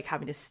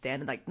to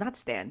stand, like, not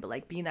stand, but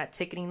like being that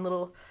ticketing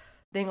little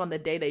thing on the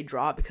day they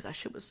drop because that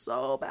shit was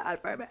so bad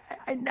for me.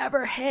 I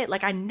never hit.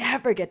 Like, I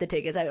never get the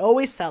tickets. I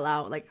always sell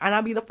out. Like, and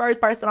I'll be the first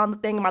person on the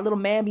thing, and my little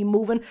man be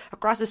moving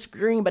across the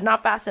screen, but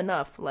not fast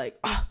enough. Like,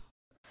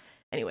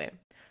 anyway,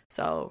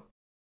 so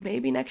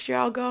maybe next year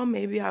I'll go.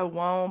 Maybe I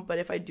won't. But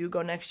if I do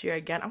go next year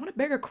again, I want a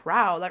bigger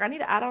crowd. Like, I need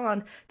to add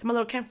on to my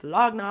little Camp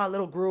Flog Gnaw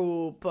little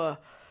group.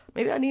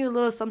 Maybe I need a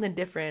little something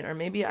different, or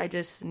maybe I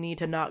just need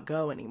to not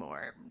go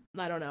anymore.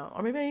 I don't know.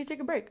 Or maybe I need to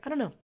take a break. I don't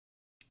know.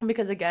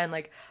 Because again,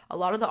 like, a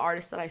lot of the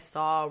artists that I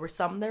saw were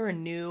some that were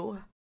new,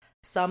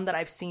 some that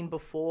I've seen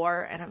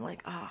before, and I'm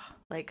like,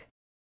 like,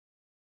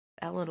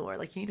 Eleanor,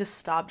 like, you need to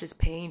stop just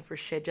paying for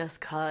shit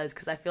just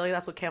because I feel like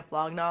that's what Camp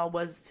Flog Gnaw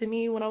was to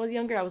me when I was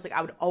younger. I was like,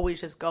 I would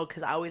always just go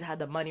because I always had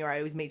the money, or I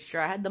always made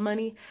sure I had the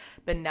money.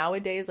 But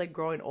nowadays, like,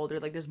 growing older,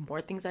 like, there's more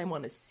things I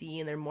want to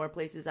see, and there are more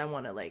places I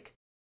want to, like,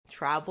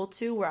 travel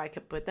to where I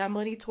could put that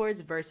money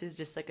towards versus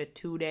just, like, a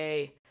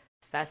 2-day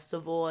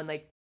festival and,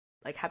 like,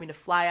 having to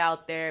fly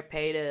out there,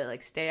 pay to,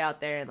 like, stay out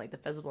there, and, like, the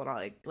festival and all,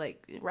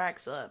 like it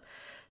racks up.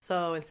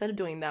 So instead of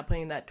doing that,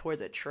 putting that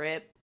towards a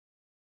trip,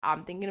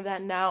 I'm thinking of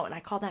that now, and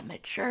I call that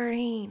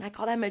maturing.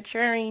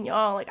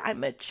 Y'all. Like, I'm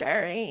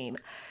maturing,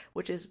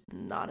 which is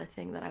not a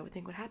thing that I would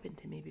think would happen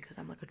to me because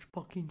I'm, like, a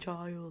fucking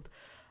child.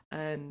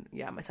 And,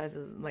 yeah, my size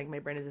is, like, my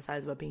brain is the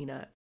size of a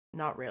peanut.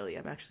 Not really.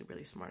 I'm actually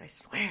really smart, I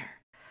swear.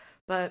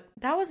 But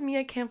that was me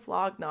at Camp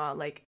Flog Gnaw.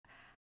 Like,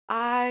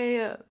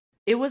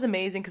 it was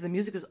amazing because the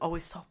music is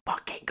always so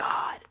fucking good.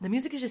 The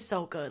music is just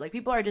so good. Like,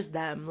 people are just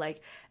them.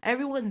 Like,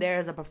 everyone there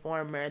is a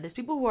performer. There's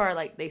people who are,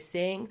 like, they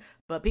sing,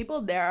 but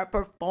people there are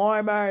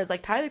performers.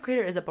 Like, Tyler, the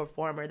Creator, is a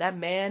performer. That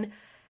man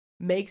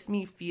makes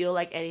me feel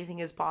like anything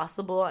is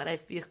possible, and I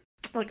feel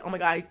like, oh my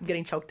god, I'm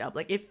getting choked up.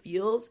 Like, it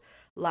feels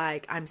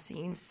like I'm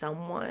seeing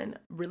someone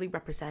really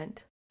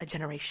represent a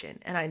generation.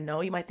 And I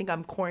know you might think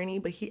I'm corny,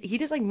 but he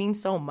just, like, means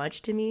so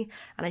much to me,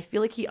 and I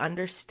feel like he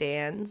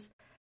understands,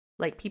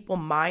 like, people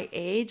my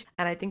age,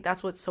 and I think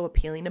that's what's so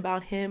appealing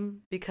about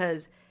him,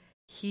 because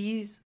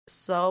he's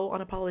so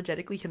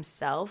unapologetically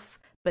himself,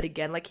 but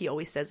again, like he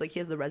always says, like, he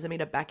has the resume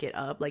to back it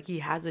up, like, he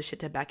has the shit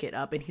to back it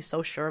up, and he's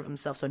so sure of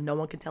himself, so no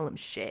one can tell him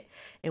shit.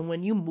 And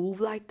when you move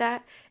like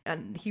that,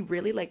 and he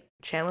really, like,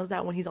 channels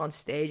that when he's on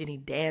stage and he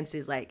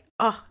dances, like,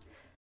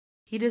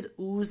 he just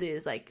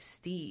oozes, like,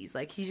 steez,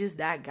 like, he's just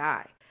that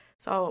guy.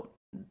 So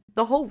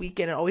the whole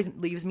weekend, it always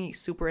leaves me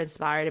super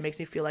inspired. It makes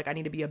me feel like I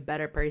need to be a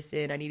better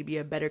person. I need to be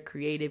a better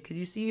creative, because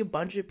you see a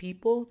bunch of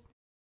people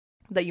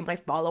that you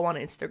might follow on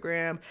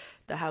Instagram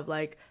that have,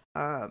 like,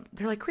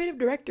 they're, like, creative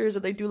directors, or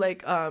they do,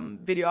 like,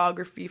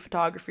 videography,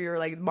 photography, or,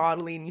 like,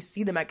 modeling. You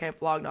see them at Camp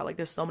Flog Gnaw. Like,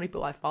 there's so many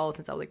people I follow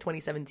since I was, like,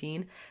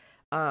 2017.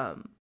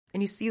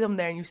 And you see them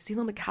there, and you see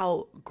them, like,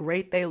 how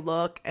great they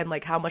look, and,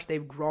 like, how much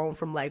they've grown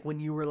from, like, when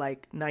you were,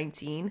 like,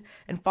 19,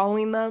 and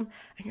following them,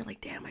 and you're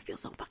like, damn, I feel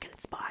so fucking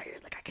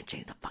inspired. Like, I can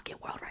change the fucking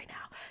world right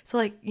now. So,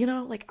 like, you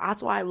know, like,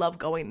 that's why I love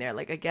going there.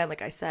 Like, again,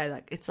 like I said,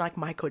 like, it's like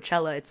my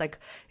Coachella.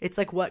 It's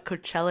like what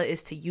Coachella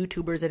is to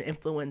YouTubers and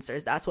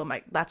influencers.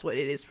 That's what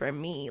it is for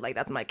me. Like,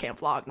 that's my Camp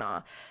Flog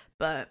Gnaw.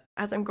 But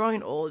as I'm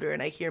growing older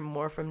and I hear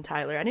more from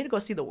Tyler, I need to go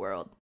see the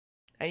world.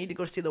 I need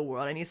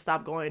to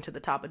stop going to the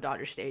top of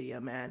Dodger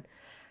Stadium, man.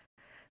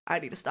 I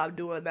need to stop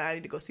doing that. I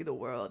need to go see the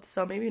world.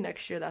 So maybe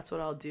next year that's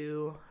what I'll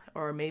do.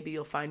 Or maybe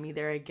you'll find me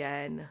there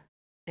again.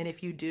 And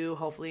if you do,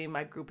 hopefully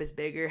my group is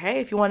bigger.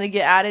 Hey, if you want to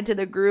get added to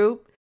the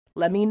group,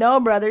 let me know,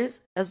 brothers.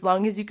 As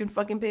long as you can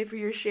fucking pay for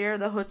your share of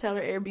the hotel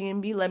or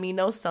Airbnb, let me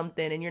know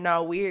something, and you're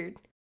not weird.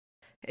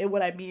 And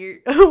what I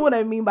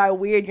mean by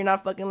weird, you're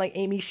not fucking like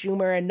Amy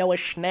Schumer and Noah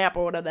Schnapp,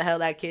 or whatever the hell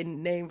that kid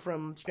named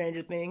from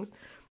Stranger Things.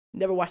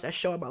 Never watched that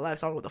show in my life,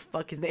 so I don't know what the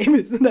fuck his name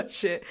is and that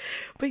shit.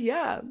 But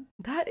yeah,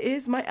 that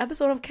is my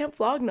episode of Camp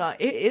Flog Gnaw.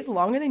 It is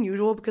longer than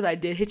usual because I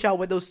did hit y'all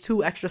with those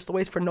 2 extra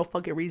stories for no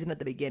fucking reason at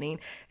the beginning.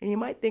 And you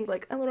might think,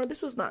 like, Eleanor,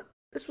 this was not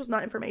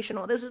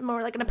informational. This is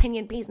more like an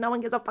opinion piece. No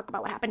one gives a fuck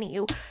about what happened to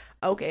you.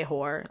 Okay,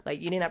 whore.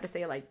 Like, you didn't have to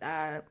say it like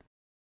that.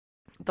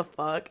 The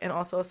fuck? And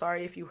also,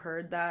 sorry if you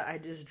heard that. I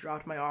just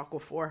dropped my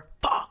Aquaphor.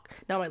 Fuck!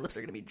 Now my lips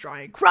are gonna be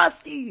dry and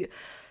crusty!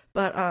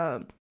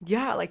 But,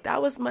 yeah, like,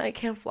 that was my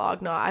Camp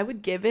Flog Gnaw. I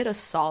would give it a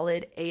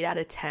solid 8 out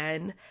of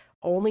 10.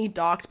 Only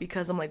docked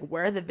because I'm like,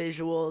 where are the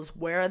visuals?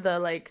 Where are the,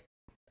 like,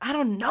 I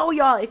don't know,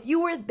 y'all. If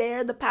you were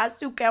there the past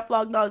 2 Camp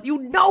Flog Gnaws, you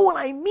know what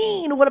I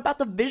mean. What about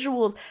the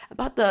visuals?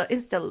 About the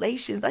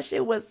installations? That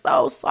shit was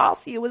so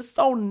saucy. It was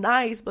so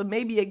nice. But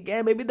maybe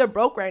they're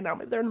broke right now.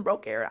 Maybe they're in the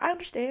broke era. I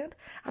understand.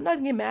 I'm not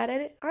gonna get mad at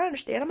it. I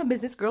understand. I'm a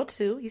business girl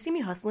too. You see me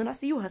hustling. I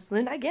see you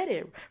hustling. I get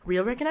it.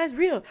 Real recognize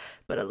real.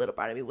 But a little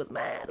part of me was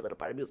mad.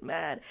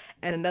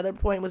 And another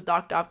point was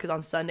docked off because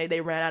on Sunday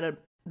they ran out of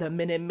the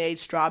Minute Maid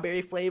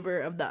strawberry flavor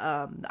of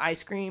the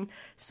ice cream.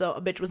 So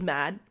a bitch was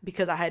mad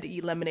because I had to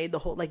eat lemonade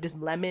just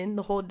lemon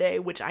the whole day,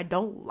 which I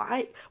don't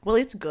like. Well,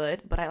 it's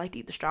good, but I like to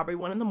eat the strawberry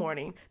one in the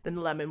morning, then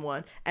the lemon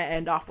one, and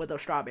end off with a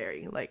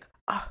strawberry.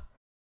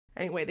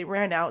 Anyway, they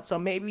ran out. So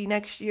maybe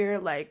next year,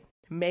 like,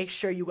 make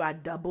sure you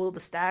got double the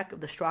stack of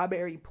the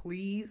strawberry,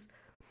 please.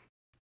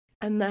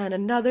 And then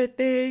another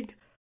thing,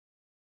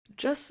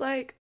 just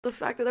like the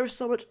fact that there was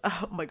so much,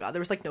 oh my god, there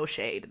was like no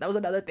shade. That was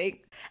another thing.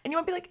 And you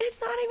might be like,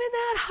 it's not even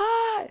that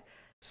hot.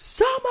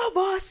 Some of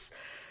us,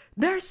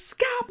 their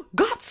scalp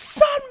got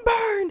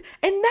sunburned,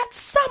 and that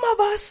some of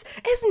us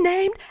is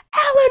named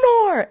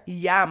Eleanor.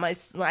 Yeah, my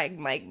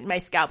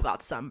scalp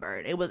got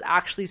sunburned. It was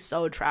actually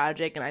so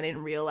tragic, and I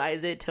didn't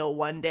realize it till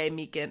one day,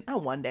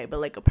 not one day,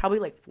 but like probably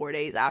like 4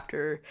 days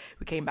after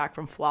we came back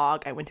from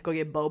Flog, I went to go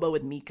get boba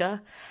with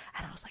Mika,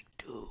 and I was like,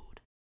 dude,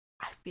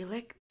 I feel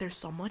like there's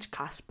so much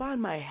caspa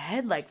on my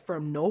head, like for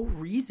no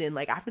reason.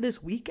 Like after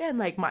this weekend,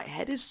 like my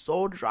head is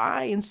so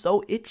dry and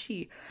so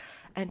itchy.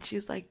 And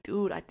she's like,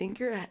 dude, I think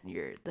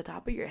the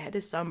top of your head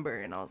is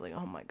sunburned. And I was like,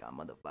 oh my god,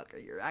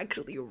 motherfucker, you're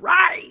actually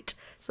right.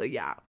 So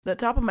yeah, the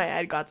top of my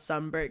head got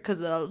sunburned because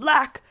of the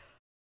lack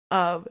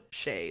of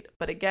shade.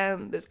 But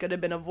again, this could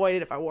have been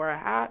avoided if I wore a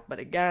hat. But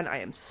again, I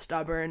am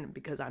stubborn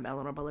because I'm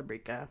Eleanor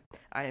Balabrica.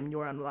 I am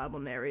your unreliable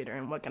narrator,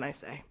 and what can I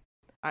say?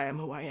 I am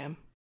who I am.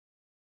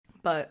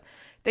 But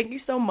thank you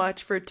so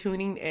much for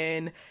tuning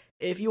in.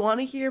 If you want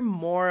to hear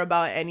more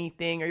about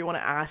anything, or you want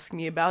to ask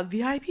me about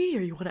VIP,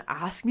 or you want to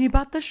ask me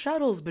about the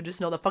shuttles, but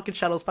just know the fucking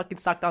shuttles fucking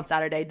sucked on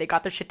Saturday. They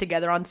got their shit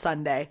together on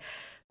Sunday.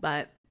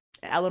 But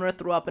Eleanor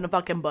threw up in a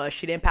fucking bush.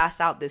 She didn't pass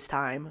out this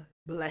time.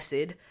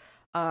 Blessed.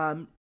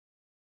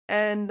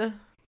 And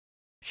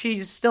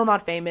she's still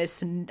not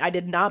famous. I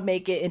did not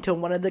make it into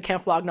one of the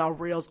Camp Flog Gnaw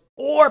reels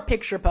or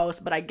picture posts,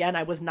 but again,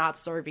 I was not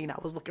serving. I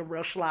was looking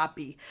real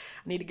sloppy.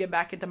 I need to get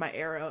back into my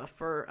era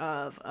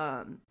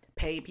of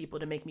pay people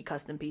to make me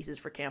custom pieces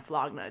for Camp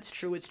Flog Gnaw. It's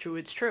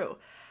true.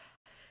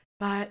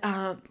 But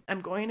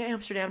I'm going to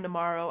Amsterdam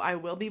tomorrow. I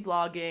will be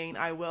vlogging.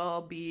 I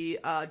will be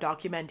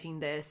documenting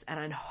this,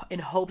 and in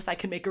hopes I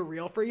can make a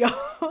reel for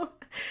y'all.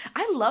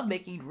 I love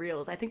making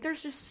reels. I think they're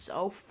just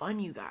so fun,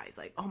 you guys.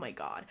 Like, oh my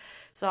god.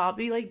 So I'll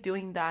be like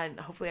doing that, and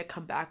hopefully I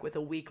come back with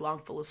a week long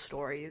full of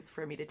stories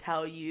for me to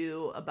tell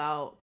you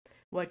about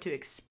what to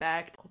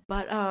expect.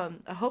 But I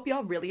hope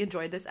y'all really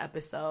enjoyed this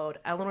episode.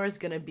 Eleanor is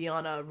gonna be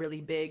on a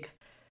really big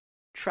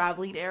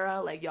traveling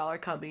era. Like, y'all are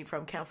coming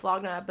from Camp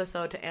Flog Gnaw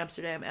episode to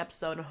Amsterdam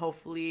episode, and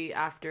hopefully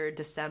after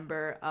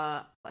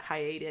December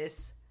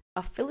hiatus,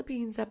 a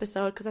Philippines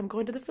episode, because I'm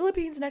going to the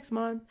Philippines next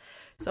month.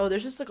 So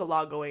there's just like a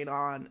lot going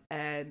on.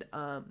 And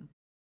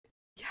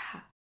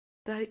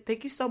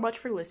thank you so much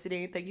for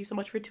listening. Thank you so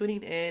much for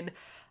tuning in.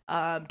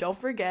 Don't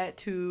forget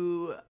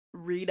to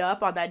read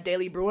up on that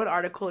Daily Bruin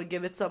article and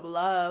give it some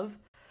love.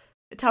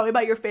 Tell me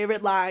about your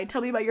favorite line.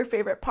 Tell me about your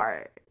favorite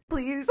part,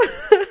 please.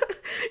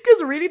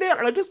 Because reading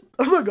it,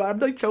 oh my god, I'm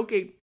like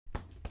choking.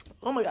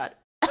 Oh my god.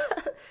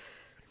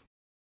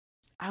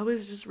 I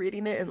was just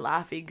reading it and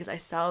laughing because I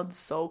sound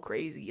so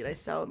crazy and I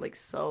sound like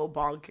so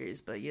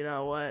bonkers. But you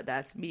know what?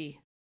 That's me.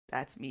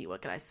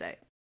 What can I say?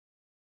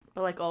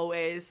 But like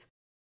always,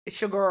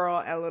 it's your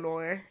girl,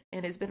 Eleanor.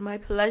 And it's been my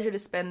pleasure to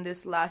spend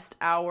this last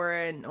hour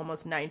and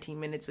almost 19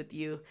 minutes with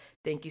you.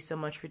 Thank you so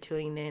much for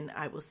tuning in.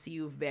 I will see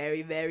you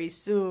very, very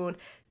soon.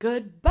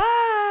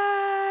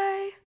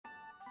 Goodbye.